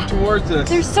one coming towards us.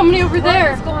 There's so many over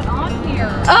there. What is going on here?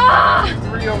 There's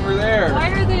three over there. Why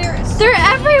are there? They're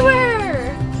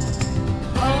everywhere.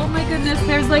 Oh my goodness,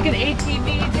 there's like an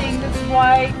ATV thing that's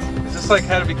white. Is this like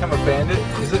how to become a bandit?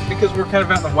 Is it because we're kind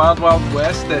of out in the wild, wild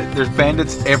west that there's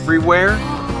bandits everywhere?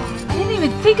 I didn't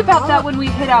even think about that when we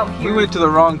hit out here. We went to the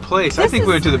wrong place. I think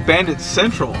we went to the Bandits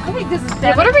Central. I think this is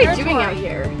Bandit what are we doing out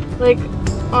here? Like,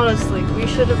 honestly, we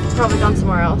should have probably gone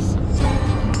somewhere else.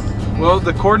 Well,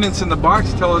 the coordinates in the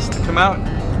box tell us to come out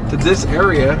to this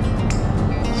area.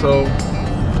 So,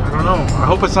 I don't know. I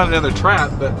hope it's not another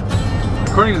trap, but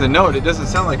according to the note, it doesn't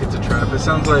sound like it's a trap. It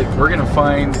sounds like we're going to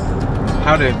find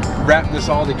how to wrap this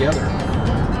all together.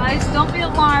 Guys, don't be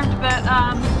alarmed, but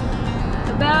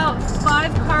about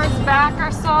 5 cars back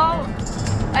or so,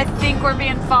 I think we're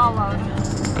being followed.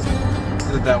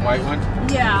 Is it that white one?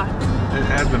 Yeah. It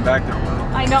has been back there a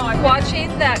while. I know. I'm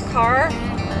watching that car,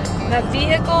 that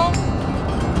vehicle.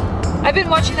 I've been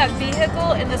watching that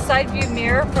vehicle in the side view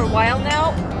mirror for a while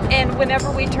now, and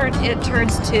whenever we turn, it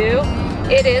turns too.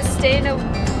 It is staying a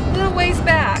little ways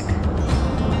back.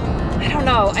 I don't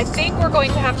know. I think we're going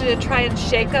to have to try and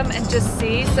shake them and just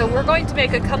see. So we're going to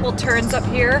make a couple turns up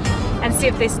here and see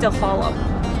if they still follow.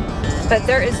 But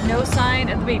there is no sign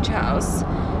at the beach house.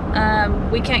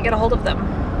 we can't get a hold of them.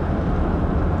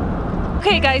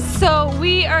 Okay guys, so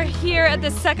we are here at the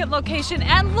second location,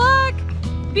 and look!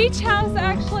 Beach House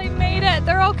actually made it.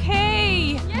 They're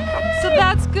okay. Yay! So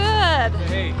that's good.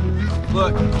 Hey,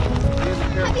 look.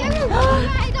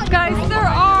 Guys, there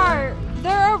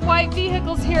are white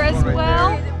vehicles here as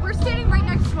well. We're standing right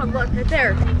next to one. Look, right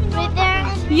there. Right there.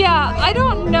 Yeah, I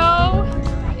don't know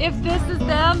if this is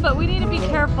them, but we need to be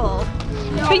careful.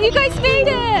 But you guys made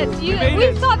it!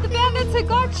 We thought the bandits had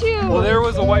got you! Well, there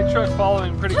was a white truck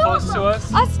following pretty close to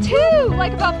us. Us too!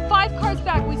 Like about 5 cars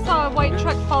back, we saw a white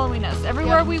truck following us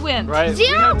everywhere we went. Right.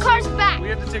 0 cars back. We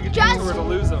had to take a detour to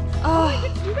lose them. Oh,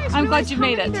 I'm glad you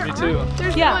made it. Me too.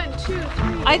 There's Yeah. 1, 2, 3.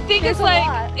 I think it's like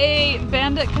a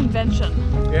bandit convention.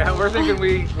 Yeah, we're thinking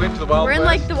we went to the Wild West. We're in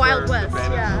like the Wild where West,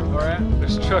 bandits yeah. are at.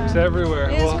 There's trucks everywhere.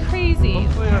 It's crazy.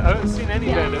 Hopefully, I haven't seen any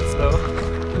bandits though.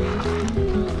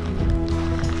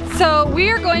 So we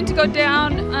are going to go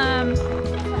down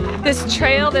this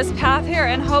trail, this path here,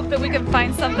 and hope that we can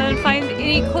find something, find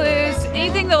any clues,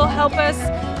 anything that will help us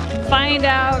find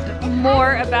out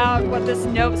more about what this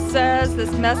note says,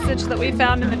 this message that we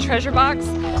found in the treasure box.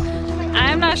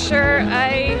 I'm not sure.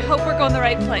 I hope we're going the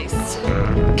right place.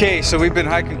 Okay, so we've been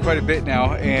hiking quite a bit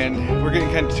now, and we're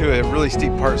getting kind of to a really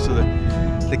steep part, so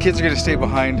the kids are going to stay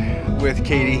behind with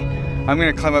Katie. I'm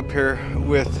going to climb up here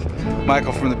with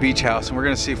Michael from the beach house, and we're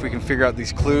going to see if we can figure out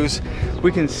these clues.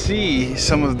 We can see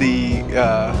some of the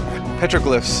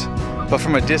petroglyphs, but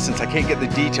from a distance. I can't get the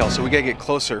detail, so we got to get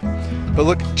closer. But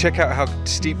look, check out how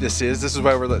steep this is. This is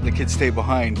why we're letting the kids stay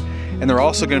behind. And they're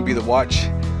also going to be the watch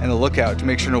and the lookout to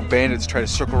make sure no bandits try to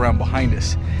circle around behind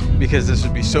us, because this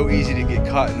would be so easy to get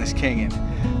caught in this canyon.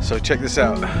 So check this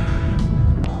out.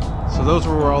 So those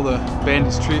were all the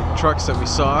bandits trucks that we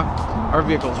saw. Our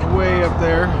vehicle's way up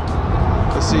there.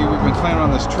 Let's see, we've been climbing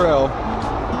on this trail.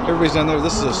 Everybody's down there.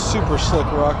 This is a super slick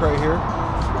rock right here.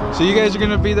 So you guys are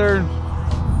gonna be there?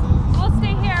 We'll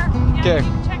stay here. Okay.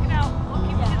 Yeah, check it out. We'll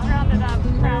keep the kids around it up.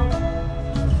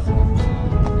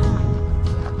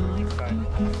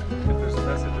 If there's a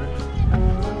message.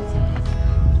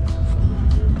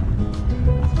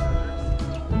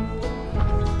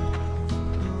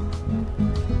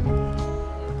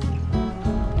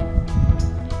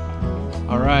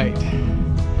 All right.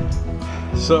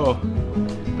 So,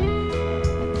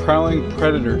 prowling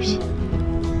predators.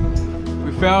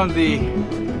 We found the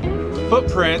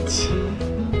footprints.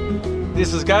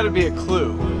 This has got to be a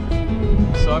clue.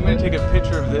 So I'm going to take a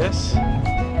picture of this.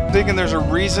 I'm thinking there's a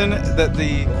reason that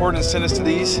the coordinates sent us to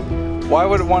these. Why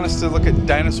would it want us to look at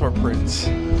dinosaur prints?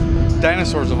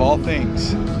 Dinosaurs of all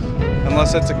things.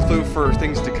 Unless that's a clue for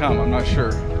things to come, I'm not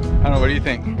sure. I don't know, what do you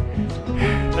think?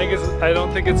 I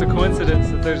don't think it's a coincidence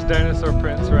that there's dinosaur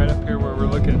prints right up here where we're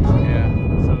looking. Yeah.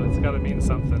 So it's got to mean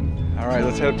something. All right,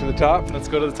 let's head up to the top. Let's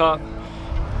go to the top.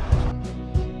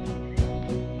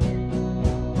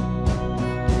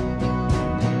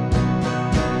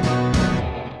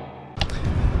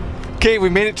 Okay, we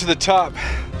made it to the top.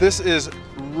 This is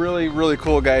really, really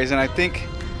cool, guys, and I think,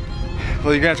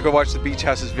 well, you're gonna have to go watch the beach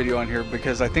houses video on here,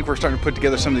 because I think we're starting to put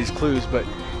together some of these clues. But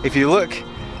if you look,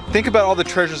 think about all the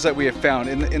treasures that we have found.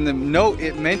 In the note,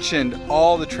 it mentioned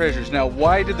all the treasures. Now,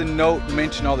 why did the note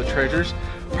mention all the treasures?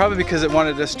 Probably because it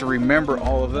wanted us to remember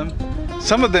all of them.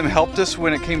 Some of them helped us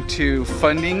when it came to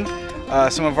funding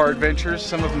some of our adventures.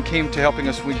 Some of them came to helping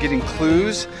us with getting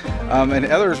clues, and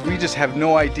others we just have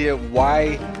no idea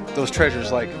why those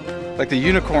treasures, like the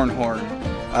unicorn horn.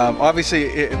 Obviously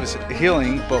it was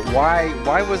healing, but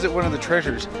why was it one of the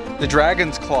treasures? The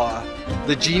dragon's claw,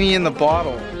 the genie in the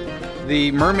bottle,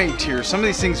 the mermaid tears. Some of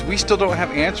these things we still don't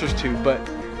have answers to, but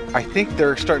I think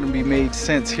they're starting to be made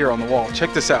sense here on the wall.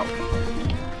 Check this out.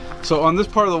 So on this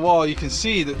part of the wall, you can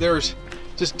see that there's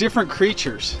just different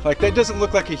creatures. Like, that doesn't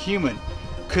look like a human.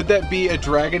 Could that be a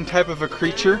dragon type of a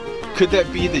creature? Could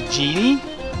that be the genie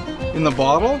in the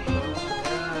bottle?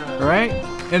 Right?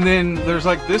 And then there's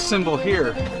like this symbol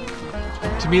here.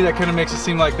 To me, that kind of makes it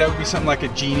seem like that would be something like a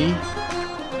genie.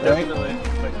 Right? Definitely,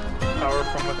 like power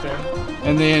from within.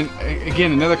 And then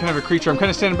again, another kind of a creature. I'm kind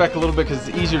of standing back a little bit because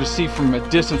it's easier to see from a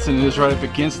distance than it is right up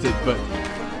against it. But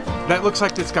that looks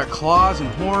like it's got claws and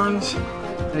horns.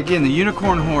 And again, the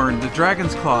unicorn horn, the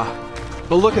dragon's claw.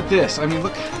 But look at this. I mean,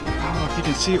 look, I don't know if you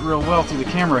can see it real well through the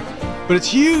camera, but it's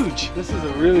huge. This is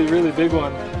a really, really big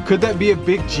one. Could that be a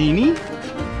big genie?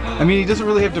 I mean, he doesn't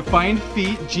really have defined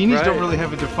feet. Genies don't really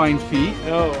have a defined feet.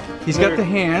 No. He's got the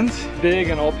hands. Big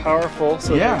and all powerful,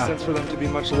 so it makes sense for them to be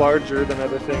much larger than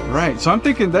other things. Right, so I'm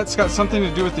thinking that's got something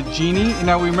to do with the genie.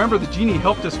 Now we remember the genie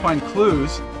helped us find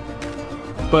clues,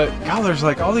 but God, there's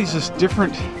like all these just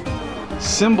different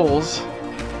symbols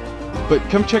But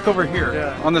come check over here.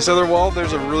 Yeah. On this other wall,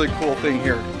 there's a really cool thing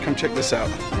here. Come check this out.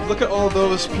 Look at all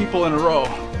those people in a row.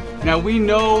 Now we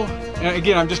know, and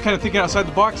again, I'm just kind of thinking outside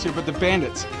the box here, but the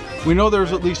bandits, we know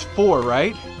there's at least 4,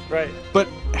 right? Right. But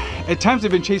at times they've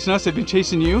been chasing us, they've been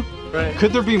chasing you. Right.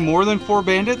 Could there be more than 4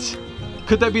 bandits?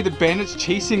 Could that be the bandits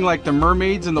chasing like the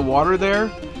mermaids in the water there?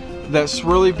 That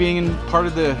swirly being part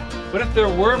of the... What if there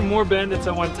were more bandits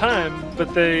at one time, but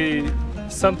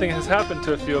something has happened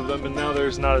to a few of them and now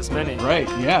there's not as many? Right,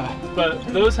 yeah. But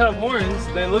those have horns,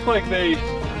 they look like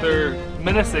they're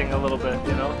menacing a little bit,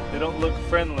 you know? They don't look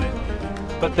friendly,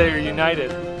 but they're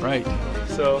united. Right.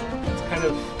 So it's kind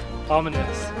of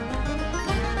ominous.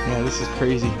 Yeah, this is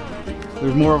crazy.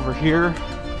 There's more over here.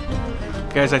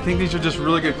 Guys, I think these are just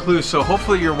really good clues. So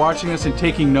hopefully you're watching this and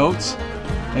taking notes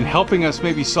and helping us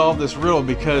maybe solve this riddle,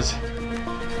 because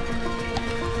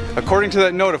according to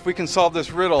that note, if we can solve this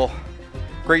riddle,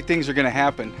 great things are gonna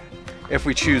happen if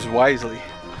we choose wisely.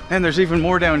 And there's even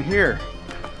more down here.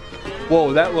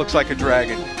 Whoa, that looks like a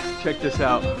dragon. Check this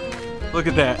out. Look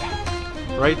at that.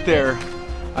 Right there.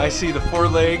 I see the 4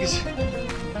 legs,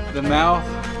 the mouth,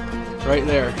 right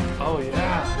there. Oh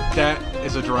yeah. That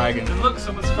is a dragon. And look,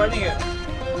 someone's fighting it.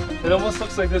 It almost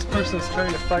looks like this person's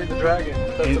trying to fight the dragon.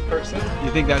 That's a person.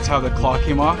 You think that's how the claw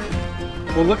came off?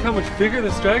 Well, look how much bigger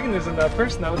this dragon is than that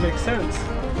person. That would make sense.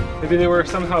 Maybe they were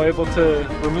somehow able to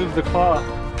remove the claw.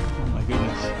 Oh my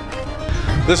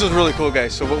goodness. This is really cool,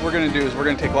 guys. So what we're gonna do is we're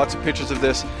gonna take lots of pictures of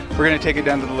this. We're gonna take it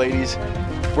down to the ladies.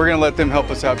 We're gonna let them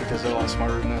help us out because they're a lot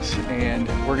smarter than us. And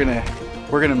we're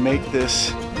gonna make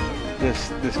this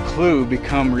clue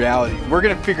become reality. We're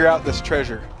gonna figure out this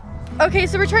treasure. Okay,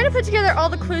 so we're trying to put together all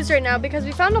the clues right now because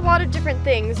we found a lot of different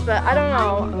things, but I don't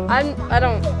know.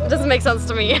 It doesn't make sense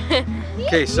to me.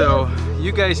 Okay, so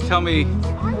you guys tell me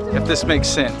if this makes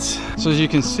sense. So as you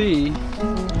can see,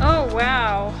 Oh,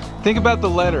 wow. think about the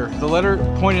letter. The letter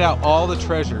pointed out all the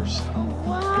treasures.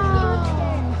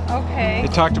 Okay.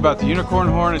 It talked about the unicorn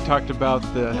horn, it talked about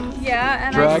the Yeah,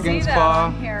 and dragon's I see that claw.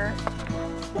 on here.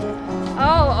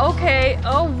 Oh, okay.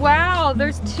 Oh, wow.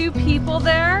 There's 2 people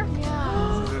there.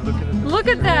 Look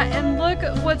at that, and look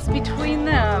at what's between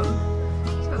them.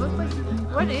 So it looks like,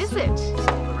 what is it?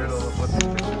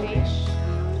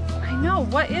 I know,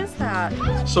 what is that?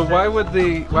 So why would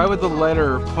the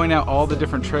letter point out all the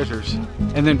different treasures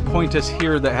and then point us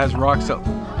here that has rocks that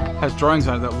has drawings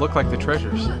on it that look like the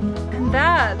treasures? And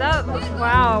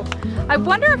wow. I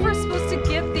wonder if we're supposed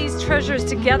to get these treasures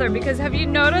together, because have you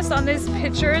noticed on these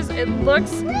pictures, it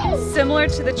looks similar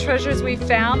to the treasures we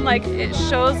found. Like it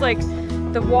shows like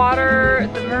the water,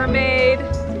 the mermaid.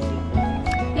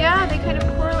 Yeah, they kind of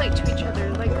correlate to each other.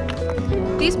 Like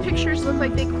these pictures look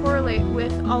like they correlate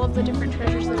with all of the different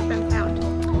treasures that have been found.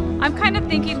 I'm kind of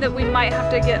thinking that we might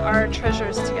have to get our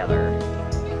treasures together.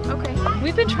 Okay.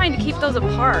 We've been trying to keep those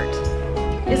apart.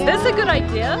 Is this a good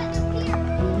idea?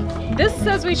 This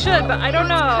says we should, but I don't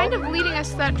know. It's kind of leading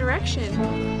us that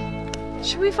direction.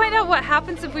 Should we find out what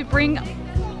happens if we bring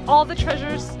all the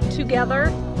treasures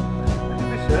together? I think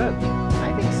we should.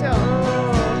 I think so.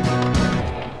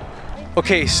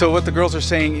 Okay, so what the girls are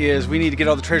saying is we need to get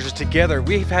all the treasures together.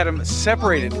 We've had them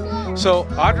separated. So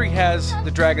Audrey has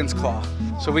the dragon's claw.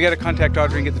 So we got to contact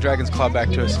Audrey and get the dragon's claw back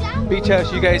to us. Beach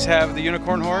House, you guys have the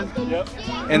unicorn horn? Yep.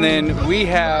 And then we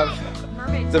have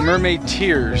the mermaid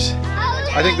tears.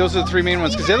 I think those are the 3 main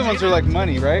ones, because the other ones are like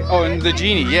money, right? Oh, and the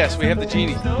genie. Yes, we have the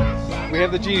genie. We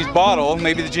have the genie's bottle.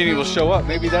 Maybe the genie will show up.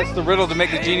 Maybe that's the riddle to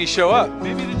make the genie show up.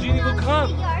 Maybe the genie will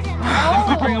come. If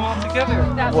we bring them all together.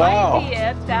 That Wow. might be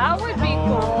it. That would be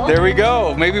cool. There we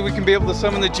go. Maybe we can be able to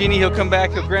summon the genie. He'll come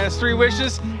back. He'll grant us 3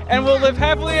 wishes, and we'll live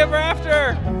happily ever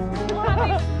after. We'll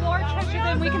have even more treasure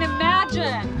than we can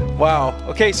imagine. Wow.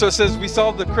 Okay, so it says we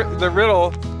solved the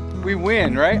riddle. We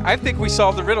win, right? I think we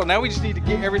solved the riddle. Now we just need to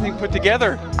get everything put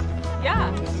together. Yeah.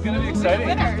 This is gonna be exciting.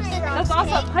 Winners. That's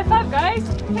awesome. High five, guys.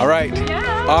 All right.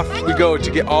 Yeah. Off we go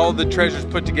to get all the treasures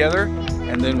put together,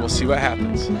 and then we'll see what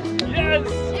happens. Yes!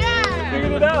 Yeah!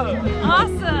 Figured it out.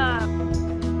 Awesome.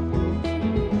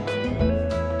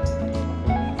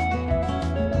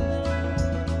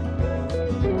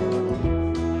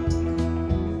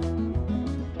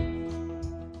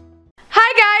 Hi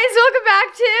guys, welcome back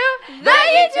to the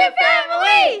YouTube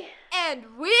family! And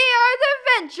we are the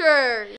Ventures!